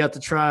 And we got to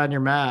try on your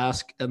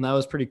mask, and that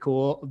was pretty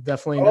cool.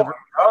 Definitely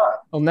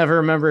I'll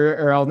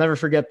never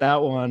forget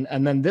that one.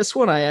 And then this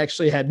one I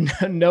actually had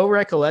no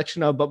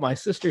recollection of, but my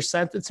sister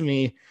sent it to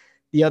me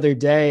the other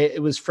day.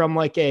 It was from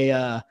like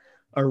a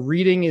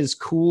Reading is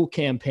Cool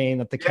campaign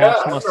that the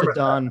Caps must have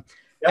done.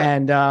 Yeah.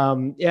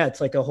 And it's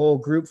like a whole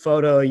group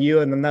photo of you,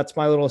 and then that's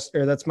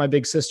my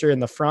big sister in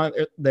the front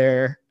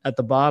there at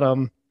the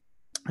bottom,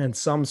 and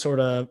some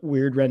sort of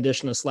weird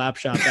rendition of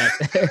Slapshot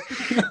back there.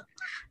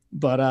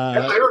 But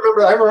I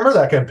remember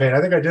that campaign. I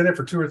think I did it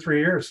for 2 or 3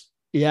 years.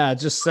 Yeah,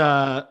 just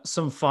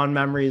some fun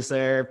memories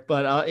there.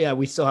 But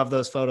we still have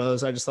those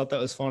photos. I just thought that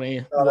was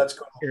funny. Oh, that's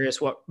cool. Curious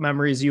what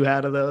memories you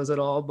had of those at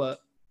all. But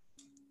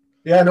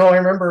yeah, no, I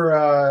remember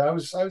I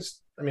was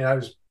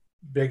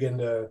big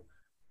into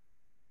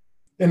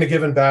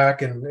giving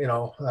back and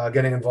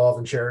getting involved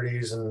in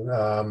charities and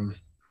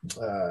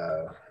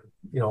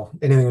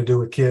anything to do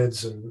with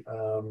kids.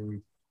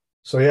 And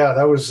so yeah,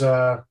 that was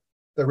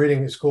the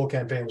Reading is Cool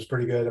campaign was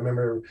pretty good. I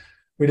remember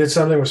we did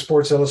something with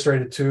Sports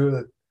Illustrated too,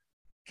 that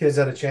kids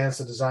had a chance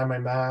to design my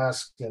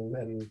mask,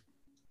 and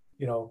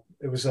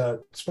it was a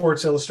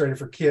Sports Illustrated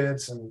for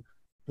kids, and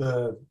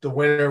the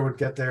winner would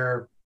get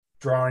their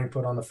drawing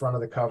put on the front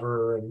of the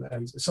cover,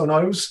 and so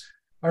no,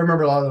 I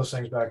remember a lot of those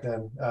things back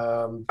then.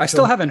 I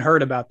still haven't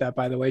heard about that,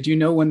 by the way. Do you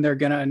know when they're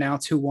going to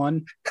announce who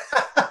won?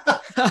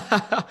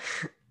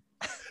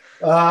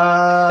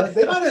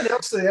 They might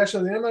announce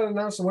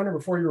the winner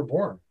before you were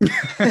born.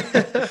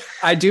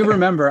 I do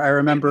remember. I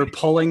remember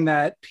pulling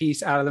that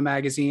piece out of the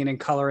magazine and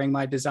coloring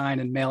my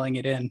design and mailing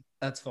it in.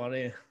 That's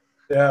funny.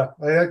 Yeah,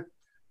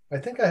 I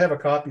think I have a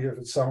copy of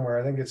it somewhere.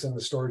 I think it's in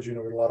the storage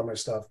unit with a lot of my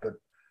stuff. But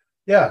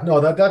yeah,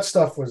 no, that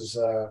stuff was.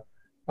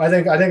 I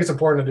think it's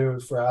important to do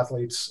for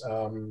athletes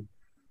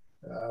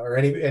or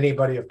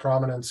anybody of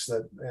prominence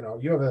that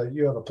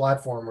you have a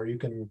platform where you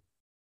can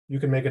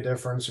make a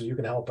difference or you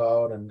can help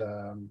out, and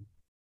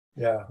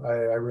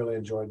I really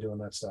enjoyed doing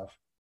that stuff.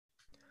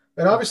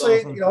 And obviously,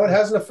 awesome. It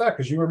has an effect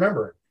because you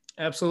remember it.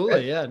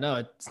 Absolutely. Yeah, no,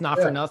 it's not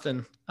for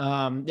nothing.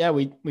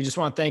 We just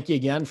want to thank you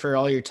again for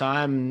all your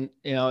time.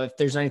 If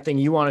there's anything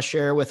you want to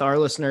share with our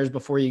listeners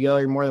before you go,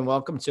 you're more than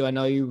welcome to. I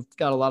know you've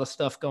got a lot of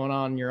stuff going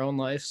on in your own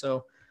life.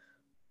 So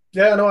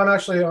yeah, no, I'm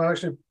actually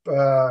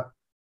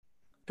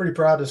pretty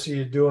proud to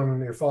see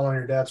you're following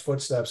your dad's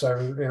footsteps.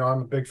 I'm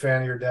a big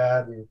fan of your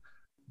dad, and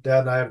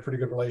Dad and I have a pretty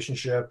good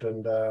relationship,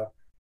 and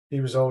he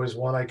was always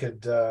one I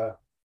could,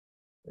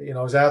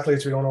 as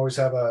athletes, we don't always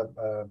have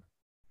a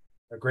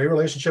great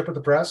relationship with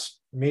the press,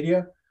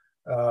 media,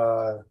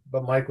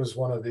 but Mike was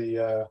one of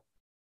the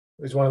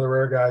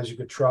rare guys you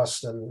could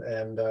trust,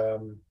 and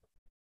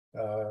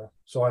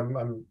so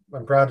I'm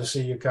proud to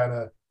see you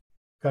kind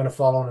of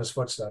following his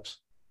footsteps.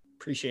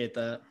 Appreciate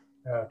that.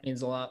 Yeah, it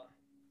means a lot.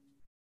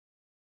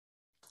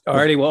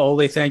 Alrighty, well,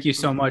 Olie, thank you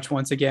so much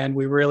once again.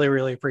 We really,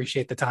 really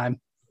appreciate the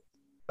time.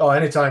 Oh,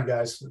 anytime,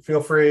 guys.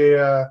 Feel free.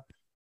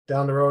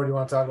 Down the road, you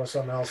want to talk about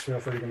something else, feel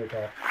free to give me a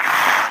call.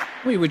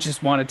 We would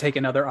just want to take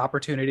another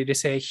opportunity to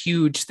say a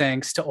huge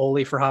thanks to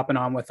Olie for hopping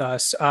on with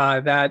us.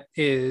 That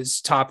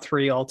is top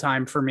 3 all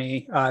time for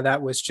me.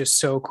 That was just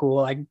so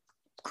cool. I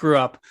grew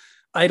up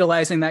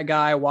idolizing that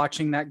guy,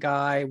 watching that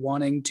guy,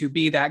 wanting to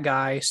be that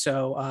guy.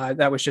 So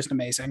that was just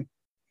amazing.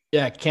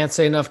 Yeah, can't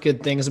say enough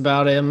good things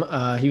about him.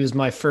 He was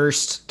my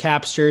first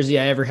Caps jersey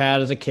I ever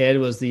had as a kid,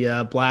 was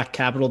the black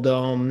Capitol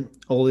Dome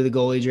Olie the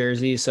goalie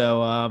jersey.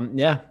 So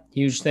yeah,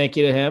 huge thank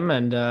you to him,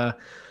 and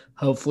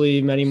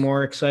hopefully many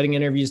more exciting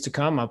interviews to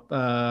come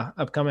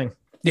upcoming.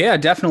 Yeah,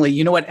 definitely.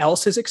 You know what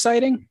else is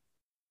exciting?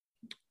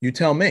 You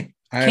tell me.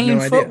 I have Kane no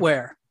idea.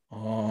 footwear.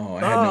 Oh, I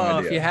had no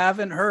idea. If you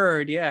haven't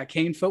heard, yeah,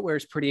 Kane footwear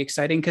is pretty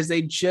exciting because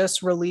they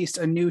just released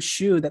a new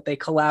shoe that they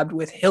collabed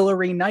with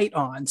Hillary Knight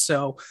on.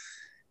 So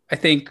I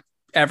think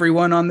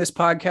everyone on this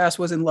podcast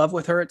was in love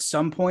with her at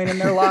some point in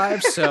their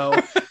lives. So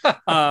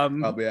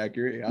Probably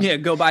accurate. Yeah,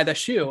 go buy the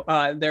shoe.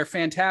 They're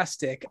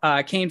fantastic.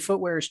 Kane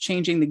Footwear is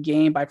changing the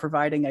game by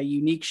providing a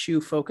unique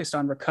shoe focused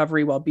on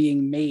recovery while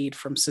being made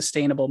from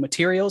sustainable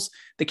materials.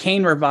 The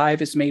Kane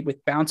Revive is made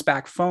with bounce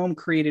back foam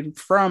created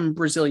from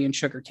Brazilian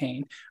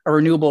sugarcane, a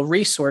renewable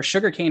resource.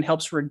 Sugarcane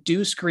helps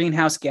reduce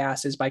greenhouse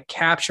gases by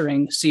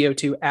capturing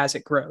CO2 as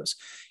it grows.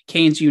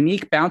 Kane's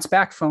unique bounce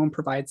back foam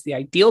provides the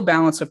ideal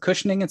balance of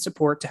cushioning and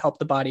support to help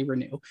the body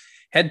renew.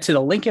 Head to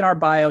the link in our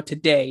bio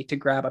today to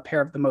grab a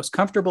pair of the most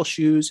comfortable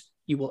shoes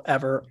you will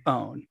ever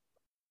own.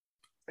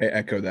 I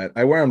echo that.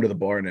 I wear them to the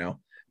bar now.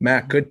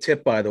 Matt, good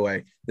tip, by the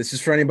way. This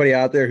is for anybody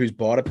out there who's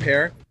bought a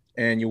pair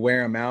and you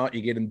wear them out,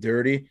 you get them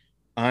dirty.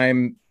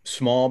 I'm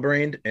small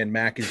brained and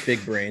Mac is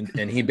big brained.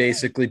 And he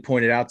basically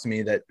pointed out to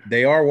me that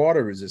they are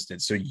water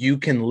resistant. So you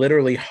can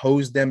literally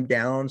hose them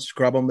down,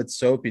 scrub them with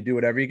soap. You do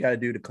whatever you got to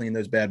do to clean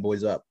those bad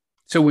boys up.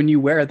 So when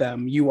you wear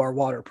them, you are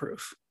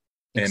waterproof.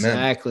 Amen.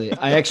 Exactly.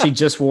 I actually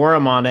just wore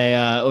them on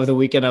over the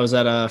weekend. I was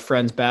at a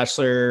friend's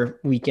bachelor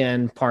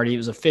weekend party. It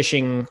was a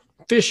fishing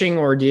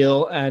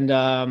ordeal,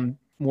 and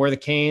wore the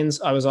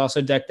Canes. I was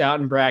also decked out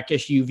in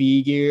brackish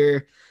UV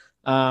gear.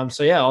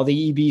 So yeah, all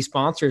the EB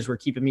sponsors were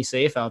keeping me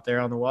safe out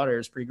there on the water. It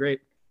was pretty great.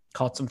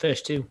 Caught some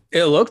fish too.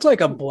 It looked like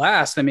a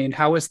blast. I mean,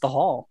 how was the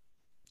haul?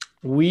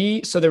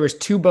 So there was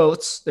 2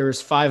 boats. There was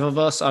 5 of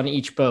us on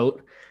each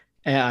boat.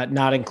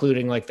 Not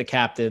including like the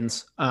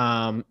captains.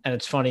 And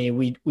it's funny,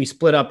 we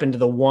split up into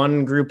the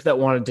one group that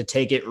wanted to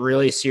take it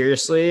really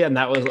seriously. And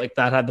that was like,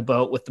 that had the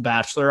boat with the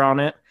bachelor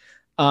on it.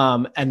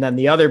 And then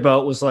the other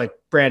boat was like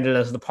branded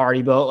as the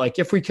party boat. Like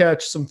if we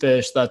catch some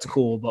fish, that's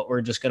cool, but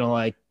we're just going to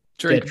like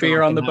drink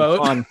beer on the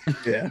boat.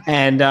 Yeah.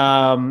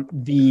 And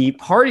the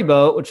party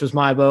boat, which was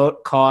my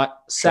boat, caught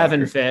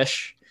 7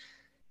 fish.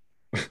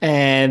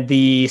 And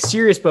the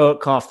serious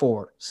boat caught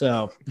 4.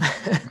 So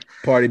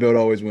party boat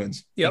always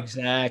wins. Yep.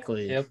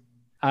 Exactly. Yep.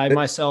 I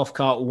myself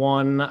caught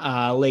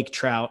 1 lake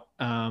trout.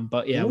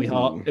 But yeah,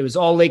 it was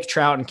all lake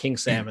trout and king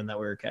salmon that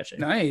we were catching.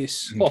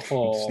 Nice.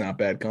 It's not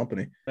bad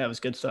company. That was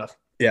good stuff.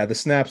 Yeah, the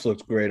snaps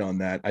looks great on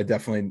that. I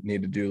definitely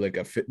need to do like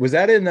a fit. Was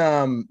that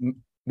in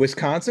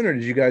Wisconsin or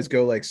did you guys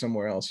go like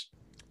somewhere else?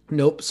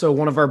 Nope. So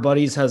one of our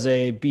buddies has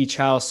a beach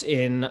house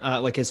in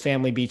like his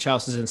family beach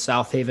house is in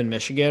South Haven,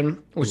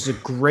 Michigan, which is a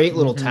great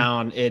little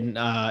town. In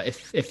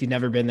if you've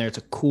never been there, it's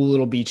a cool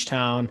little beach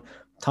town.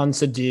 Tons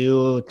to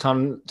do,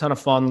 ton of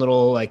fun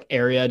little like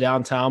area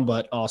downtown,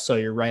 but also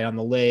you're right on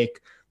the lake.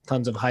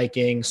 Tons of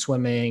hiking,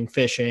 swimming,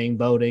 fishing,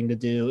 boating to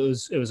do.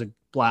 It was a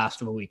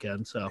blast of a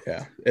weekend. So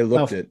yeah, it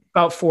looked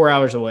about 4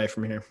 hours away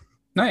from here.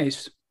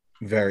 Nice.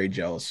 Very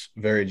jealous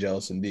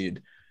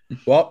indeed.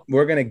 Well,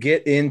 we're going to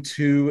get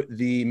into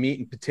the meat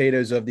and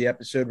potatoes of the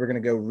episode. We're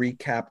going to go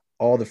recap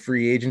all the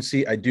free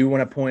agency. I do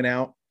want to point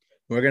out,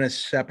 we're going to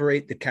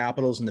separate the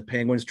Capitals and the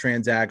Penguins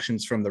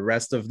transactions from the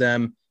rest of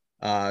them.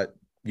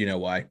 You know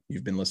why.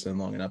 You've been listening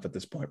long enough at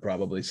this point,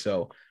 probably.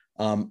 So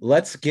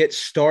let's get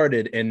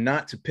started, and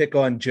not to pick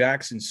on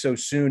Jackson so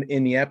soon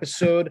in the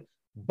episode,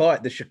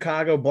 but the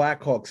Chicago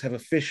Blackhawks have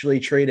officially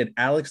traded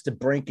Alex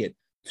DeBrincat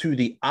to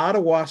the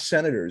Ottawa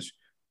Senators.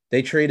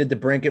 They traded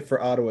DeBrincat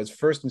for Ottawa's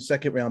first and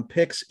second round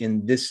picks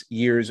in this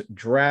year's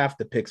draft.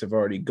 The picks have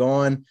already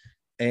gone,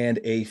 and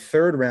a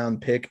third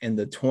round pick in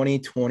the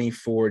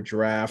 2024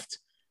 draft.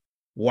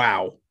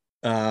 Wow.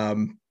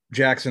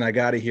 Jackson, I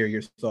got to hear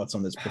your thoughts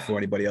on this before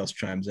anybody else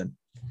chimes in.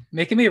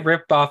 Making me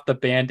rip off the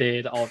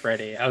Band-Aid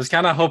already. I was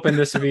kind of hoping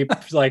this would be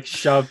like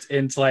shoved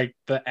into like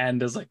the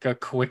end as like a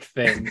quick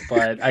thing,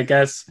 but I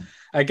guess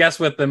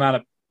with the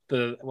amount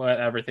of what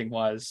everything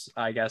was,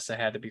 I guess it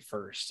had to be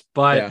first.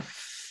 But yeah.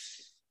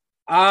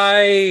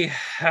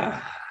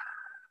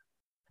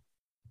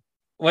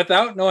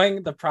 Without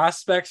knowing the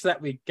prospects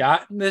that we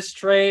got in this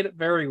trade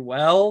very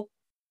well,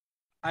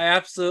 I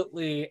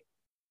absolutely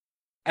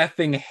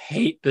effing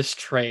hate this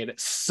trade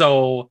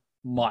so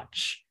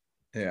much.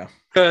 Yeah.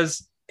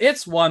 Because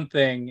it's one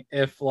thing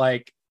if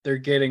like they're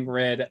getting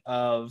rid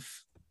of,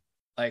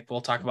 like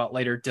we'll talk about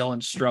later,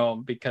 Dylan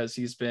Strome, because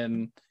he's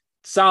been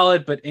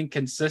solid but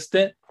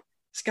inconsistent.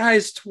 This guy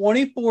is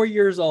 24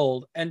 years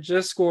old and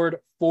just scored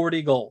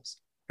 40 goals.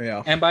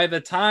 Yeah. And by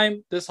the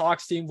time this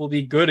Hawks team will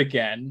be good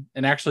again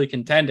and actually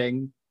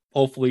contending,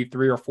 hopefully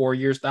 3 or 4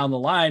 years down the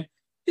line,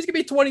 he's going to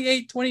be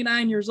 28,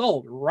 29 years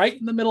old, right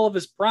in the middle of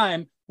his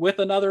prime, with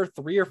another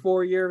 3 or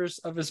 4 years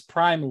of his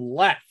prime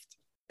left.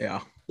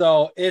 Yeah.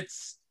 So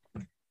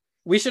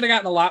we should have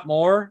gotten a lot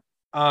more.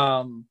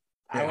 I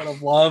would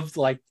have loved,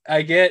 like,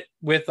 I get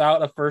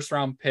without a first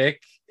round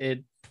pick,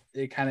 it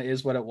it kind of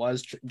is what it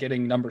was.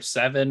 Getting number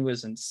 7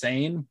 was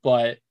insane,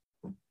 but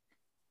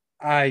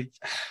I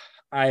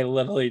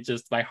literally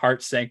just, my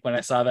heart sank when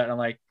I saw that. And I'm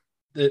like,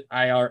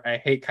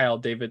 I hate Kyle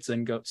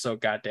Davidson so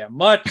goddamn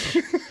much.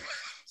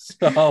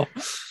 So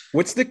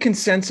what's the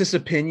consensus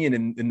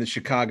opinion in the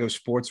Chicago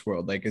sports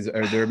world? Like,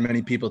 are there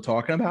many people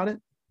talking about it?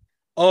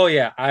 Oh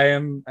yeah,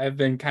 I've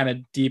been kind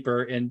of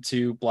deeper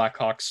into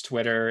Blackhawks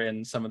Twitter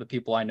and some of the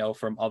people I know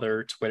from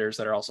other Twitters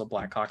that are also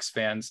Blackhawks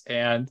fans.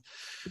 And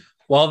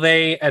while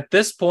they, at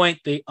this point,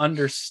 they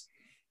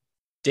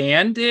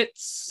understand it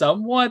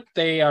somewhat,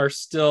 they are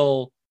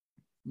still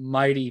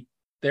mighty.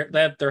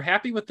 They're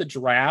happy with the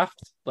draft,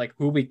 like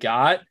who we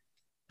got,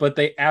 but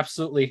they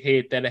absolutely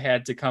hate that it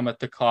had to come at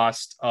the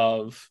cost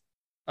of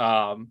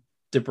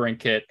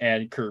DeBrincat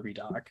and Kirby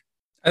Dach.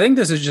 I think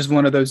this is just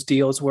one of those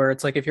deals where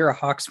it's like, if you're a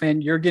Hawks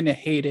fan, you're going to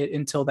hate it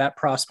until that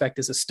prospect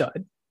is a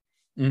stud.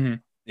 Mm-hmm.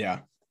 Yeah.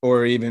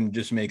 Or even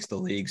just makes the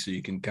league so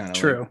you can kind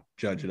of like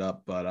judge it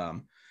up. But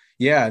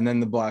yeah. And then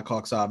the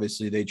Blackhawks,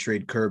 obviously they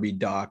trade Kirby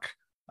Dach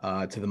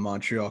to the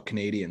Montreal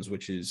Canadiens,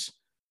 which is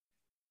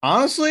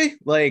honestly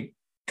like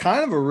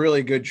kind of a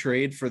really good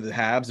trade for the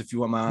Habs. If you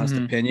want my honest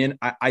opinion,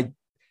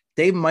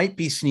 they might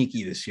be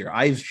sneaky this year.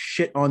 I've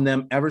shit on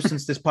them ever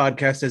since this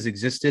podcast has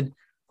existed.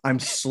 I'm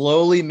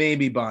slowly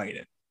maybe buying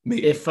it.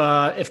 Maybe.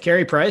 If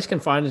Carey Price can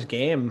find his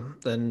game,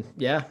 then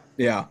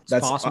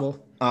that's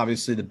possible.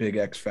 Obviously, the big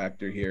X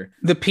factor here.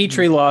 The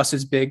Petrie loss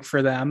is big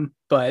for them,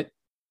 but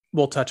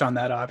we'll touch on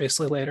that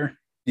obviously later.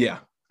 Yeah,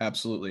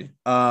 absolutely.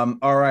 All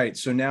right,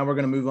 so now we're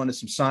going to move on to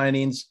some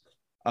signings.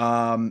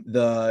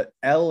 The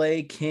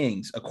LA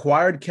Kings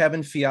acquired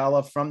Kevin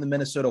Fiala from the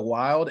Minnesota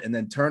Wild and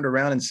then turned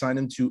around and signed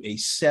him to a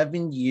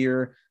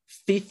 7-year,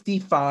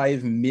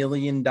 $55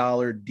 million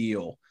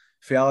deal.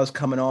 Fiala's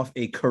coming off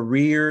a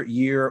career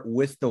year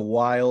with the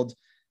Wild.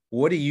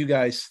 What do you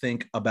guys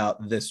think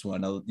about this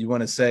one? You want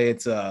to say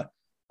it's a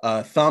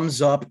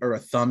thumbs up or a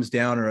thumbs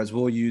down, or as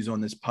we'll use on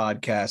this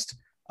podcast,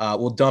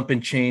 we'll dump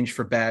and change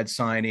for bad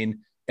signing,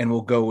 and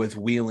we'll go with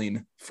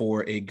wheeling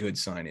for a good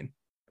signing.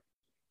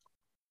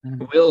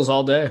 Wheels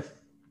all day.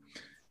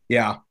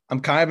 Yeah,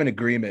 I'm kind of in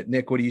agreement.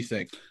 Nick, what do you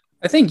think?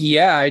 I think,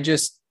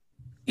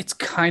 it's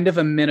kind of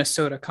a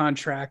Minnesota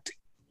contract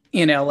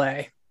in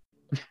LA.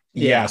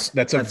 Yes,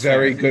 that's a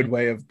very good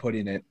way of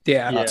putting it.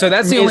 Yeah. So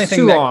that's the only thing.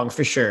 Too long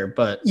for sure,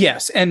 but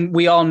yes. And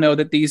we all know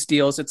that these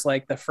deals, it's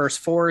like the first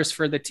 4 is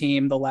for the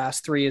team, the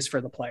last 3 is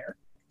for the player.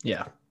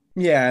 Yeah.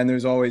 Yeah. And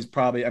there's always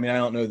probably, I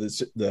don't know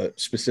the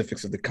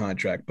specifics of the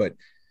contract, but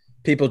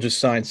people just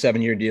sign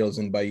 7-year deals.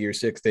 And by year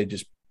 6, they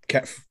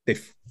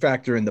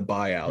factor in the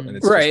buyout. And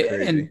it's right.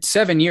 And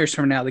 7 years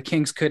from now, the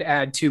Kings could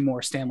add 2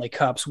 more Stanley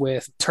Cups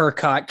with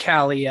Turcotte,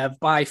 Kaliev,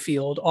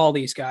 Byfield, all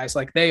these guys.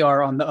 Like, they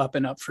are on the up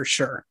and up for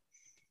sure.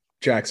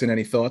 Jackson,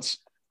 any thoughts?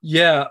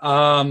 Yeah,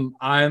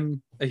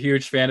 I'm a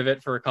huge fan of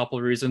it for a couple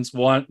of reasons.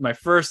 One, my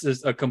first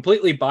is a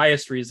completely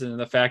biased reason, in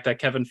the fact that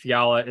Kevin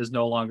Fiala is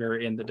no longer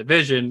in the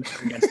division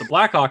against the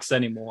Blackhawks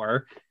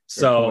anymore.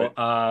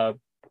 So,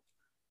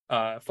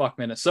 fuck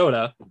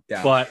Minnesota.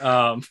 Yeah.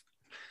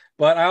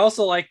 But I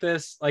also like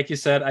this. Like you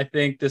said, I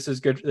think this is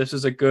good. This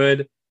is a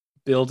good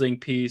building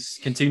piece.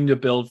 Continue to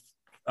build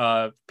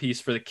piece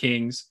for the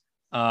Kings.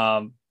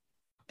 When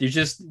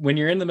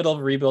you're in the middle of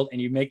a rebuild and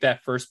you make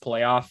that first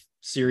playoff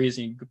series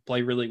and you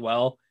play really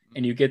well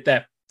and you get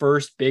that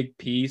first big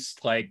piece,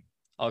 like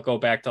I'll go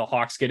back to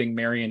Hawks getting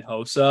Marian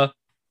Hossa.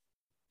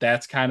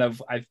 That's kind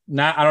of, I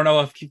don't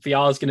know if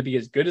Fiala is going to be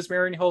as good as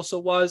Marian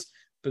Hossa was,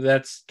 but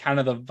that's kind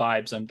of the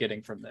vibes I'm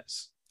getting from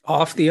this.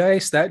 Off the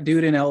ice, that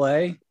dude in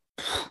LA.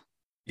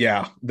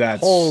 Yeah,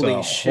 that's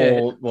holy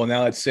shit. Well,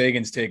 now that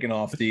Sagan's taken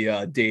off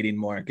the dating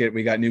market,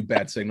 we got new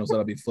bat signals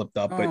that'll be flipped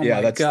up. But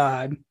that's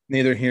God.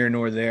 Neither here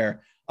nor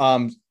there.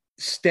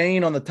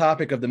 Staying on the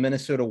topic of the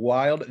Minnesota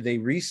Wild, they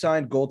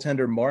re-signed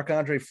goaltender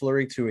Marc-Andre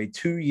Fleury to a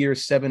 2-year,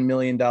 $7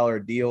 million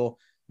deal.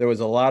 There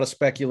was a lot of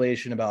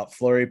speculation about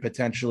Fleury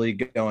potentially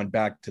going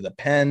back to the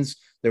Pens.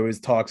 There was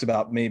talks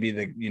about maybe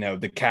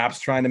the Caps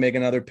trying to make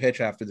another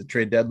pitch after the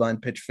trade deadline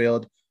pitch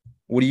failed.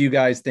 What do you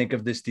guys think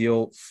of this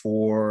deal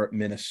for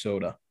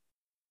Minnesota?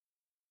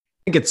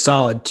 I think it's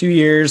solid. 2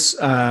 years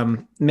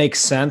makes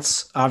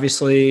sense.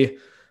 Obviously,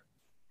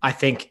 I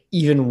think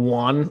even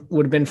 1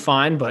 would have been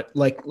fine, but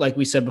like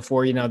we said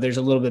before, there's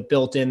a little bit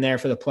built in there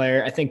for the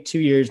player. I think 2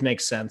 years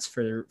makes sense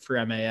for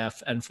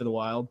MAF and for the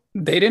Wild.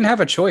 They didn't have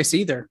a choice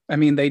either.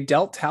 They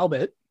dealt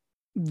Talbot.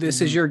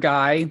 This is your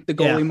guy. The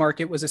goalie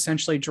market was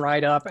essentially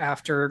dried up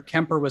after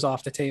Kemper was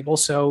off the table.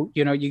 So,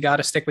 you got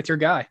to stick with your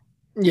guy.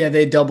 Yeah,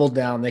 they doubled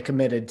down. They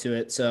committed to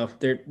it. So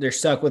they're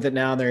stuck with it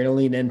now. They're going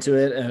to lean into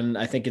it. And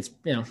I think it's,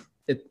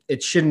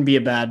 it shouldn't be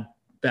a bad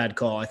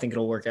call. I think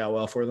it'll work out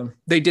well for them.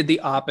 They did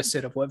the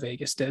opposite of what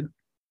Vegas did.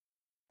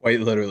 Quite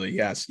literally,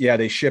 yes. Yeah,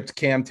 they shipped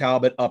Cam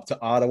Talbot up to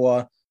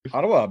Ottawa.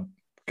 Ottawa,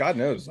 God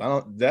knows,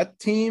 that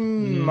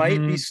team might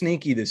be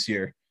sneaky this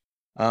year.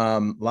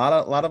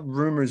 Lot of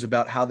rumors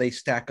about how they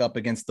stack up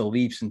against the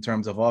Leafs in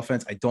terms of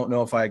offense. I don't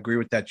know if I agree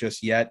with that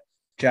just yet.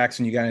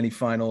 Jackson, you got any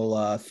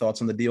final thoughts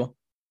on the deal?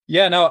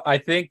 Yeah, no, I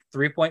think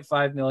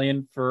 3.5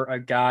 million for a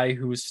guy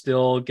who's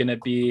still going to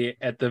be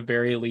at the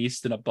very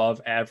least an above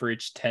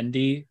average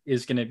tendy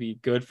is going to be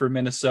good for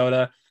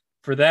Minnesota.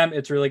 For them,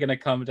 it's really going to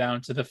come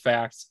down to the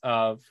fact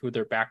of who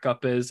their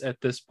backup is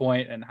at this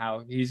point and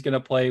how he's going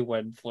to play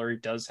when Fleury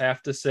does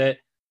have to sit.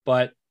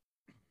 But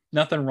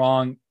nothing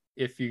wrong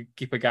if you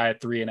keep a guy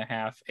at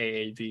 3.5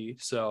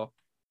 AAV. So,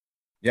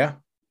 yeah,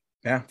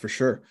 for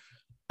sure.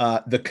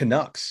 The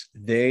Canucks,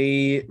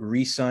 they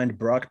re-signed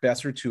Brock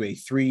Besser to a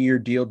 3-year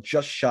deal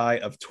just shy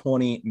of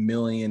 $20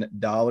 million.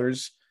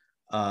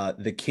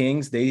 The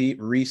Kings, they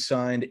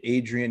re-signed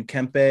Adrian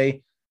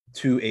Kempe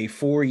to a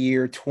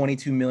 4-year,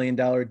 $22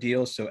 million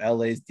deal. So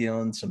LA's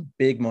dealing some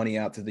big money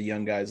out to the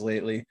young guys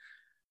lately.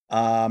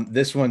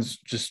 This one's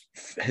just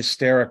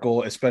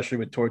hysterical, especially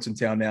with Torts in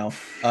town now.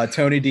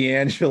 Tony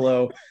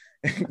DeAngelo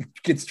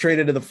gets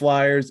traded to the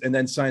Flyers and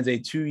then signs a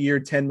 2-year,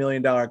 $10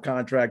 million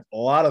contract. A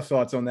lot of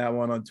thoughts on that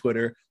one on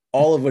Twitter,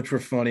 all of which were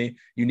funny.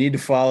 You need to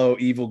follow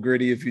Evil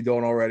Gritty if you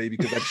don't already,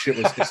 because that shit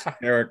was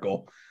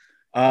hysterical.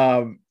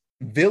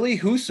 Ville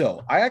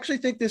Husso, I actually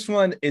think this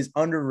one is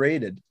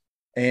underrated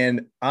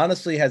and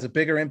honestly has a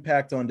bigger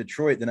impact on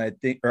Detroit than I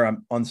think, or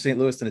on St.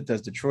 Louis than it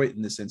does Detroit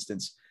in this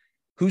instance.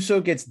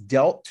 Husso gets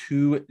dealt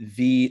to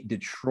the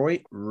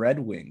Detroit Red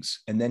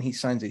Wings, and then he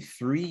signs a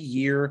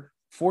 3-year,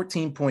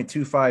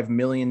 $14.25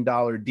 million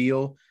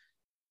deal.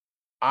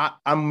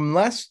 I'm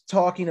less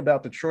talking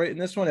about Detroit in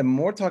this one and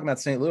more talking about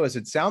St. Louis.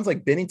 It sounds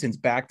like Binnington's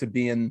back to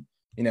being,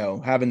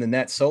 having the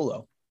net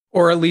solo.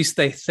 Or at least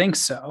they think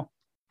so.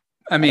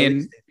 I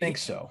mean, I think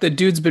so. The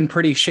dude's been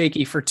pretty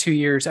shaky for 2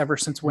 years ever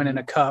since winning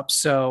a cup.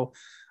 So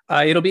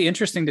it'll be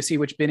interesting to see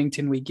which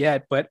Binnington we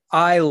get, but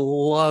I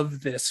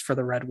love this for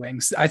the Red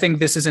Wings. I think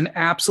this is an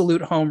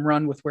absolute home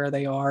run with where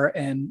they are.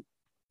 And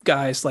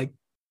guys,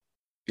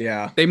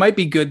 they might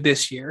be good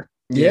this year.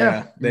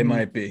 Yeah, they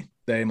might be.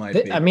 They might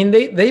be. I mean,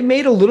 they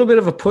made a little bit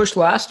of a push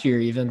last year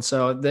even.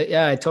 So,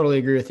 I totally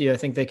agree with you. I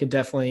think they could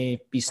definitely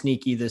be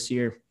sneaky this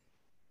year.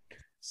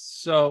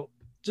 So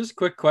just a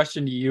quick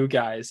question to you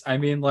guys. I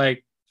mean,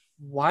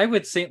 why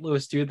would St.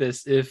 Louis do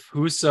this if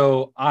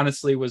Husso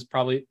honestly was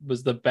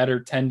the better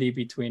tendy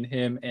between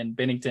him and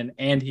Binnington,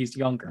 and he's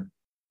younger?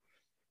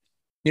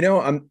 I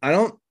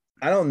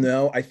don't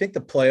know. I think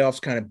the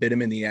playoffs kind of bit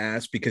him in the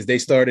ass because they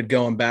started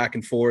going back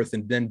and forth,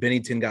 and then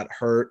Binnington got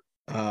hurt.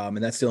 And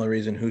that's the only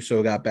reason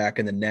Husso got back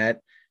in the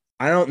net.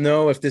 I don't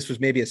know if this was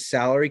maybe a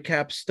salary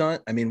cap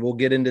stunt. I mean, we'll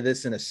get into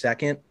this in a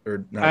second.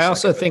 I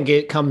also think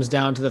it comes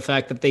down to the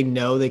fact that they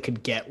know they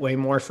could get way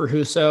more for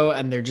Husso,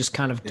 and they're just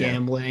kind of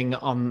gambling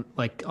on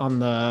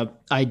the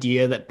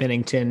idea that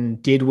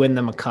Binnington did win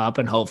them a cup,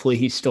 and hopefully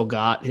he's still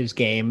got his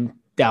game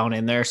down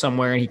in there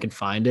somewhere and he can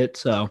find it.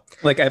 So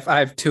if I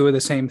have two of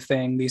the same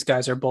thing, these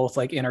guys are both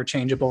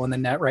interchangeable in the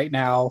net right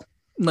now.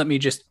 Let me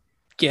just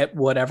get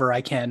whatever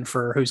I can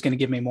for who's going to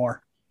give me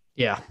more.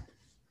 Yeah.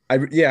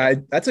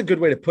 That's a good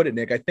way to put it,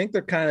 Nick. I think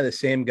they're kind of the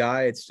same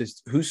guy. It's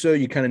just Husso,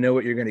 you kind of know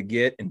what you're going to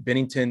get, and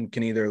Binnington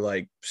can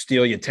either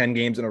steal you 10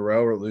 games in a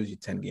row or lose you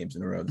 10 games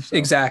in a row. So,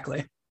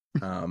 exactly.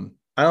 I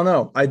don't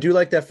know. I do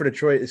like that for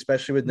Detroit,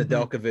 especially with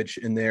Nedeljkovic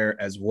in there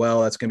as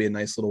well. That's going to be a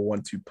nice little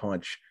 1-2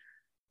 punch.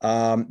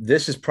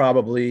 This is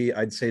probably,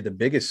 I'd say, the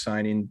biggest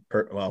signing,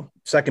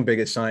 second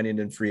biggest signing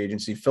in free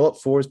agency. Philip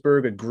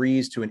Forsberg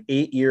agrees to an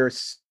 8-year,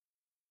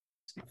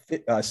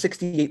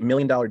 $68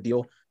 million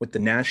deal with the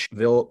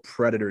Nashville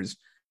Predators.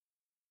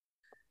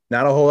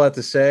 Not a whole lot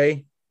to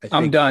say.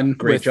 I'm done.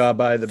 Great job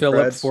by the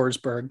Philip Preds.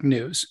 Forsberg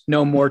news.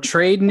 No more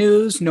trade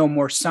news. No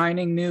more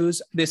signing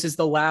news. This is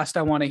the last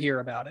I want to hear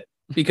about it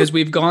because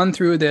we've gone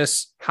through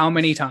this how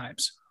many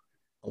times?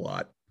 A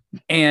lot.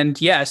 And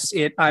yes,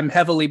 I'm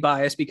heavily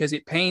biased because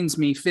it pains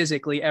me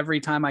physically every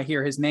time I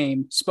hear his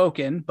name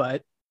spoken.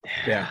 But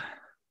yeah,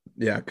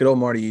 good old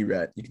Marty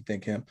Erat. You can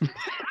thank him.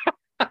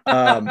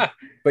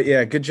 But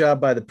yeah, good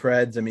job by the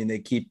Preds. I mean, they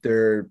keep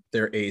their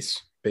ace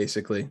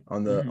basically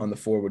on the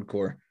forward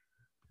core.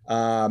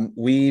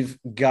 We've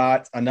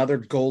got another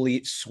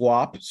goalie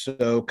swap.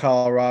 So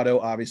Colorado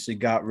obviously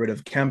got rid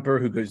of Kemper,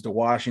 who goes to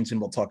Washington.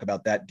 We'll talk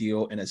about that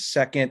deal in a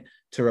second.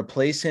 To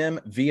replace him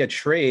via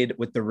trade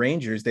with the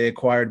Rangers, they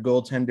acquired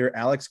goaltender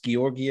Alex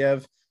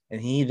Georgiev, and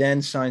he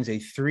then signs a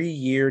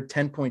 3-year,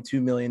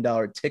 $10.2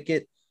 million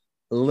ticket.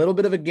 A little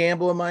bit of a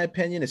gamble, in my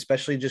opinion,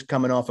 especially just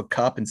coming off a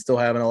cup and still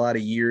having a lot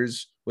of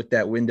years with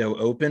that window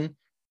open.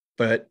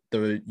 But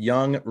the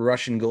young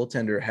Russian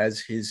goaltender has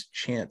his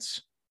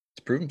chance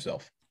to prove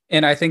himself.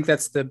 And I think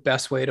that's the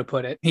best way to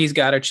put it. He's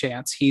got a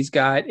chance. He's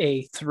got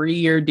a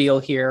 3-year deal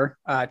here,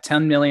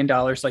 $10 million,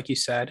 like you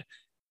said.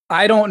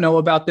 I don't know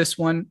about this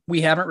one.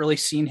 We haven't really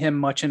seen him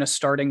much in a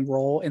starting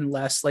role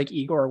unless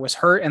Igor was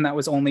hurt, and that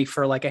was only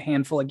for a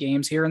handful of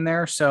games here and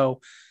there. So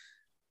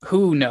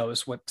who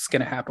knows what's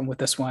going to happen with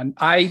this one.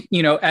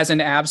 As an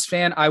Avs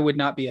fan, I would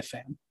not be a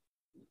fan.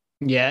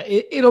 Yeah,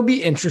 it'll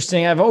be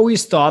interesting. I've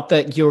always thought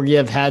that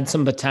Georgiev had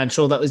some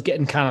potential that was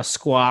getting kind of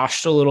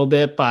squashed a little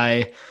bit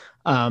by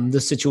the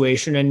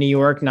situation in New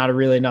York. Not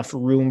really enough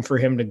room for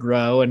him to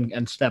grow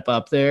and step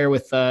up there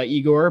with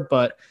Igor.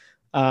 But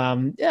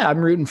yeah, I'm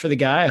rooting for the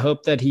guy. I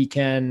hope that he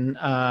can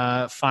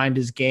find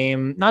his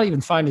game, not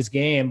even find his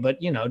game, but,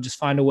 just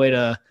find a way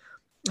to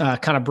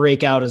kind of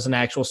break out as an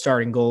actual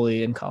starting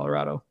goalie in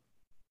Colorado.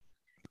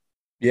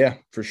 Yeah,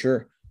 for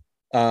sure.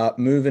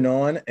 Moving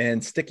on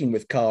and sticking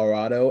with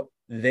Colorado,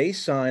 they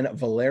signed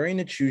Valeri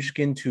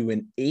Nichushkin to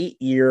an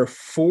 8-year,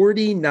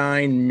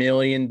 $49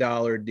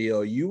 million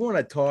deal. You want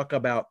to talk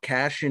about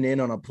cashing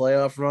in on a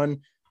playoff run?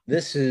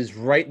 This is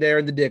right there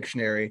in the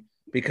dictionary,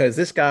 because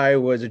this guy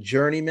was a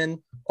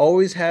journeyman,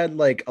 always had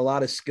like a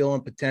lot of skill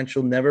and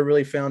potential, never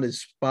really found his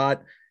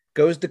spot,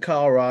 goes to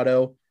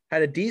Colorado,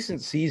 had a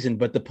decent season,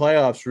 but the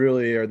playoffs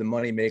really are the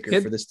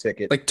moneymaker for this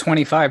ticket. Like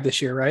 25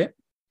 this year, right?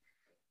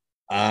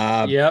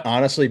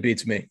 Honestly,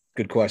 beats me.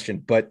 Good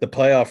question. But the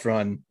playoff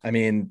run, I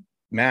mean,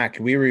 Mac,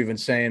 we were even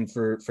saying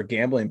for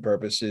gambling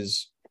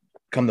purposes,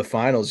 come the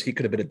finals, he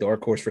could have been a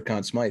dark horse for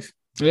Conn Smythe.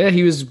 Yeah,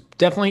 he was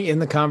definitely in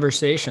the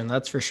conversation.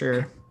 That's for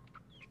sure.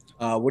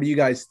 What do you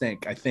guys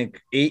think? I think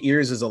 8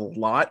 years is a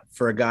lot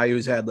for a guy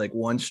who's had like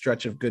one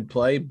stretch of good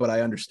play, but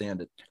I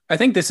understand it. I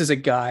think this is a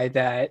guy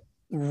that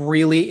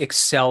really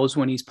excels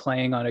when he's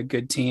playing on a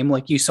good team.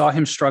 Like you saw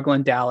him struggle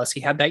in Dallas. He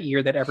had that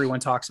year that everyone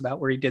talks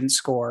about where he didn't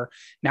score.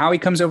 Now he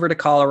comes over to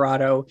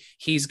Colorado.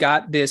 He's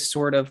got this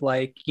sort of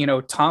like,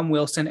 Tom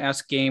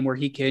Wilson-esque game where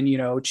he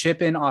can,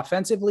 chip in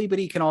offensively, but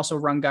he can also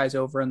run guys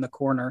over in the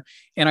corner.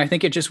 And I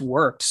think it just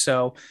worked.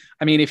 So,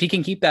 I mean, if he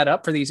can keep that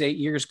up for these 8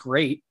 years,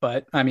 great.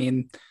 But I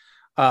mean,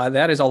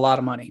 that is a lot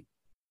of money.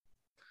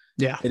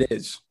 Yeah, it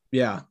is.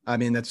 Yeah, I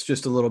mean, that's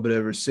just a little bit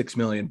over $6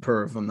 million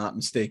per, if I'm not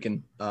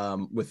mistaken,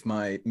 with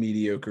my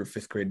mediocre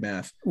fifth grade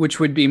math. Which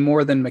would be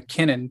more than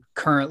McKinnon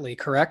currently,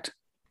 correct?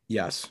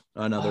 Yes,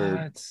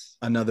 another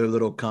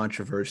little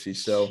controversy.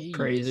 So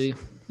crazy.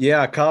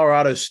 Yeah,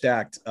 Colorado's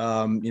stacked.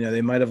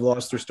 They might have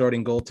lost their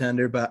starting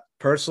goaltender, but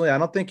personally, I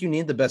don't think you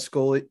need the best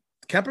goalie.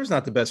 Kemper's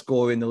not the best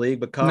goalie in the league,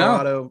 but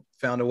Colorado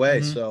found a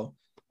way. Mm-hmm. So,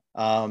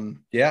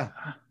 yeah.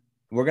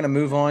 We're going to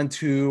move on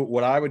to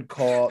what I would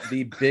call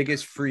the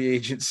biggest free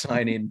agent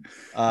signing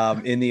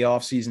in the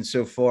offseason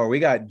so far. We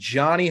got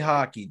Johnny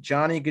Hockey.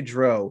 Johnny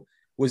Gaudreau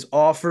was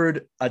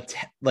offered an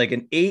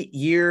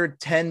 8-year,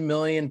 $10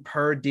 million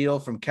per deal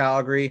from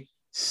Calgary,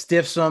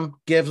 stiffs him,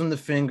 gives him the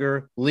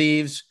finger,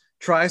 leaves,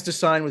 tries to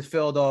sign with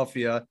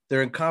Philadelphia.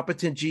 Their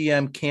incompetent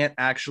GM can't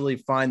actually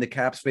find the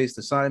cap space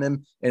to sign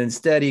him, and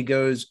instead he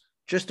goes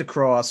just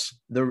across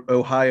the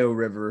Ohio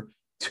River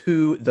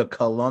to the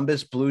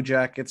Columbus Blue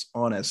Jackets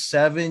on a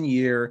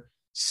 7-year,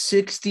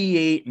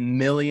 $68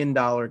 million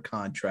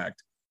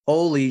contract.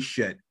 Holy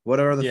shit.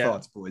 What are the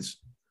thoughts, boys?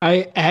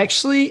 I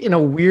actually, in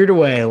a weird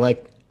way,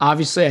 like,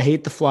 obviously I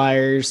hate the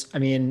Flyers. I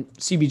mean,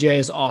 CBJ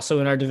is also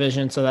in our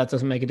division, so that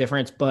doesn't make a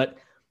difference. But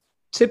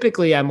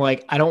typically I'm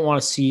like, I don't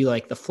want to see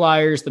like the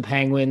Flyers, the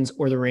Penguins,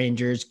 or the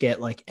Rangers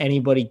get like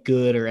anybody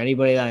good or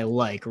anybody that I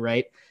like,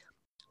 right?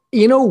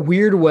 In a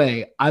weird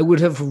way, I would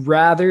have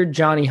rather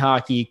Johnny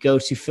Hockey go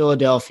to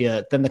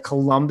Philadelphia than the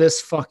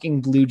Columbus fucking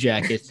Blue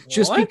Jackets,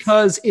 just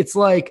because it's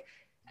like,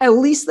 at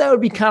least that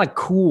would be kind of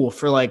cool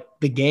for like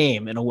the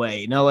game in a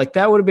way. Like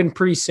that would have been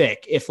pretty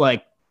sick if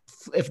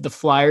the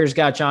Flyers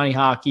got Johnny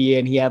Hockey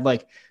and he had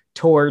like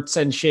torts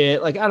and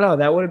shit. Like, I don't know,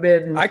 that would have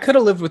been. I could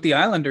have lived with the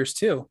Islanders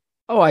too.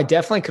 Oh, I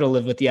definitely could have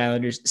lived with the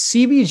Islanders.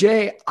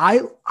 CBJ,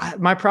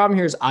 my problem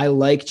here is I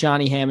like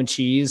Johnny Ham and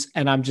Cheese,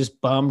 and I'm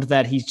just bummed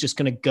that he's just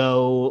going to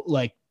go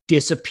like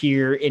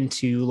disappear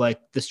into like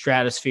the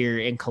stratosphere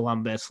in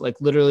Columbus. Like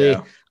literally,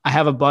 I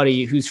have a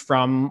buddy who's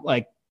from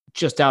like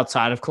just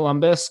outside of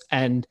Columbus,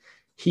 and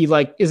he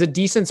like is a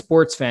decent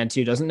sports fan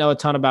too. Doesn't know a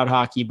ton about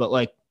hockey, but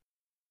like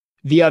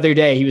the other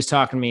day he was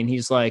talking to me and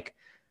he's like,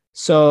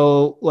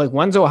 so like,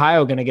 when's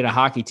Ohio going to get a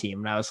hockey team?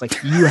 And I was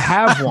like, you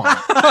have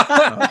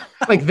one.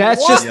 Like,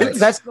 that's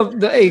that's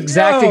the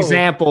exact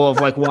example of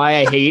like why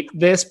I hate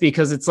this,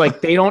 because it's like,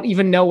 they don't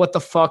even know what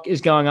the fuck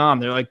is going on.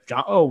 They're like,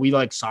 oh, we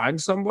like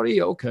signed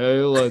somebody.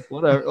 Okay. Like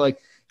whatever. Like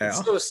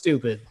it's so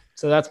stupid.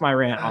 So that's my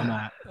rant on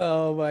that.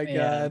 Oh my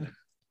God.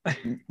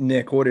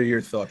 Nick, what are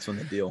your thoughts on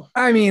the deal?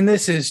 I mean,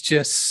 this is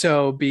just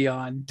so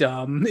beyond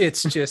dumb.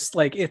 It's just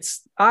like,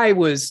 it's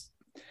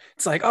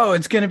like, oh,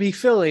 it's going to be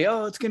Philly.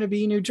 Oh, it's going to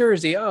be New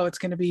Jersey. Oh, it's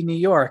going to be New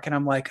York. And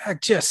I'm like,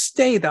 just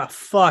stay the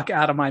fuck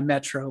out of my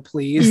metro,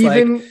 please.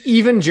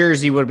 Even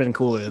Jersey would have been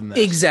cooler than this.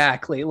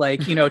 Exactly.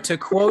 Like, to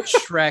quote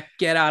Shrek,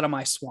 get out of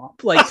my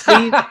swamp. Like,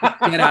 please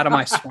get out of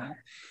my swamp.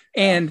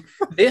 And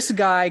this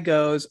guy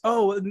goes,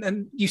 oh,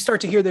 and you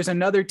start to hear there's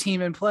another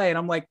team in play. And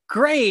I'm like,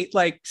 great.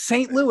 Like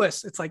St.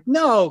 Louis. It's like,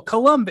 no,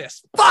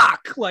 Columbus.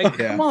 Fuck. Like,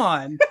 come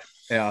on.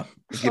 Yeah.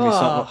 Give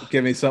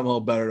me something a little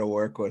better to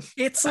work with.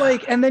 It's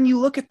like, and then you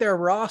look at their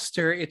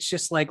roster, it's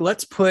just like,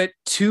 let's put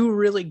 2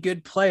 really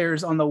good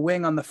players on the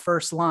wing on the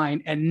first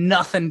line and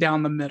nothing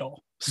down the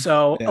middle.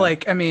 So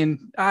like, I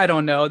mean, I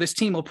don't know. This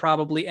team will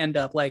probably end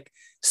up like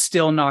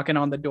still knocking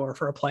on the door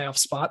for a playoff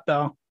spot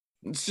though.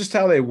 It's just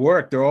how they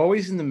work. They're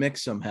always in the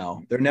mix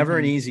somehow. They're never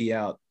an easy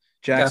out.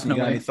 Jackson, you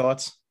got any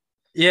thoughts?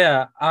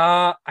 Yeah,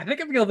 I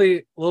think I'm gonna be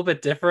a little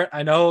bit different.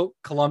 I know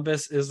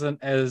Columbus isn't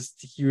as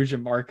huge a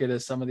market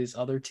as some of these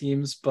other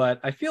teams, but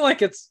I feel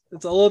like it's a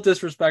little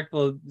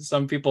disrespectful.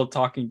 Some people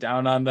talking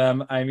down on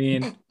them. I'm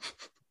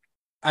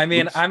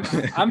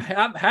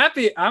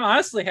happy. I'm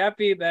honestly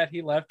happy that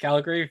he left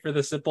Calgary for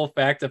the simple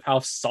fact of how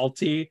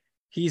salty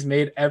he's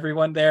made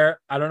everyone there.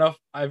 I don't know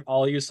if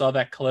all you saw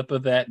that clip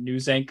of that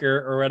news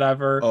anchor or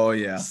whatever. Oh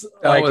yeah,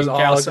 like in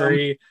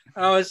Calgary. Awesome.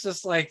 I was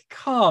just like,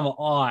 come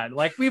on.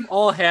 Like we've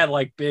all had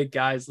like big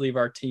guys leave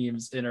our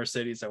teams in our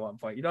cities at one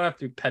point. You don't have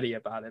to be petty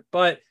about it.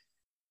 But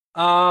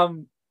I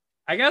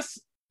guess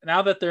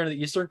now that they're in the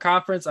Eastern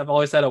Conference, I've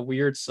always had a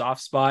weird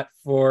soft spot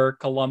for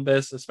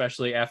Columbus,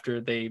 especially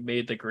after they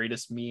made the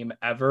greatest meme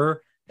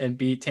ever and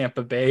beat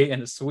Tampa Bay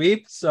in a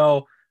sweep.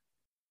 So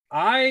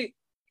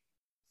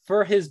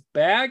for his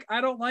bag,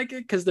 I don't like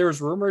it because there was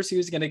rumors he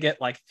was going to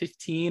get like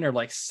 15 or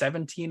like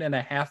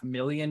 17.5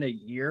 million a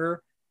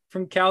year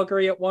from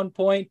Calgary at one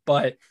point,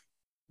 but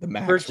the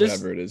max,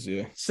 whatever it is,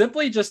 yeah.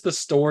 Simply just the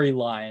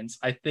storylines.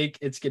 I think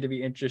it's going to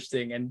be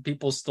interesting, and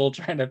people still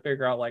trying to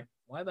figure out like,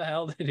 why the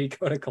hell did he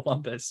go to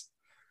Columbus?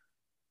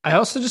 I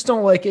also just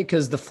don't like it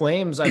because the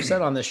Flames, I've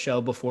said on this show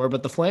before,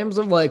 but the Flames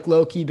have like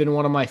low-key been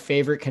one of my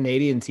favorite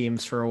Canadian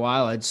teams for a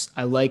while.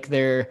 I like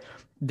their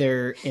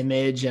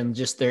image and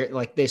just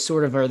they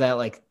sort of are that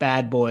like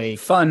bad boy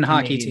fun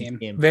hockey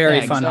team. Very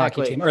fun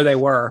hockey team, or they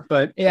were,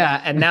 but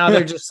yeah. And now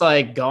they're just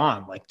like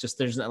gone. Like just,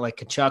 there's like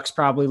Kachuk's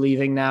probably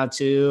leaving now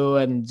too.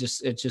 And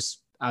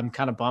I'm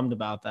kind of bummed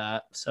about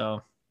that.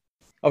 So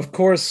of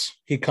course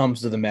he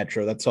comes to the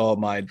Metro. That's all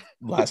my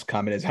last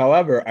comment is.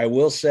 However, I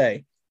will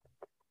say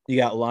you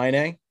got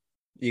Laine,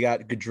 you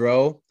got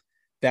Gaudreau,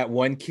 that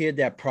one kid,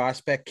 that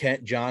prospect,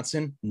 Kent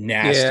Johnson,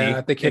 nasty. Yeah,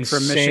 the kid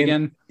from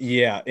Michigan.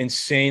 Yeah,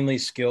 insanely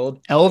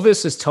skilled.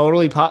 Elvis is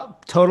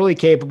totally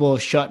capable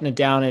of shutting it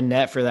down in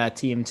net for that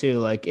team too.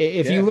 Like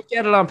if you look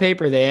at it on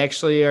paper, they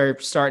actually are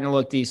starting to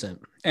look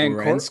decent. And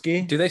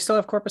do they still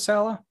have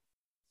Korpisalo?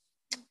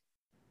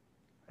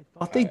 I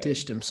thought they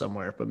dished him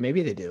somewhere, but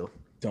maybe they do.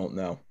 Don't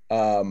know.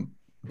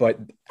 But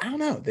I don't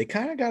know. They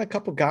kind of got a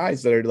couple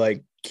guys that are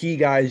like key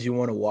guys you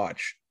want to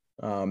watch.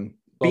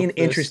 Be an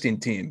interesting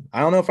team. I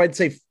don't know if I'd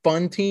say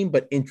fun team,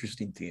 but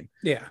interesting team.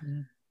 Yeah.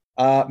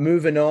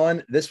 Moving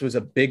on. This was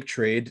a big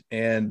trade,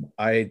 and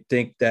I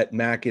think that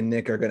Mac and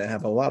Nick are going to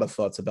have a lot of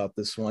thoughts about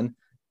this one.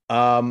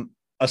 A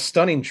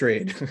stunning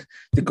trade.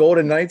 The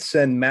Golden Knights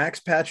send Max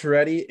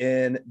Pacioretty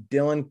and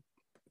Dylan,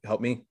 help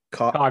me,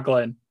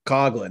 Coghlan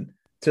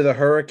to the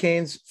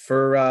Hurricanes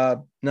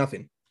for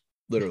nothing,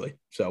 literally.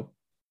 So,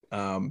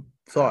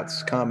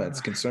 thoughts, comments,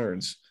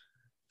 concerns.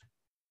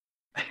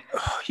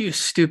 Oh, you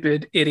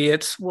stupid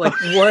idiots. Like,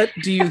 what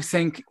do you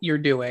think you're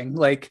doing?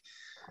 Like,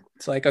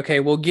 it's like,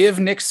 okay, we'll give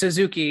Nick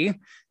Suzuki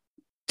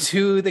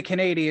to the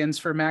Canadians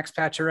for Max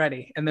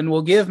Pacioretty, and then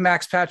we'll give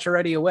Max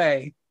Pacioretty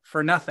away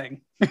for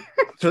nothing.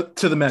 to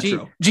the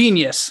Metro.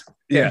 Genius.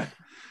 Yeah.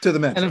 To the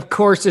Metro. And of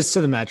course it's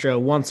to the Metro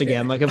once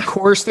again. Like, of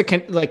course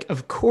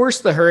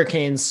the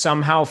Hurricanes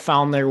somehow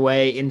found their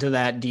way into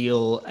that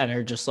deal and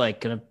are just like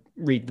going to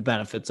reap the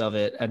benefits of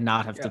it and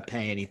not have to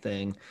pay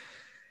anything.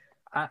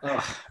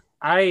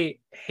 I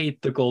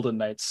hate the Golden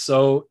Knights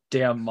so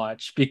damn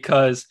much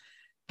because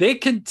they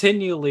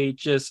continually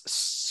just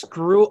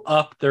screw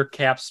up their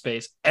cap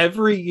space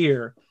every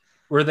year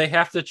where they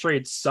have to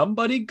trade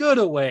somebody good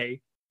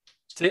away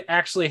to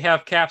actually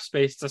have cap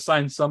space to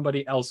sign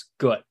somebody else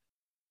good.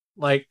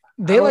 Like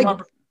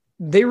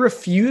they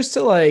refuse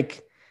to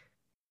like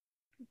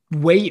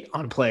wait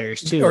on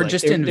players too, or like,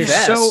 just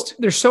invest.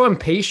 They're so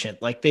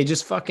impatient. Like they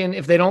just fucking,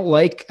 if they don't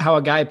like how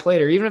a guy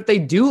played, or even if they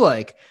do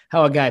like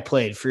how a guy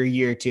played for a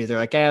year or two, they're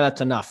like,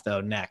 that's enough though.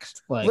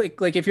 Next,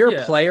 like if you're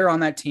a player on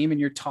that team and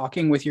you're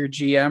talking with your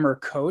GM or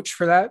coach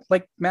for that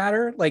like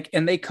matter, like,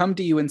 and they come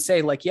to you and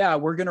say like, yeah,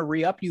 we're going to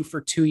re-up you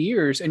for 2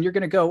 years. And you're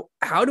going to go,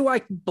 how do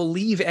I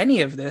believe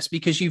any of this?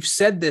 Because you've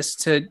said this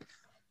to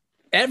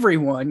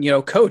everyone,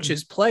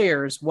 coaches,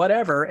 players,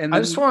 whatever. And I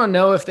just want to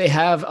know if they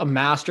have a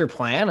master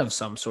plan of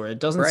some sort. It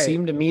doesn't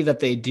seem to me that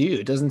they do.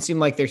 It doesn't seem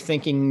like they're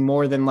thinking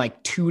more than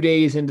like 2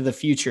 days into the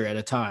future at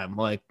a time.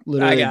 Like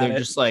literally they're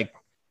just like,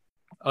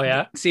 oh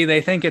yeah. See,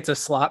 they think it's a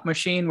slot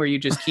machine where you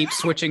just keep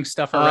switching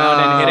stuff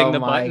around and hitting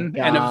the button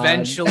and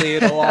eventually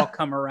it'll all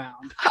come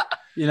around.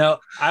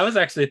 I was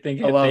actually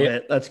thinking, I love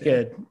it. That's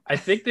good. I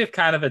think they've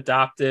kind of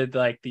adopted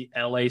like the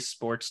LA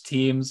sports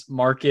teams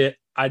market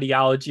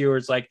ideology where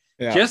it's like,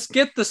 just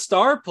get the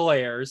star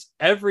players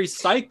every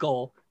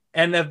cycle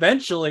and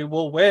eventually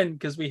we'll win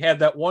because we had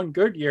that one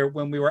good year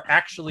when we were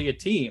actually a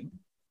team.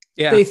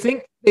 Yeah. They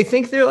think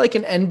they're like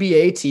an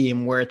NBA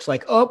team where it's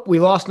like, oh, we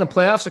lost in the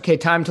playoffs. Okay,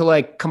 time to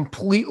like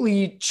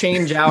completely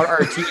change out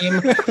our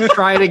team.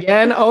 Try it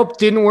again. Oh,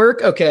 didn't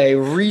work. Okay,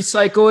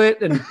 recycle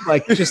it and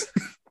like just.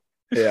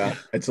 Yeah,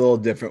 it's a little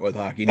different with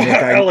hockey.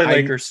 Nick,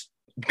 Lakers.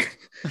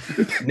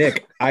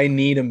 Nick, I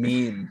need a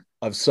meme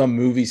of some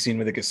movie scene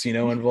with a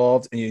casino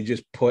involved, and you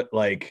just put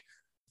like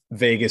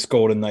Vegas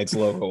Golden Knights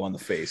logo on the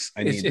face.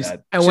 I need just-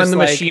 that. And when Just the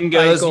like machine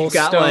goes, Eichel, you've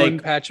got Stone,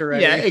 like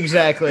Pacioretty. yeah,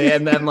 exactly.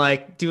 And then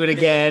like do it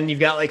again. You've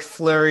got like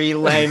Fleury,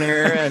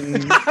 Langer,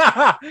 and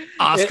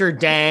Oscar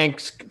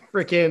Danks,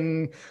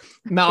 freaking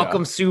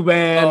Malcolm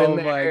Subban. Oh in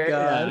my there.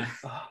 God.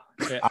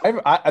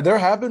 Yeah. There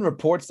have been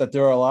reports that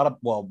there are a lot of,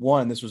 well,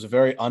 one, this was a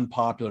very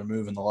unpopular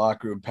move in the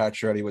locker room.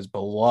 Pacioretty was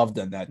beloved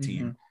on that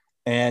team.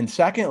 And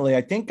secondly,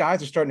 I think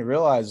guys are starting to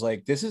realize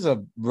like this is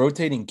a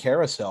rotating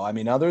carousel. I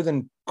mean, other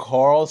than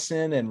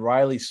Carlson and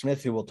Riley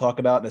Smith, who we'll talk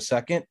about in a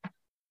second,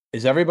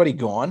 is everybody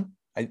gone?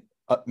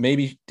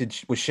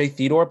 Was Shea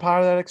Theodore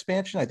part of that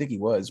expansion? I think he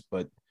was,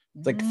 but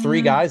it's like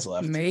 3 guys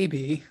left.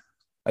 Maybe.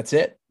 That's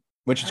it,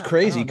 which is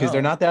crazy because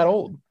they're not that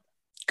old.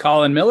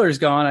 Colin Miller's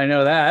gone. I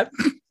know that.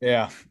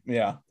 Yeah,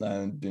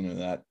 I do know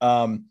that.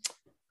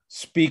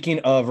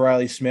 Speaking of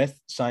Riley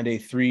Smith, signed a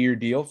 3-year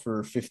deal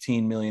for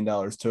 $15 million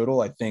total.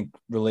 I think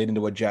relating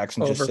to what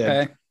Jackson just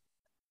said.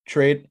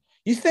 Trade.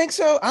 You think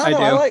so? I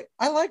don't know.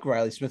 I like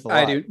Riley Smith a lot.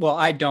 I do. Well,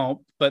 I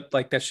don't, but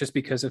like that's just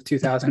because of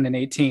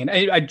 2018.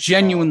 I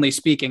genuinely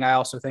speaking, I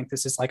also think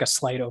this is like a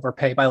slight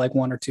overpay by like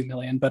 1 or 2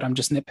 million, but I'm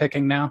just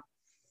nitpicking now.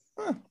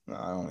 No,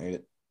 I don't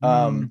hate it.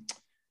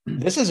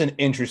 This is an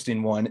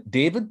interesting one.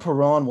 David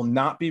Perron will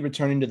not be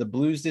returning to the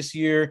Blues this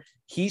year.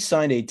 He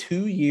signed a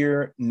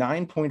 2-year,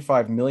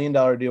 $9.5 million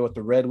deal with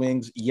the Red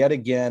Wings. Yet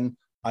again,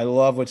 I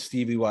love what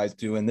Stevie Y's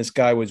doing. This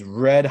guy was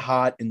red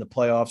hot in the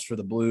playoffs for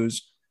the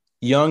Blues.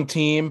 Young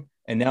team,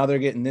 and now they're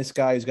getting this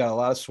guy who's got a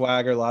lot of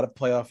swagger, a lot of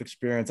playoff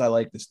experience. I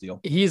like this deal.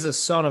 He's a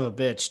son of a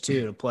bitch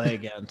too to play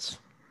against.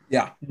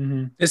 Yeah.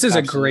 This is Absolutely.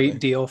 a great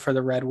deal for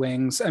the Red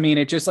Wings. I mean,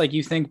 it just like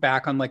you think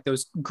back on like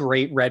those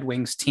great Red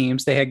Wings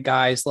teams. They had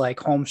guys like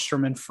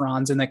Holmstrom and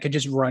Franzen that could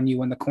just run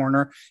you in the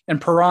corner, and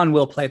Perron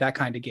will play that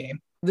kind of game.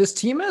 This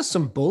team has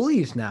some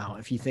bullies now,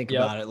 if you think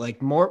about it.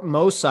 Like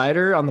Mo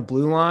Sider on the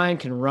blue line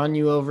can run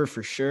you over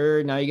for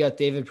sure. Now you got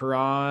David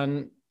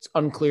Perron. It's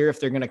unclear if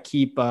they're going to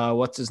keep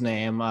what's his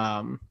name?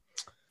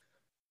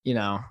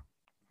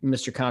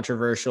 Mr.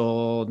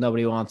 Controversial.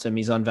 Nobody wants him.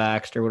 He's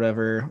unvaxxed or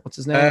whatever. What's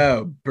his name?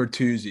 Oh,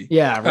 Bertuzzi.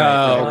 Yeah,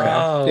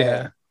 right. Okay.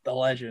 Yeah. The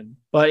legend.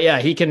 But yeah,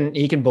 he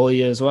can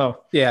bully you as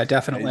well. Yeah,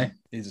 definitely.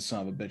 He's a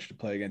son of a bitch to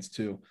play against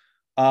too.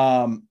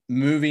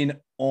 Moving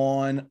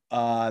on,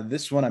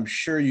 this one I'm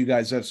sure you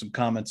guys have some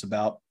comments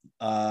about.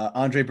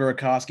 Andre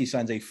Burakovsky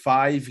signs a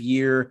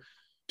 5-year,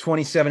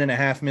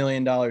 $27.5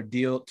 million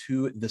deal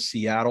to the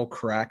Seattle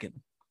Kraken.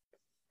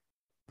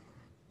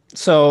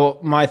 So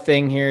my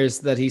thing here is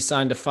that he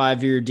signed a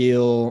 5-year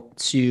deal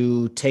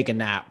to take a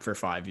nap for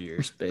 5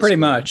 years. Basically. Pretty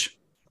much.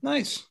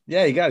 Nice.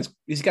 Yeah,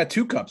 he's got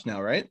 2 cups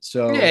now, right?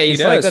 So yeah, he's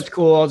he like, does. that's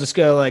cool. I'll just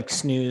go like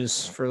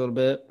snooze for a little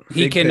bit.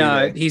 He Big can.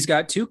 payday. He's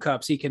got 2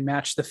 cups. He can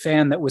match the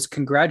fan that was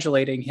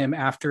congratulating him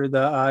after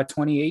the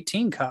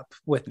 2018 Cup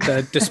with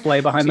the display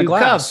behind the 2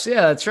 glass. cups.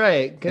 Yeah, that's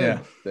right. Good. yeah,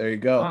 there you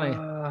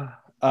go.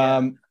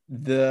 Funny.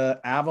 The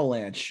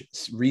Avalanche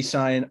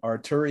re-sign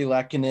Arturi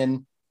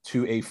Lehkonen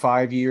to a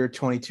 5-year,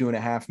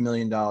 $22.5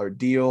 million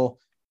deal.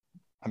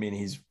 I mean,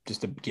 he's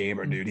just a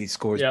gamer, dude. He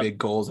scores big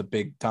goals at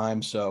big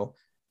times, so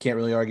can't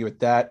really argue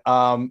with that.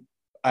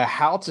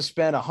 How to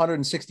spend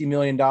 $160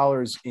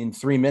 million in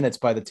 3 minutes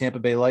by the Tampa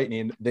Bay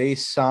Lightning. They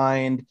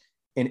signed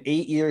an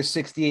 8-year,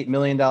 $68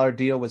 million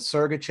deal with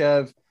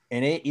Sergachev,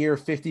 an 8-year,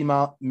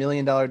 $50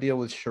 million deal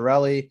with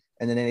Chiarelli,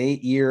 and then an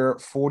 8-year,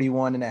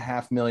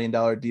 $41.5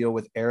 million deal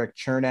with Eric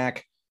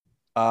Chernak.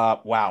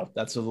 Wow,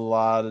 that's a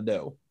lot of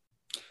dough.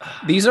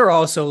 These are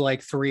also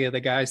like 3 of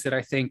the guys that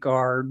I think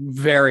are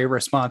very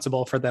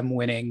responsible for them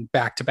winning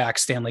back-to-back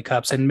Stanley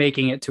Cups and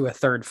making it to a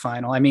 3rd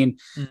final. I mean,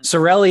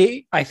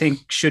 Cirelli, I think,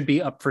 should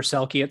be up for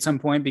Selke at some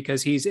point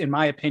because he's, in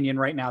my opinion,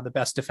 right now, the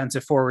best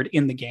defensive forward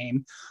in the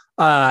game.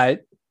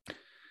 Sergachev,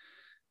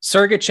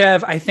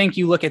 I think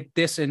you look at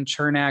this in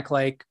Chernak,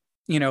 like,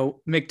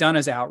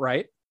 McDonough's out,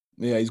 right?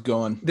 Yeah, he's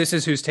gone. This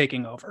is who's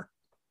taking over.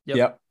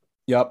 Yep.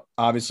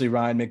 Obviously,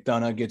 Ryan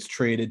McDonough gets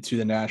traded to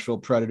the Nashville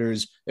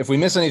Predators. If we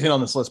miss anything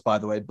on this list, by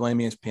the way, blame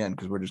ESPN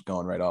because we're just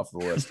going right off the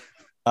list.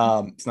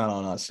 It's not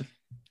on us.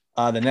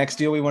 The next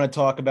deal we want to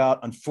talk about,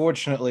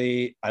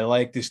 unfortunately, I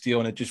like this deal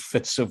and it just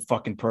fits so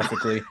fucking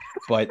perfectly,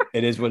 but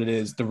it is what it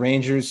is. The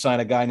Rangers sign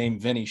a guy named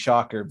Vinny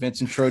Shocker.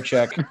 Vincent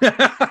Trocheck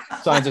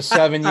signs a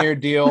 7-year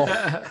deal,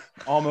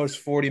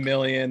 almost $40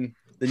 million.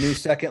 The new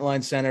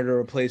second-line center to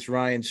replace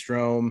Ryan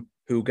Strome,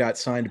 who got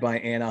signed by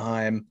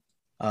Anaheim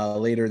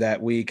later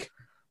that week.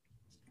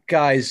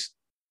 Guys,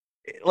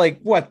 like,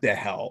 what the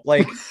hell?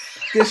 Like,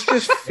 this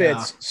just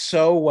fits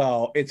so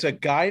well. It's a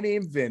guy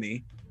named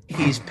Vinny.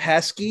 He's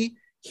pesky.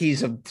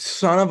 He's a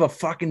son of a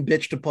fucking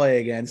bitch to play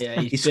against.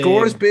 Yeah, he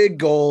scores big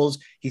goals.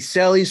 He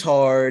sellies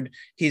hard.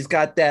 He's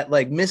got that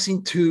like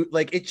missing tooth.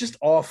 Like, it just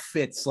all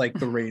fits like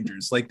the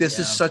Rangers. Like, this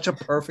is such a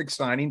perfect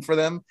signing for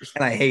them,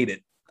 and I hate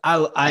it.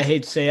 I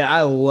hate to say it,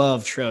 I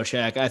love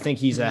Trocheck. I think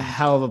he's a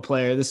hell of a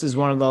player. This is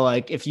one of the,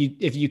 like, if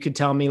you could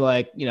tell me,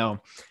 like,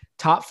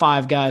 top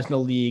 5 guys in the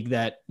league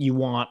that you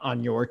want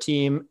on your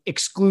team,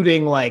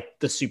 excluding like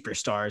the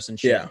superstars and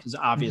shit, because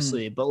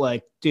obviously, but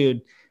like,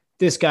 dude,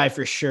 this guy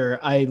for sure.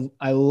 I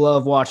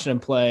love watching him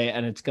play,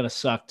 and it's going to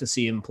suck to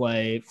see him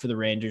play for the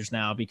Rangers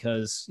now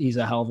because he's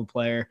a hell of a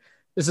player.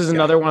 This is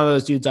another one of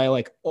those dudes I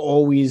like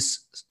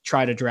always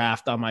try to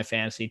draft on my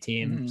fantasy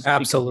team.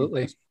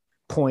 Absolutely.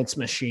 Points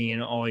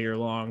machine all year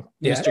long.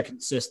 Yeah. Mr.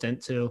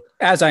 Consistent too.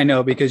 As I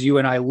know, because you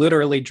and I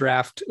literally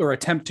draft or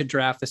attempt to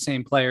draft the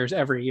same players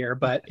every year.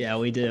 But yeah,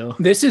 we do.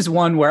 This is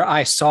one where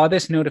I saw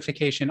this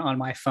notification on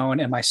my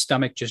phone and my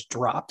stomach just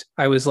dropped.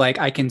 I was like,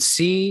 I can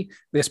see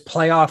this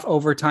playoff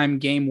overtime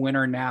game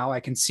winner now. I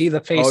can see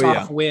the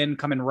face-off win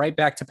coming right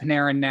back to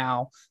Panarin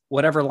now,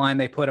 whatever line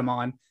they put him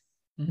on.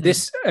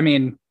 This, I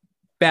mean,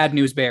 bad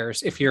news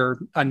bears if you're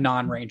a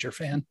non-Ranger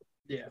fan.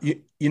 Yeah.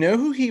 You know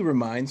who he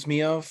reminds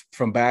me of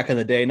from back in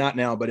the day, not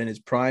now, but in his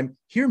prime?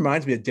 He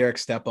reminds me of Derek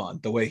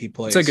Stepan, the way he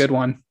plays. It's a good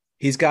one.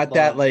 He's got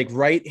that like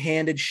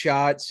right-handed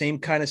shot, same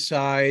kind of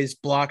size,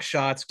 block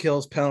shots,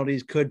 kills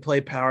penalties, could play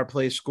power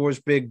play,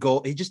 scores big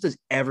goal. He just does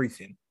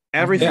everything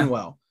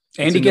well.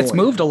 And he gets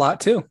moved a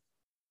lot too.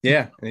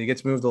 Yeah, and he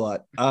gets moved a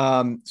lot.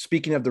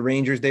 Speaking of the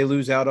Rangers, they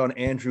lose out on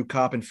Andrew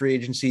Kopp in free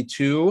agency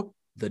to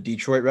the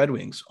Detroit Red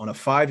Wings on a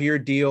 5-year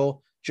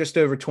deal. Just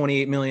over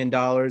 $28 million.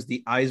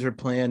 The Iser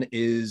plan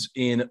is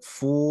in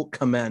full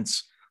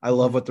commence. I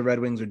love what the Red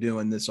Wings are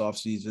doing this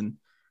offseason.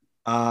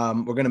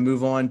 We're going to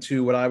move on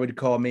to what I would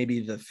call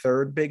maybe the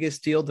third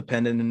biggest deal,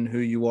 depending on who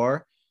you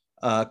are.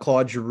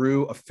 Claude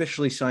Giroux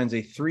officially signs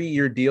a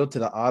 3-year deal to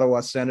the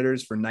Ottawa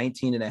Senators for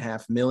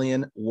 $19.5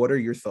 million. What are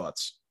your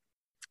thoughts?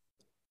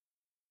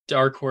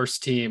 Dark horse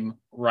team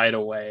right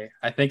away.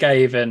 I think I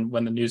even,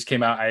 when the news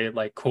came out, I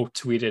like quote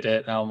tweeted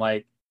it. And I'm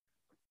like,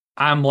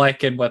 I'm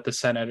liking what the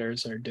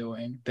Senators are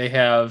doing. They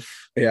have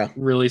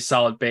really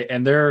solid base,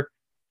 and their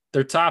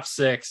top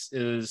 6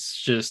 is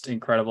just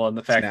incredible. And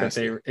the fact that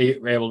they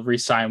were able to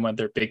re-sign one of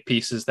their big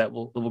pieces that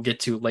we'll get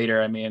to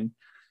later. I mean,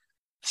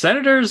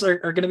 Senators are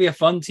going to be a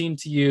fun team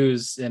to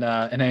use in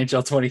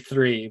NHL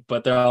 23,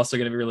 but they're also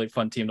going to be a really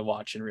fun team to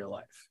watch in real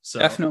life. So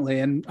definitely.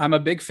 And I'm a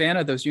big fan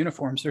of those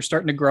uniforms. They're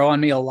starting to grow on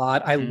me a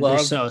lot. I love,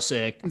 they're so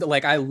sick.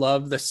 Like, I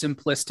love the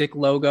simplistic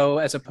logo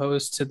as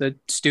opposed to the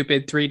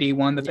stupid 3D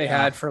one that they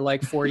had for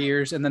like 4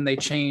 years. And then they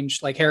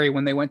changed, like Harry,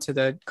 when they went to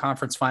the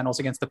conference finals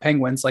against the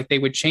Penguins, like they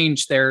would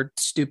change their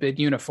stupid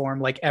uniform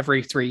like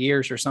every 3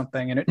 years or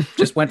something. And it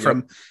just went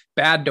from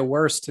bad to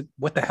worse to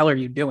what the hell are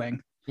you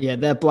doing? Yeah,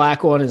 that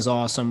black one is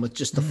awesome with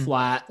just the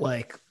flat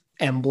like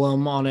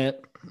emblem on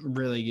it.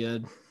 Really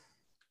good.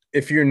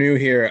 If you're new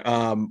here,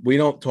 we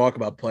don't talk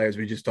about players.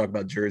 We just talk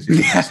about jerseys.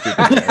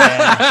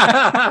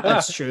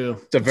 That's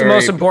true. It's the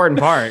most important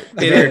part.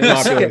 It's a very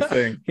popular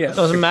thing. Yeah. It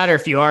doesn't matter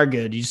if you are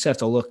good. You just have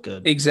to look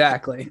good.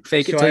 Exactly.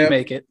 Fake it till you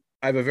make it.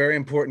 I have a very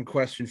important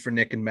question for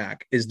Nick and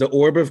Mac. Is the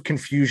orb of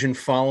confusion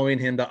following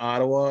him to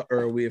Ottawa, or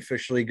are we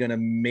officially going to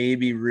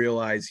maybe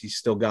realize he's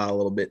still got a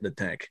little bit in the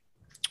tank?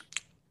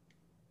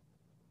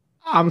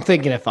 I'm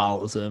thinking it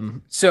follows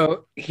him.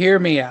 So hear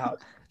me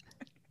out.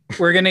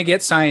 We're going to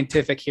get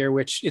scientific here,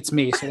 which it's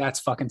me. So that's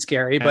fucking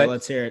scary. But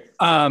let's hear it.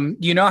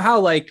 You know how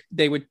like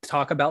they would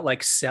talk about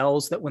like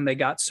cells that when they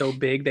got so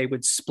big, they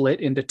would split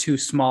into 2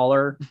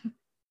 smaller.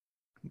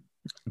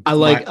 I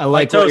like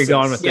what you're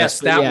going with. Yes,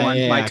 this. that one,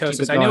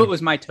 mitosis. I knew it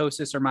was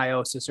mitosis or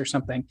meiosis or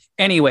something.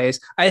 Anyways,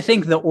 I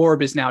think the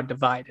orb is now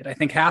divided. I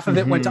think half of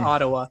it went to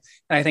Ottawa,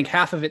 and I think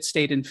half of it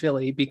stayed in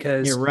Philly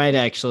because you're right.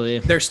 Actually,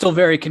 they're still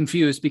very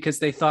confused because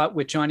they thought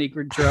with Johnny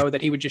Gaudreau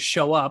that he would just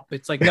show up.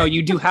 It's like, no,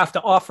 you do have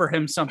to offer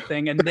him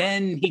something, and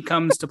then he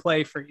comes to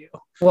play for you.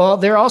 Well,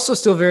 they're also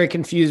still very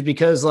confused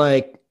because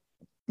like,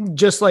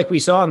 just like we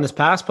saw in this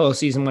past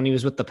postseason when he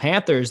was with the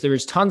Panthers, there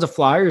was tons of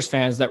Flyers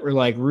fans that were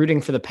like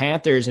rooting for the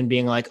Panthers and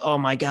being like, oh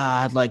my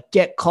God, like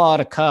get Claude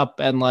a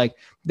cup. And like,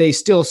 they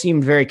still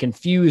seemed very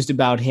confused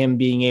about him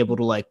being able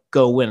to like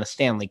go win a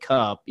Stanley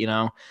Cup, you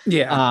know?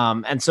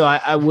 Yeah. And so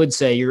I would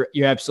say you're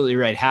absolutely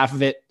right. Half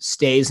of it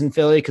stays in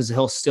Philly because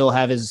he'll still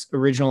have his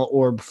original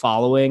orb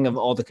following of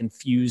all the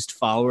confused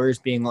followers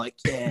being like,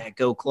 yeah,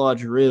 go Claude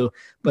Giroux.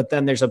 But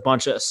then there's a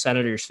bunch of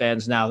Senators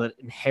fans now that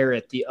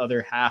inherit the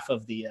other half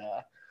of the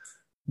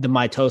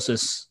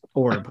mitosis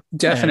orb.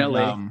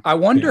 Definitely. And, I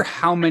wonder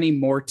how many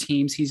more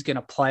teams he's going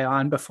to play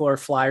on before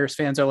Flyers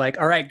fans are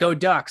like, all right, go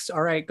Ducks.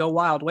 All right, go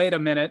Wild. Wait a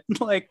minute.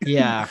 Like,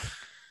 yeah.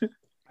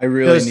 I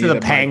really goes need to the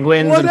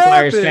Penguins and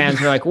Flyers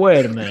fans are like,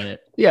 wait a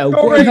minute. Yeah.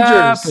 What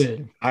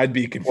happened? I'd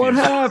be confused. What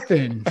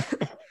happened?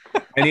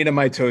 I need a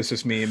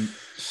mitosis meme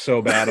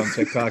so bad on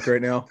TikTok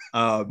right now.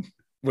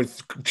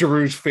 With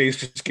Giroux's face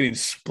just getting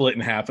split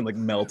in half and like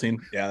melting.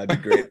 Yeah,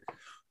 that'd be great.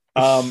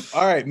 All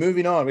right,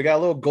 moving on. We got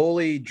a little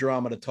goalie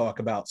drama to talk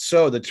about.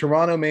 So the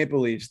Toronto Maple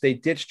Leafs, they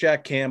ditched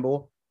Jack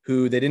Campbell,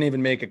 who they didn't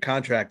even make a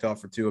contract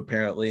offer to,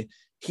 apparently.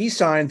 He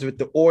signs with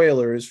the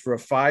Oilers for a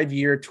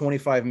 5-year,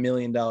 $25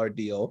 million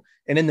deal.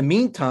 And in the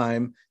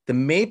meantime, the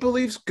Maple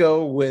Leafs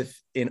go with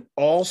an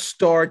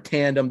all-star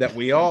tandem that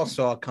we all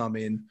saw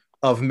coming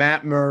of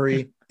Matt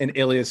Murray and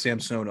Ilya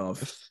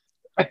Samsonov.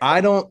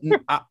 I don't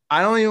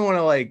even want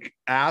to like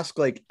ask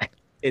like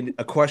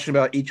a question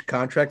about each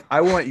contract.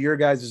 I want your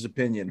guys'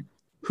 opinion.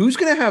 Who's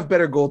going to have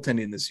better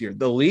goaltending this year,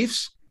 the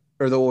Leafs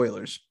or the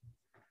Oilers?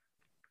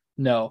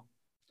 No.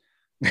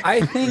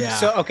 I think Yeah.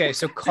 so. Okay,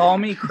 so call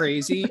me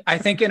crazy. I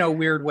think in a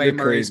weird way, You're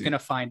Murray's crazy. going to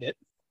find it.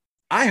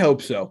 I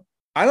hope so.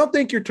 I don't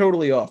think you're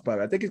totally off, but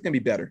I think it's going to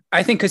be better.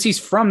 I think because he's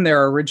from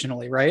there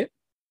originally, right?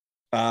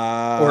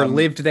 Or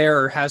lived there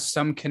or has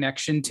some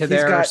connection to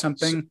there or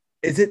something.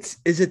 Is it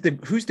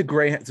who's the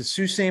Greyhound? The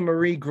Sault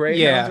Marie Greyhounds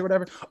Yeah. or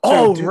whatever?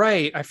 Oh,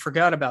 right. I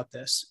forgot about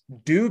this.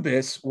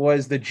 Dubas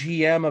was the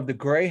GM of the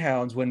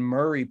Greyhounds when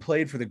Murray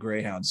played for the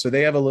Greyhounds. So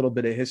they have a little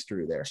bit of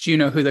history there. Do you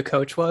know who the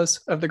coach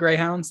was of the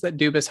Greyhounds that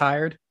Dubas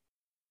hired?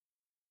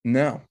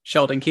 No.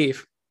 Sheldon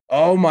Keefe.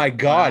 Oh my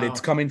God. Wow. It's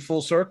coming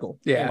full circle.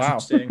 Yeah. Wow.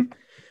 Interesting.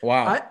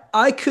 Wow.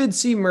 I could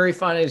see Murray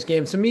finding his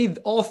game. To me,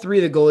 all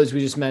three of the goalies we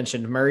just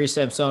mentioned, Murray,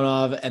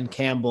 Samsonov, and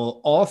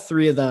Campbell, all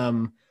three of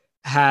them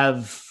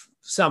have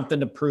something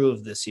to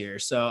prove this year.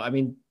 So, I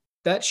mean,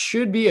 that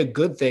should be a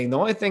good thing. The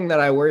only thing that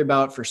I worry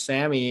about for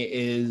Sammy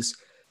is,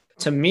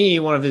 to me,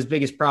 one of his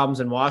biggest problems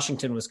in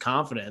Washington was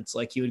confidence.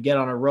 Like, he would get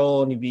on a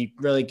roll and he'd be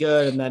really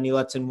good, and then he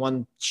lets in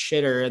one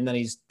shitter, and then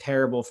he's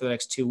terrible for the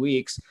next 2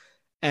 weeks.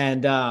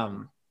 And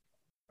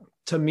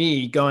to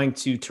me, going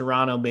to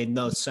Toronto made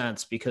no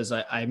sense because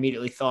I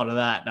immediately thought of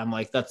that. And I'm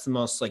like, that's the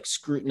most like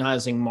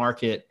scrutinizing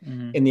market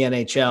in the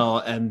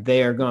NHL. And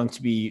they are going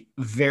to be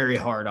very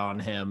hard on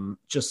him,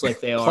 just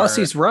like they are. Plus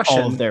he's Russian.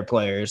 All of their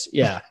players.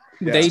 Yeah.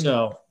 They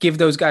give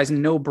those guys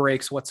no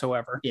breaks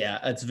whatsoever. Yeah,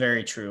 that's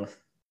very true.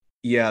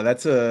 Yeah,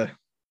 that's a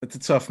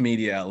tough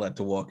media outlet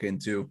to walk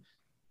into.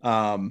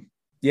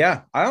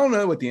 Yeah, I don't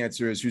know what the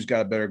answer is. Who's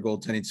got a better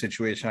goaltending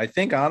situation? I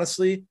think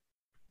honestly,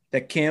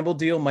 that Campbell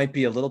deal might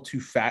be a little too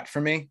fat for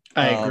me.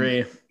 I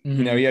agree.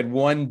 You know, he had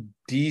one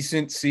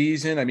decent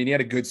season. I mean, he had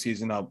a good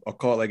season. I'll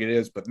call it like it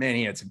is, but man,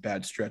 he had some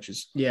bad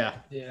stretches. Yeah.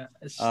 Yeah.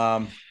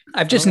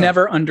 I've just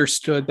never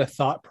understood the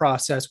thought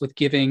process with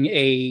giving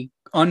a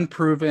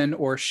unproven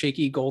or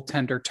shaky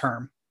goaltender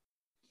term.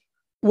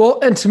 Well,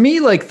 and to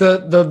me, like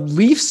the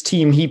Leafs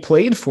team he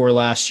played for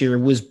last year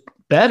was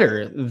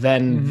better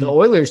than the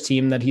Oilers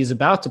team that he's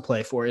about to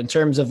play for in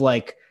terms of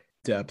like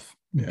Depth.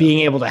 being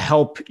able to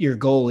help your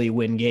goalie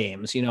win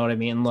games. You know what I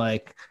mean?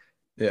 Like,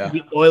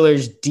 the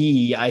Oilers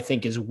D, I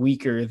think, is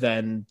weaker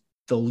than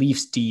the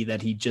Leafs D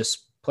that he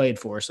just played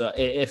for. So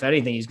if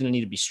anything, he's going to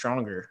need to be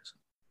stronger.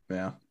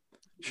 Yeah.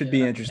 Should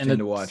be interesting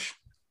to watch.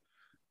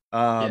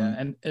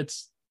 And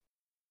it's,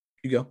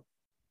 you go.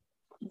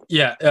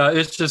 Yeah.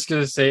 It's just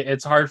going to say,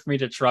 it's hard for me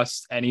to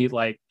trust any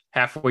like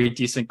halfway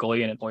decent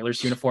goalie in an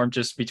Oilers uniform,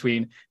 just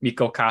between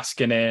Mikko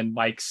Koskinen,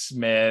 Mike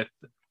Smith,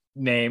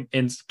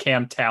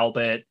 Cam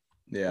Talbot.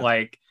 Yeah.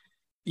 Like,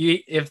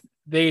 if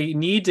they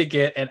need to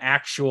get an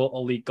actual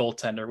elite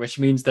goaltender, which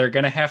means they're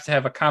going to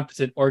have a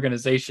competent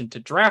organization to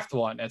draft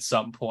one at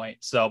some point.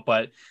 So,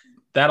 but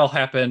that'll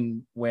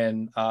happen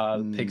when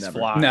pigs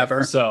fly.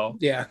 Never. So,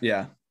 Yeah.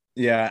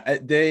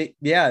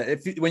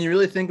 When you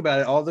really think about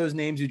it, all those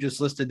names you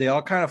just listed, they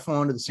all kind of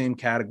fall into the same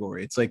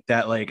category. It's like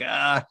that, like,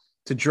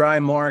 it's a dry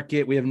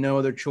market. We have no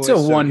other choice. It's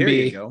a so 1B. Here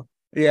you go.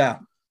 Yeah.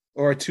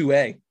 Or a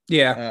 2A.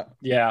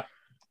 Yeah.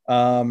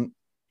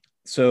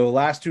 So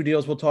last two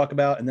deals we'll talk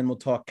about, and then we'll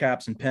talk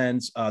caps and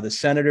pens. The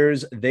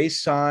Senators, they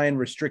signed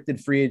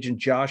restricted free agent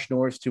Josh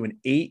Norris to an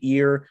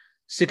 8-year,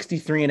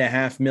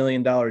 $63.5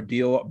 million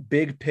deal.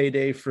 Big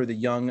payday for the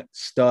young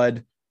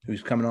stud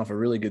who's coming off a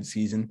really good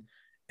season.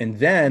 And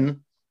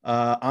then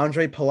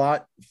Andre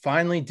Palat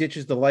finally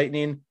ditches the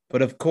Lightning,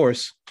 but of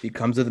course he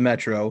comes to the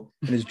Metro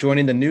and is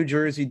joining the New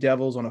Jersey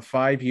Devils on a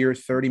 5-year,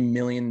 $30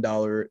 million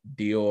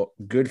deal.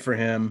 Good for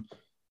him.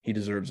 He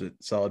deserves it.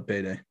 Solid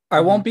payday. I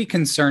won't be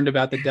concerned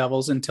about the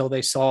Devils until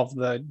they solve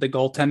the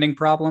goaltending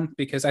problem,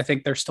 because I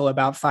think they're still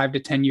about 5 to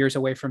 10 years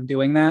away from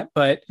doing that.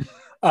 But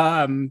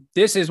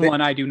this is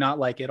one I do not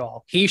like at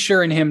all.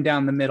 Heischer and him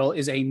down the middle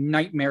is a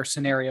nightmare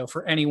scenario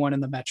for anyone in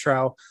the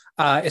Metro,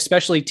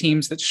 especially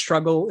teams that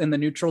struggle in the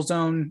neutral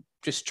zone.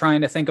 Just trying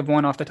to think of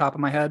one off the top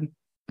of my head.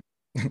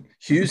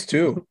 Hughes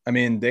too. I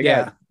mean,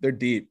 they're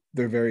deep.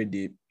 They're very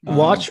deep.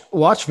 Watch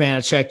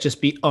Vanacek just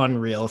be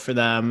unreal for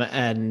them,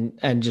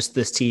 and just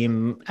this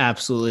team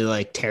absolutely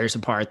like tears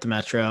apart the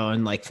Metro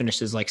and like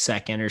finishes like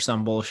second or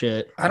some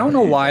bullshit. I don't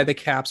know why the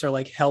Caps are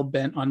like hell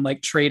bent on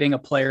like trading a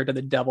player to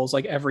the Devils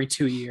like every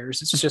 2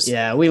 years. It's just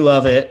we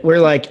love it. We're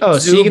like, oh,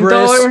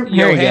 Zubris, Siegenthaler,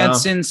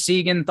 Johansson,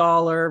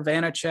 Siegenthaler,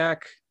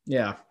 Vanacek.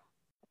 Yeah.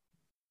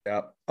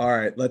 All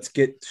right, let's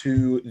get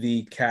to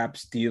the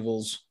Caps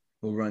Devils.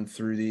 We'll run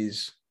through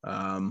these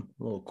a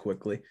little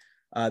quickly.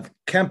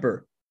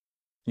 Kemper,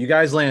 you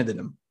guys landed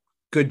him.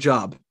 Good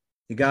job.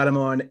 You got him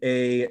on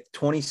a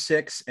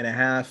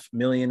 $26.5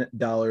 million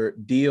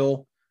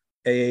deal,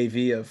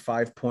 AAV of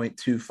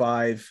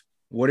 5.25.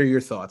 What are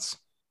your thoughts?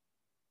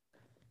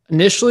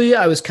 Initially,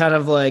 I was kind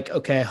of like,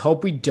 okay, I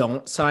hope we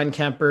don't sign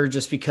Kemper,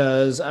 just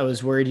because I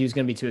was worried he was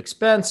going to be too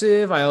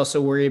expensive. I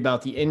also worry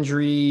about the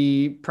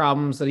injury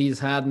problems that he's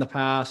had in the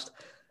past.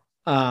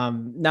 Now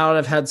that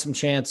I've had some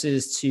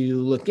chances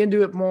to look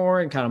into it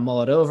more and kind of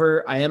mull it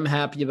over, I am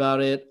happy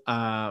about it.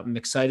 I'm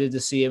excited to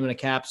see him in a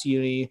Caps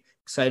uni,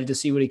 excited to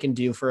see what he can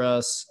do for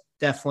us.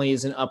 Definitely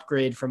is an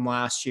upgrade from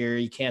last year.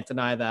 You can't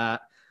deny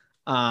that.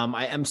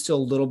 I am still a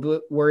little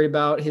bit worried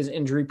about his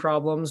injury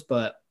problems,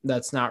 but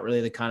that's not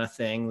really the kind of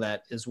thing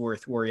that is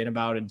worth worrying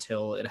about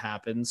until it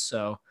happens.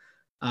 So,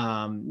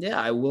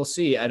 I will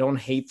see. I don't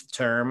hate the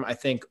term. I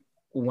think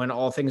when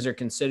all things are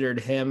considered,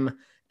 him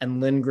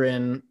and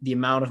Lindgren, the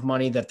amount of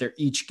money that they're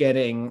each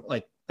getting,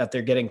 like that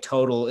they're getting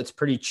total, it's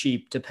pretty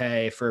cheap to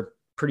pay for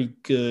pretty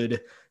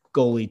good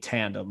goalie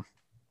tandem.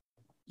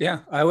 Yeah,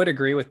 I would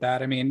agree with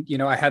that. I mean,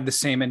 I had the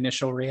same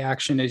initial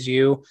reaction as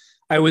you.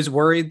 I was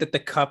worried that the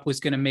Cup was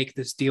going to make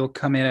this deal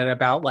come in at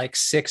about like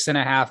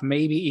 6.5,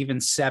 maybe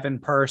even 7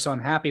 per. So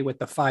I'm happy with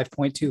the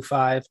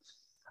 5.25.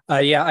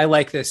 I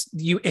like this.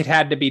 It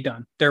had to be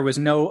done. There was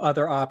no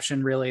other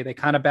option, really. They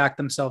kind of backed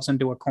themselves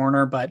into a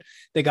corner, but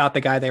they got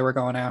the guy they were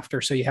going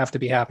after. So you have to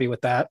be happy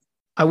with that.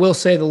 I will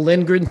say the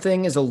Lindgren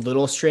thing is a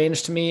little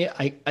strange to me.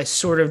 I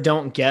sort of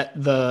don't get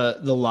the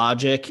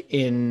logic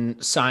in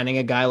signing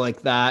a guy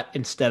like that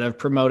instead of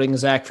promoting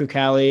Zach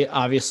Fucale.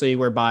 Obviously,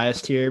 we're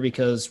biased here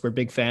because we're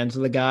big fans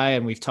of the guy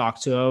and we've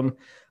talked to him.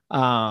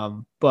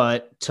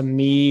 But to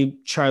me,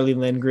 Charlie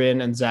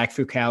Lindgren and Zach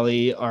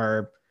Fucale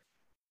are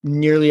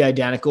nearly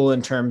identical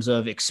in terms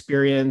of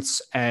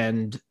experience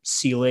and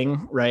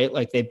ceiling, right?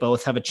 Like they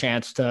both have a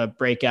chance to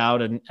break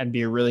out and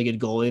be a really good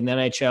goalie in the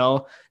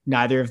NHL.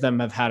 Neither of them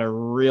have had a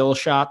real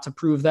shot to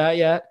prove that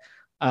yet.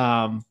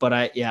 But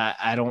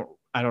I don't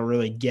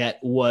really get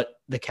what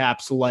the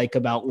Caps like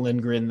about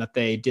Lindgren that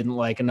they didn't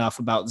like enough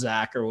about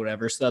Zach or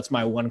whatever. So that's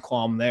my one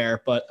qualm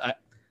there. But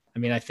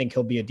I think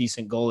he'll be a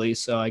decent goalie.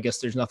 So I guess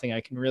there's nothing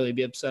I can really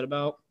be upset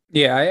about.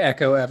 Yeah, I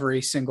echo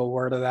every single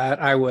word of that.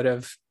 I would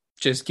have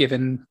just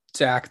given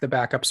Zach the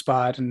backup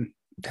spot and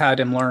had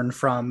him learn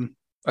from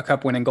a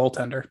cup winning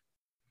goaltender.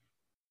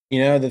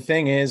 The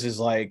thing is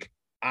like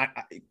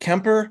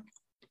Kemper,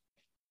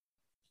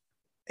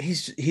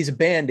 he's a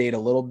Band-Aid a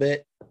little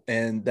bit.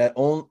 And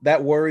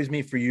that worries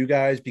me for you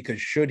guys,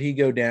 because should he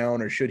go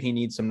down or should he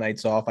need some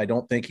nights off, I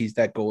don't think he's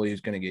that goalie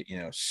who's going to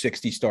get,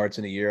 60 starts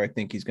in a year. I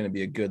think he's going to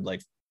be a good,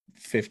 like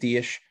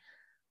 50-ish.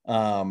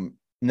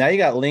 Now you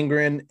got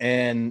Lindgren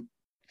and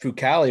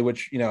Fucale,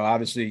 which,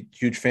 obviously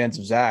huge fans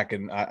of Zach,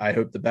 and I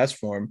hope the best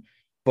for him.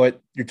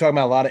 But you're talking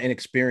about a lot of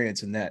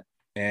inexperience in net.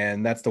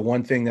 And that's the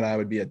one thing that I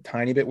would be a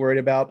tiny bit worried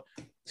about.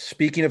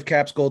 Speaking of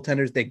Caps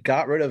goaltenders, they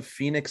got rid of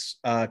Phoenix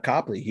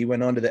Copley. He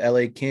went on to the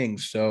LA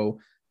Kings. So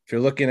if you're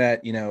looking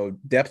at,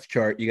 depth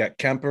chart, you got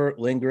Kemper,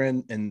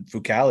 Lindgren, and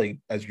Fucale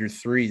as your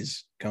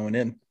threes going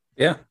in.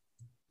 Yeah.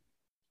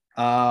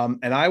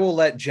 And I will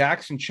let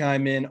Jackson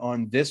chime in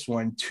on this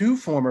one. 2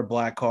 former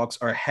Blackhawks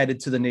are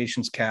headed to the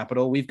nation's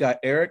capital. We've got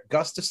Eric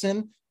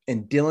Gustafsson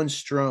and Dylan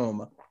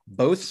Strome,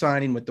 both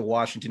signing with the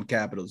Washington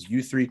Capitals.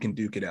 You 3 can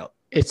duke it out.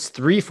 It's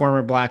 3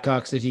 former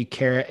Blackhawks if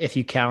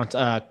you count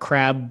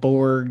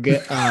Krabborg.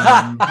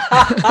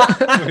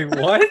 Wait,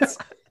 what?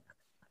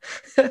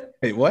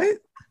 Wait,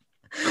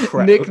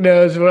 what? Nick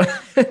knows what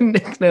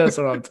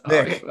I'm talking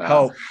Nick, about.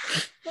 help.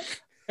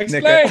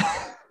 Explain.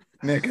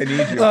 Nick, I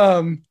need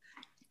you.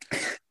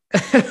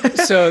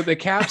 So the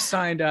Caps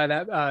signed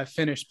that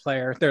Finnish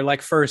player, their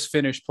first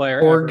Finnish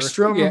player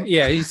Borgstrom. ever.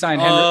 Yeah, he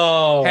signed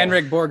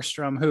Henrik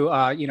Borgstrom, who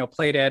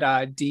played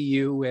at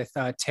DU with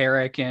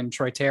Tarek and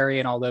Troy Terry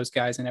and all those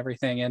guys and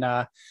everything. And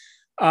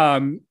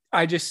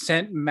I just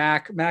sent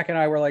Mac and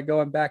I were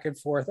going back and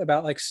forth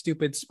about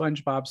stupid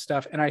SpongeBob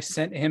stuff, and I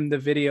sent him the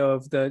video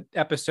of the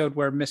episode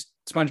where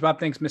SpongeBob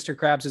thinks Mr.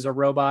 Krabs is a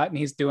robot and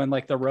he's doing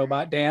the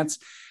robot dance.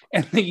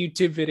 And the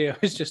YouTube video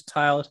is just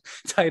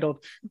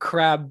titled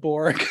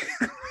Krabborg.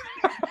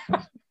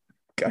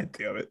 God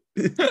damn it.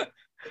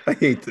 I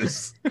hate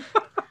this.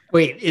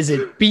 Wait, is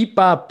it beep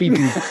bop beep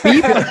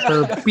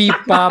boop beep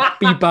or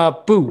beep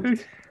bop boo?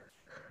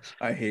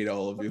 I hate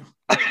all of you.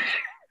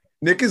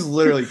 Nick is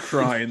literally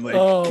crying.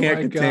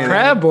 Can't contain it.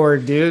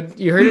 Krabborg, dude.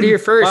 You heard it here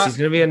first. He's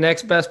going to be the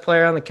next best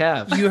player on the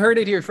Cavs. You heard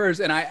it here first,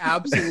 and I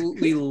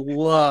absolutely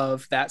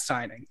love that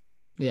signing.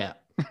 Yeah.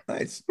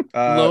 Nice.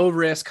 Low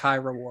risk, high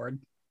reward.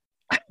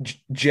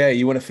 Jay,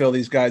 you want to fill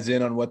these guys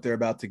in on what they're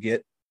about to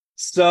get?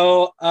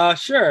 So,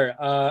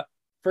 sure.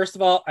 First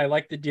of all, I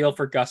like the deal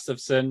for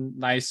Gustafsson.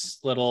 Nice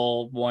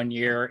little 1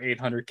 year,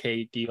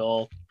 $800K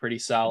deal. Pretty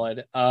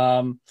solid.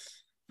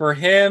 For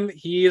him,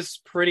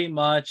 he's pretty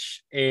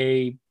much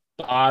a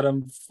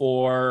bottom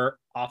 4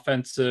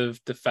 offensive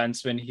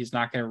defenseman. He's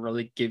not going to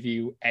really give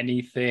you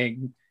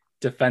anything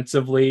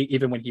defensively,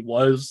 even when he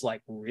was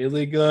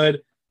really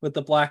good with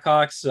the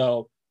Blackhawks.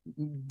 So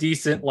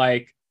decent,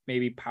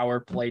 maybe power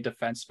play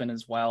defenseman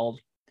as well.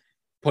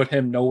 Put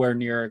him nowhere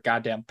near a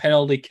goddamn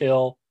penalty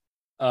kill.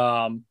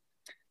 Strome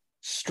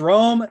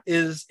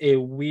is a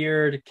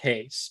weird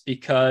case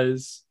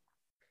because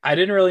I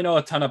didn't really know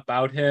a ton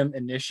about him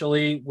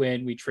initially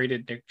when we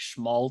traded Nick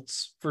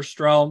Schmaltz for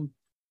Strome,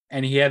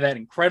 and he had that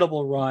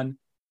incredible run.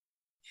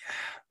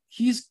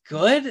 He's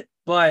good,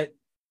 but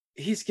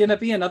he's going to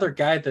be another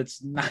guy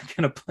that's not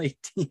going to play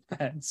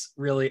defense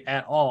really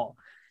at all.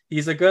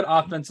 He's a good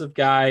offensive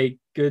guy,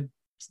 good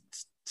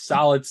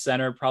solid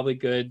center, probably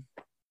good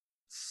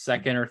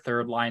second or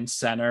third line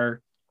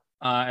center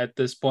at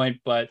this point,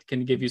 but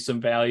can give you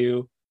some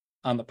value.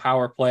 on the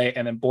power play,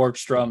 and then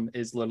Borgstrom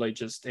is literally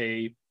just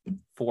a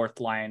fourth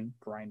line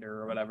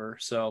grinder or whatever.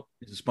 So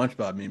He's a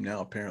SpongeBob meme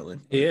now, apparently.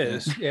 He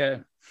is, yeah.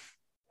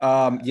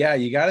 Yeah,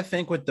 you got to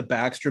think with the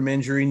Backstrom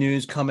injury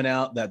news coming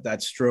out that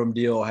Strome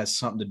deal has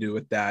something to do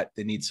with that.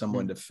 They need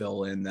someone to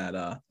fill in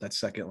that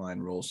second line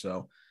role.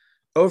 So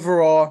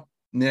overall,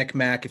 Nick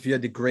Mack, if you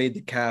had to grade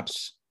the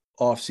Caps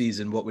off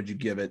season, what would you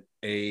give it?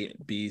 A,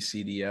 B,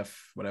 C, D,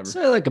 F, whatever.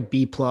 Say like a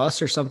B+ or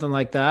something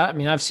like that. I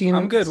mean,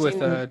 I'm good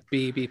with a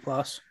B+.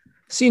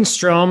 Seen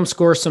Strome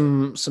score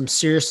some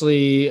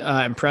seriously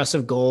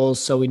impressive goals,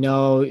 so we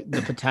know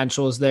the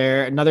potential is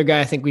there. Another guy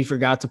I think we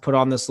forgot to put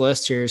on this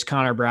list here is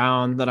Connor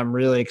Brown, that I'm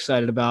really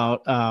excited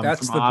about.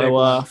 That's from the Ottawa.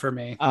 big one for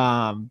me.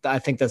 I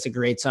think that's a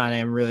great sign.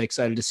 I'm really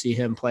excited to see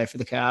him play for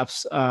the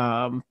Caps.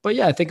 But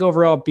yeah, I think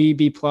overall B+.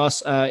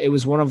 It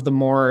was one of the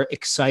more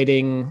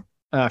exciting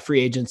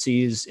free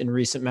agencies in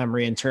recent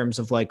memory in terms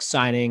of like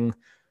signing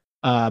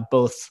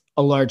both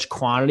a large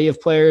quantity of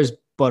players,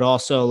 but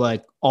also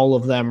like all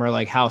of them are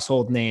like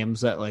household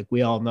names that like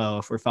we all know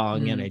if we're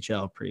following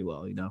NHL pretty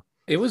well, you know.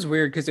 It was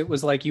weird because it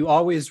was like you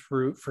always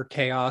root for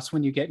chaos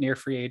when you get near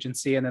free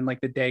agency, and then like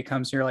the day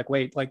comes and you're like,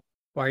 wait, like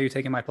why are you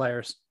taking my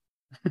players?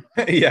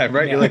 Yeah,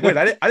 right. Yeah. You're like, wait,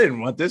 I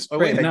didn't want this. Oh,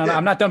 wait, no,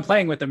 I'm not done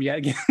playing with them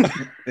yet.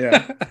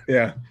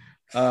 Yeah.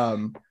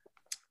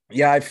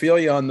 Yeah, I feel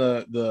you on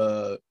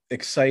the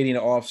exciting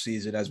off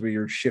season as we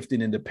are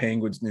shifting into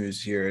Penguins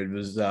news here. It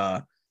was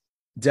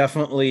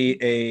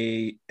definitely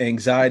a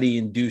anxiety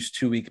induced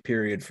 2-week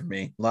period for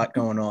me. A lot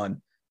going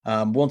on.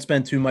 Won't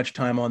spend too much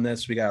time on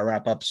this. We got to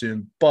wrap up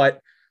soon,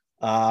 but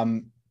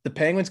the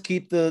Penguins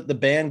keep the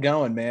band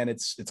going, man.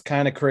 It's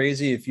kind of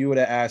crazy. If you would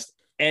have asked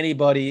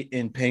anybody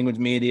in Penguins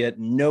media,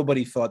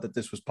 nobody thought that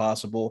this was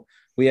possible.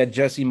 We had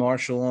Jesse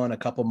Marshall on a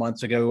couple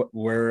months ago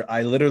where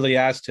I literally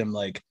asked him,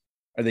 like,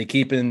 are they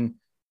keeping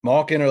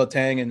Malkin or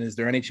Letang, and is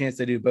there any chance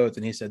they do both?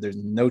 And he said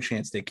there's no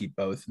chance they keep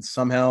both. And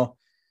somehow,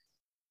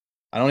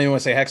 I don't even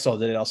want to say Hextall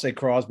did it. I'll say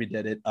Crosby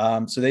did it.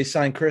 So they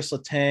signed Chris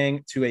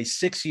Letang to a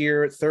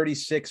 6-year,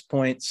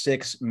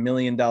 $36.6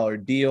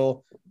 million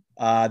deal.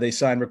 They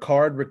signed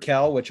Ricard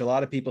Raquel, which a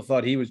lot of people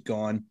thought he was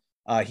gone.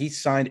 He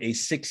signed a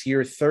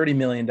 6-year, $30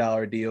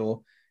 million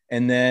deal.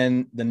 And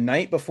then the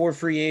night before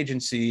free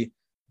agency,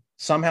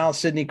 somehow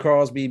Sidney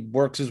Crosby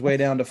works his way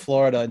down to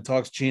Florida and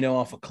talks Gino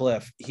off a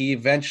cliff. He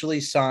eventually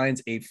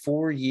signs a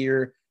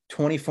 4-year,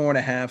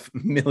 $24.5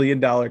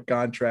 million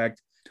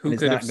contract. Who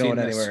could have seen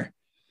anywhere?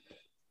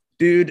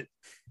 Dude,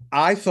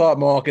 I thought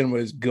Malkin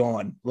was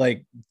gone,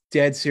 like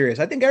dead serious.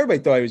 I think everybody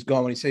thought he was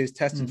gone when he said he was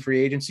testing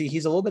free agency.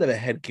 He's a little bit of a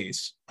head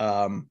case.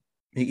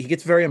 He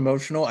gets very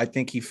emotional. I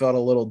think he felt a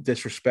little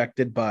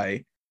disrespected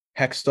by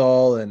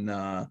Hextall and,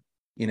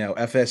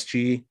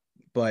 FSG,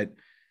 but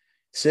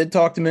Sid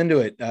talked him into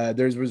it.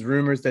 There was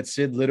rumors that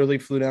Sid literally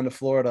flew down to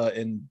Florida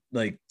and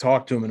like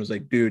talked to him and was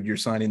like, dude, you're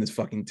signing this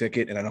fucking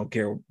ticket and I don't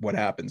care what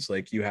happens.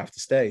 Like, you have to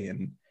stay.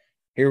 And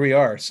here we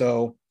are.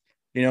 So,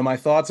 my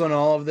thoughts on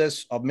all of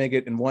this, I'll make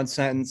it in one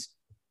sentence.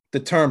 The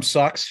term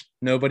sucks.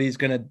 Nobody's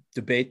going to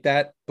debate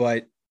that,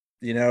 but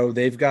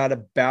they've got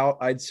about,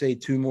 I'd say,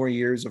 2 more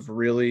years of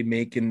really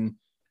making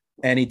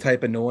any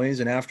type of noise.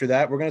 And after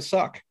that, we're going to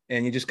suck.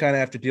 And you just kind of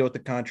have to deal with the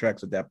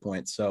contracts at that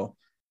point. So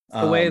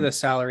the way the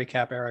salary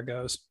cap era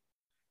goes.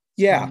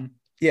 Yeah,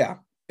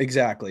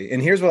 exactly.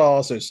 And here's what I'll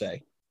also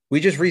say. We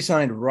just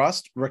re-signed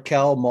Rust,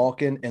 Raquel,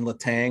 Malkin, and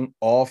Letang,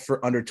 all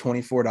for under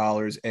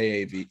 $24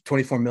 AAV,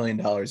 $24 million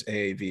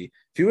AAV.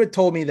 If you had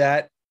told me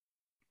that,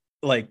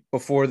 like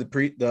before the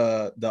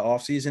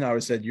offseason, I would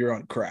have said you're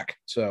on crack.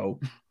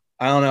 So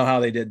I don't know how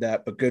they did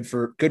that, but good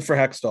for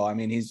Hextall. I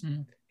mean, he's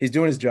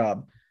doing his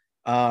job.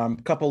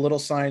 Couple little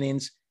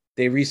signings.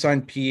 They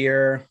re-signed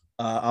Pierre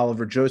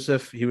Oliver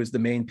Joseph. He was the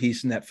main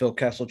piece in that Phil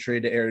Kessel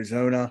trade to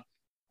Arizona.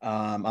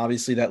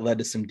 Obviously, that led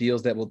to some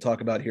deals that we'll talk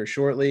about here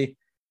shortly.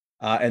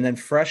 And then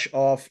fresh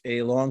off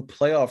a long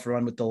playoff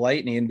run with the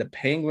Lightning, the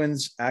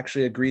Penguins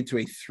actually agreed to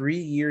a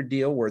 3-year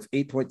deal worth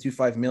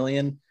 $8.25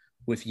 million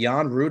with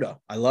Jan Ruda.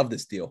 I love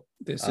this deal.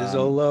 This is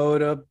a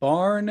load of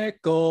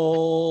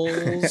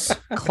barnacles.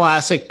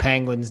 Classic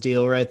Penguins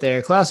deal right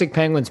there. Classic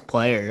Penguins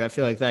player. I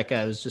feel like that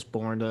guy was just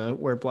born to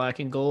wear black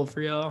and gold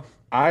for y'all.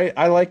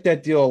 I like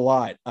that deal a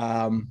lot.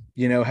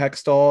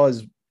 Hextall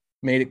has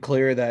made it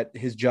clear that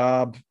his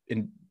job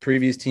in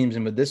previous teams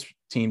and with this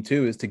team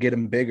too is to get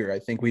him bigger. I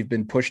think we've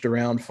been pushed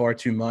around far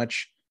too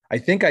much. I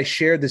think I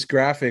shared this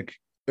graphic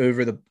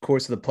over the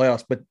course of the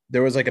playoffs, but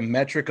there was like a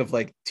metric of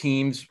like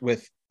teams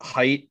with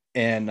height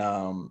and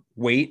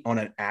weight on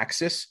an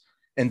axis,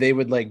 and they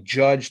would like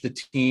judge the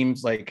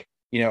teams like,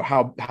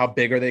 how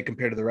big are they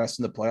compared to the rest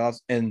of the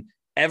playoffs. And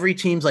every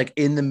team's like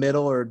in the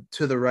middle or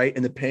to the right,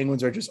 and the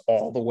Penguins are just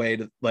all the way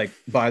to like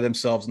by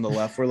themselves on the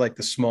left. We're like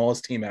the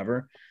smallest team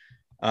ever.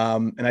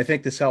 And I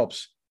think this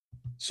helps.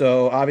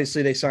 So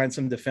obviously they signed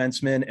some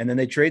defensemen and then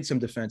they trade some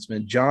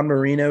defensemen. John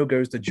Marino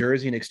goes to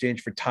Jersey in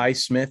exchange for Ty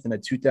Smith and a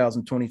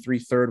 2023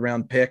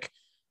 third-round pick.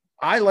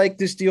 I like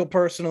this deal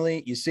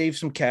personally. You save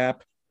some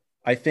cap.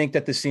 I think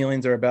that the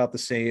ceilings are about the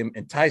same.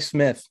 And Ty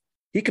Smith,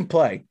 he can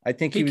play. I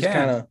think he was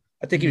kind of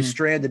 – I think he was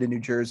stranded in New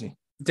Jersey.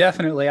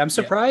 Definitely. I'm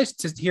surprised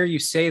to hear you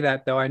say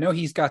that, though. I know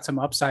he's got some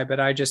upside, but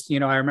I just,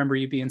 I remember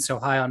you being so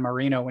high on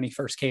Marino when he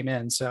first came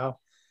in. So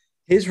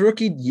his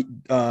rookie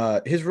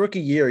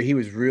year, he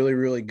was really,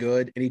 really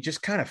good. And he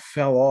just kind of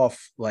fell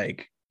off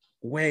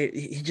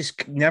he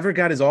just never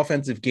got his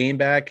offensive game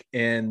back.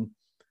 And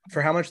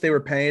for how much they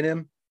were paying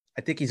him,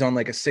 I think he's on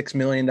like a $6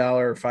 million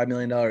or $5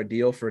 million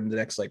deal for the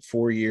next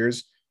 4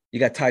 years. You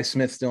got Ty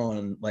Smith still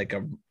on like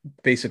a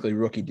basically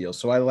rookie deal.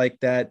 So I like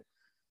that.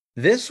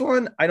 This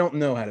one, I don't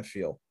know how to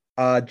feel.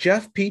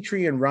 Jeff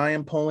Petrie and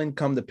Ryan Poland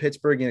come to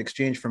Pittsburgh in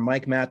exchange for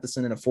Mike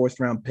Matheson and a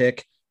 4th-round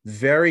pick.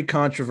 Very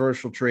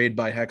controversial trade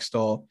by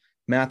Hextall.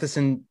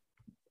 Matheson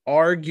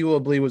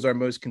arguably was our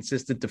most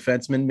consistent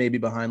defenseman, maybe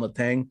behind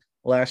Letang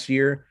last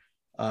year.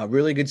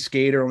 Really good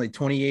skater, only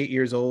 28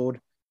 years old,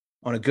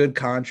 on a good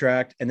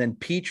contract. And then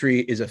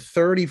Petrie is a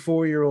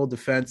 34-year-old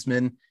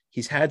defenseman.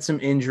 He's had some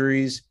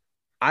injuries.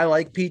 I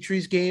like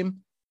Petrie's game.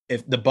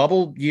 If the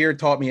bubble year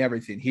taught me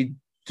everything, he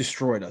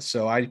destroyed us.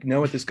 So I know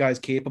what this guy's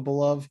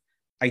capable of.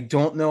 I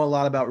don't know a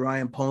lot about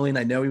Ryan Poling.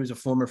 I know he was a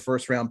former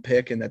 1st-round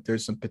pick and that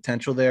there's some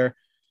potential there.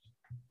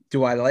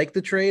 Do I like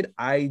the trade?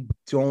 I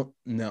don't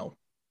know.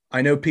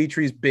 I know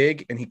Petrie's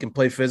big and he can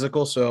play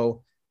physical,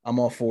 so I'm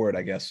all for it,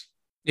 I guess.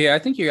 Yeah, I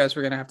think you guys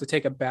were going to have to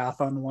take a bath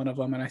on one of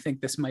them, and I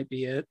think this might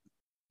be it.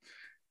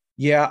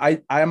 Yeah,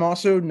 I'm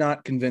also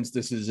not convinced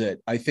this is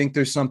it. I think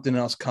there's something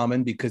else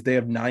coming because they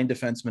have 9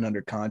 defensemen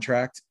under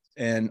contract,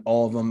 and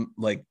all of them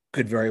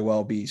could very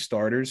well be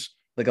starters.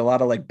 A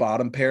lot of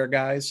bottom pair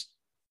guys.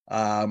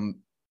 I'm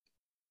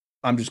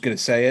just going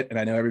to say it, and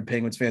I know every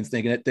Penguins fan's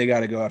thinking it. They got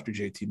to go after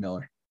JT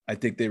Miller. I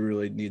think they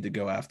really need to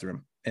go after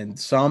him. And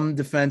some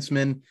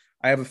defensemen,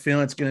 I have a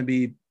feeling it's going to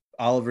be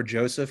Oliver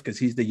Joseph because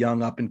he's the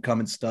young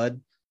up-and-coming stud.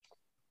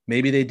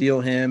 Maybe they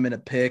deal him and a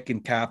pick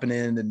and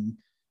Kapanen and,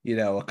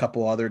 a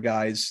couple other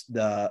guys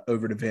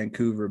over to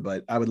Vancouver,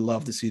 but I would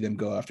love to see them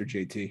go after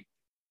JT.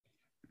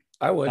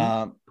 I would.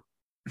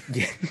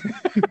 Yeah.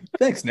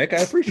 Thanks, Nick. I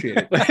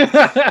appreciate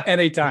it.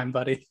 Anytime,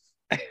 buddy.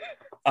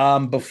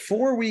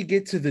 Before we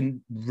get to the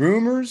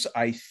rumors,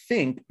 I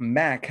think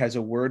Mac has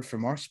a word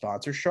from our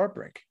sponsor,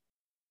 SharpRank.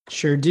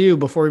 Sure do.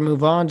 Before we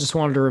move on, just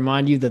wanted to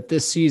remind you that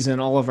this season,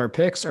 all of our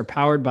picks are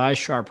powered by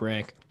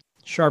SharpRank.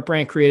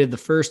 SharpRank created the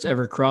first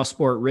ever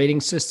cross-sport rating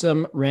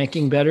system,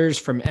 ranking bettors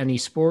from any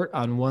sport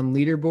on one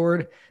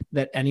leaderboard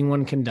that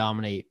anyone can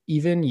dominate,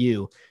 even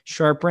you.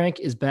 SharpRank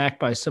is backed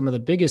by some of the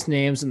biggest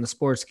names in the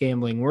sports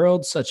gambling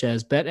world, such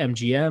as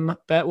BetMGM,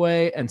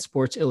 Betway, and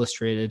Sports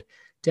Illustrated.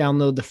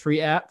 Download the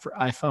free app for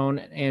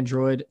iPhone and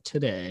Android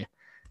today.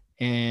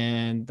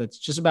 And that's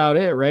just about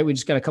it, right? We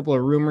just got a couple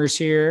of rumors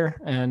here.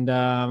 And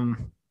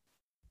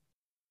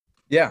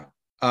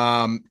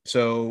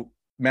so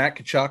Matt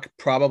Tkachuk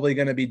probably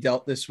going to be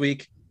dealt this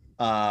week.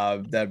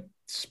 That's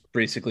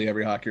basically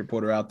every hockey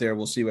reporter out there.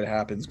 We'll see what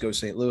happens. Go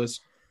St. Louis.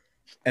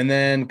 And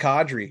then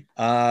Kadri.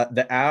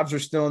 The Avs are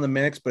still in the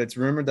mix, but it's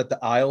rumored that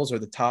the Isles are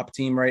the top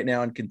team right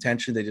now in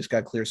contention. They just got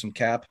to clear some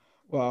cap.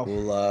 Wow.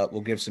 We'll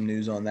give some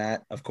news on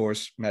that. Of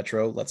course,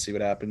 Metro. Let's see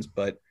what happens.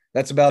 But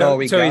that's about all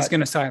we got. So he's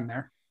going to sign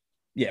there.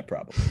 Yeah,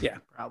 probably. Yeah,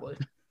 probably.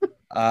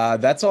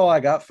 That's all I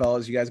got,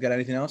 fellas. You guys got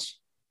anything else?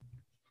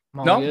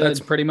 No,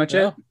 that's pretty much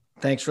it.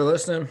 Thanks for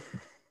listening.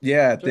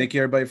 Yeah, thank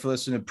you everybody for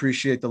listening.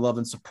 Appreciate the love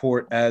and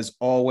support as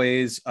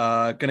always.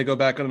 Gonna go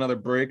back on another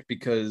break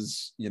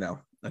because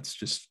that's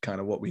just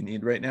kind of what we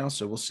need right now.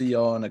 So we'll see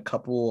y'all in a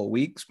couple of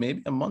weeks,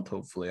 maybe a month,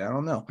 hopefully. I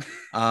don't know.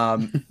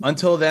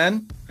 Until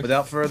then,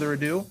 without further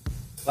ado,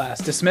 Class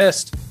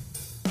dismissed.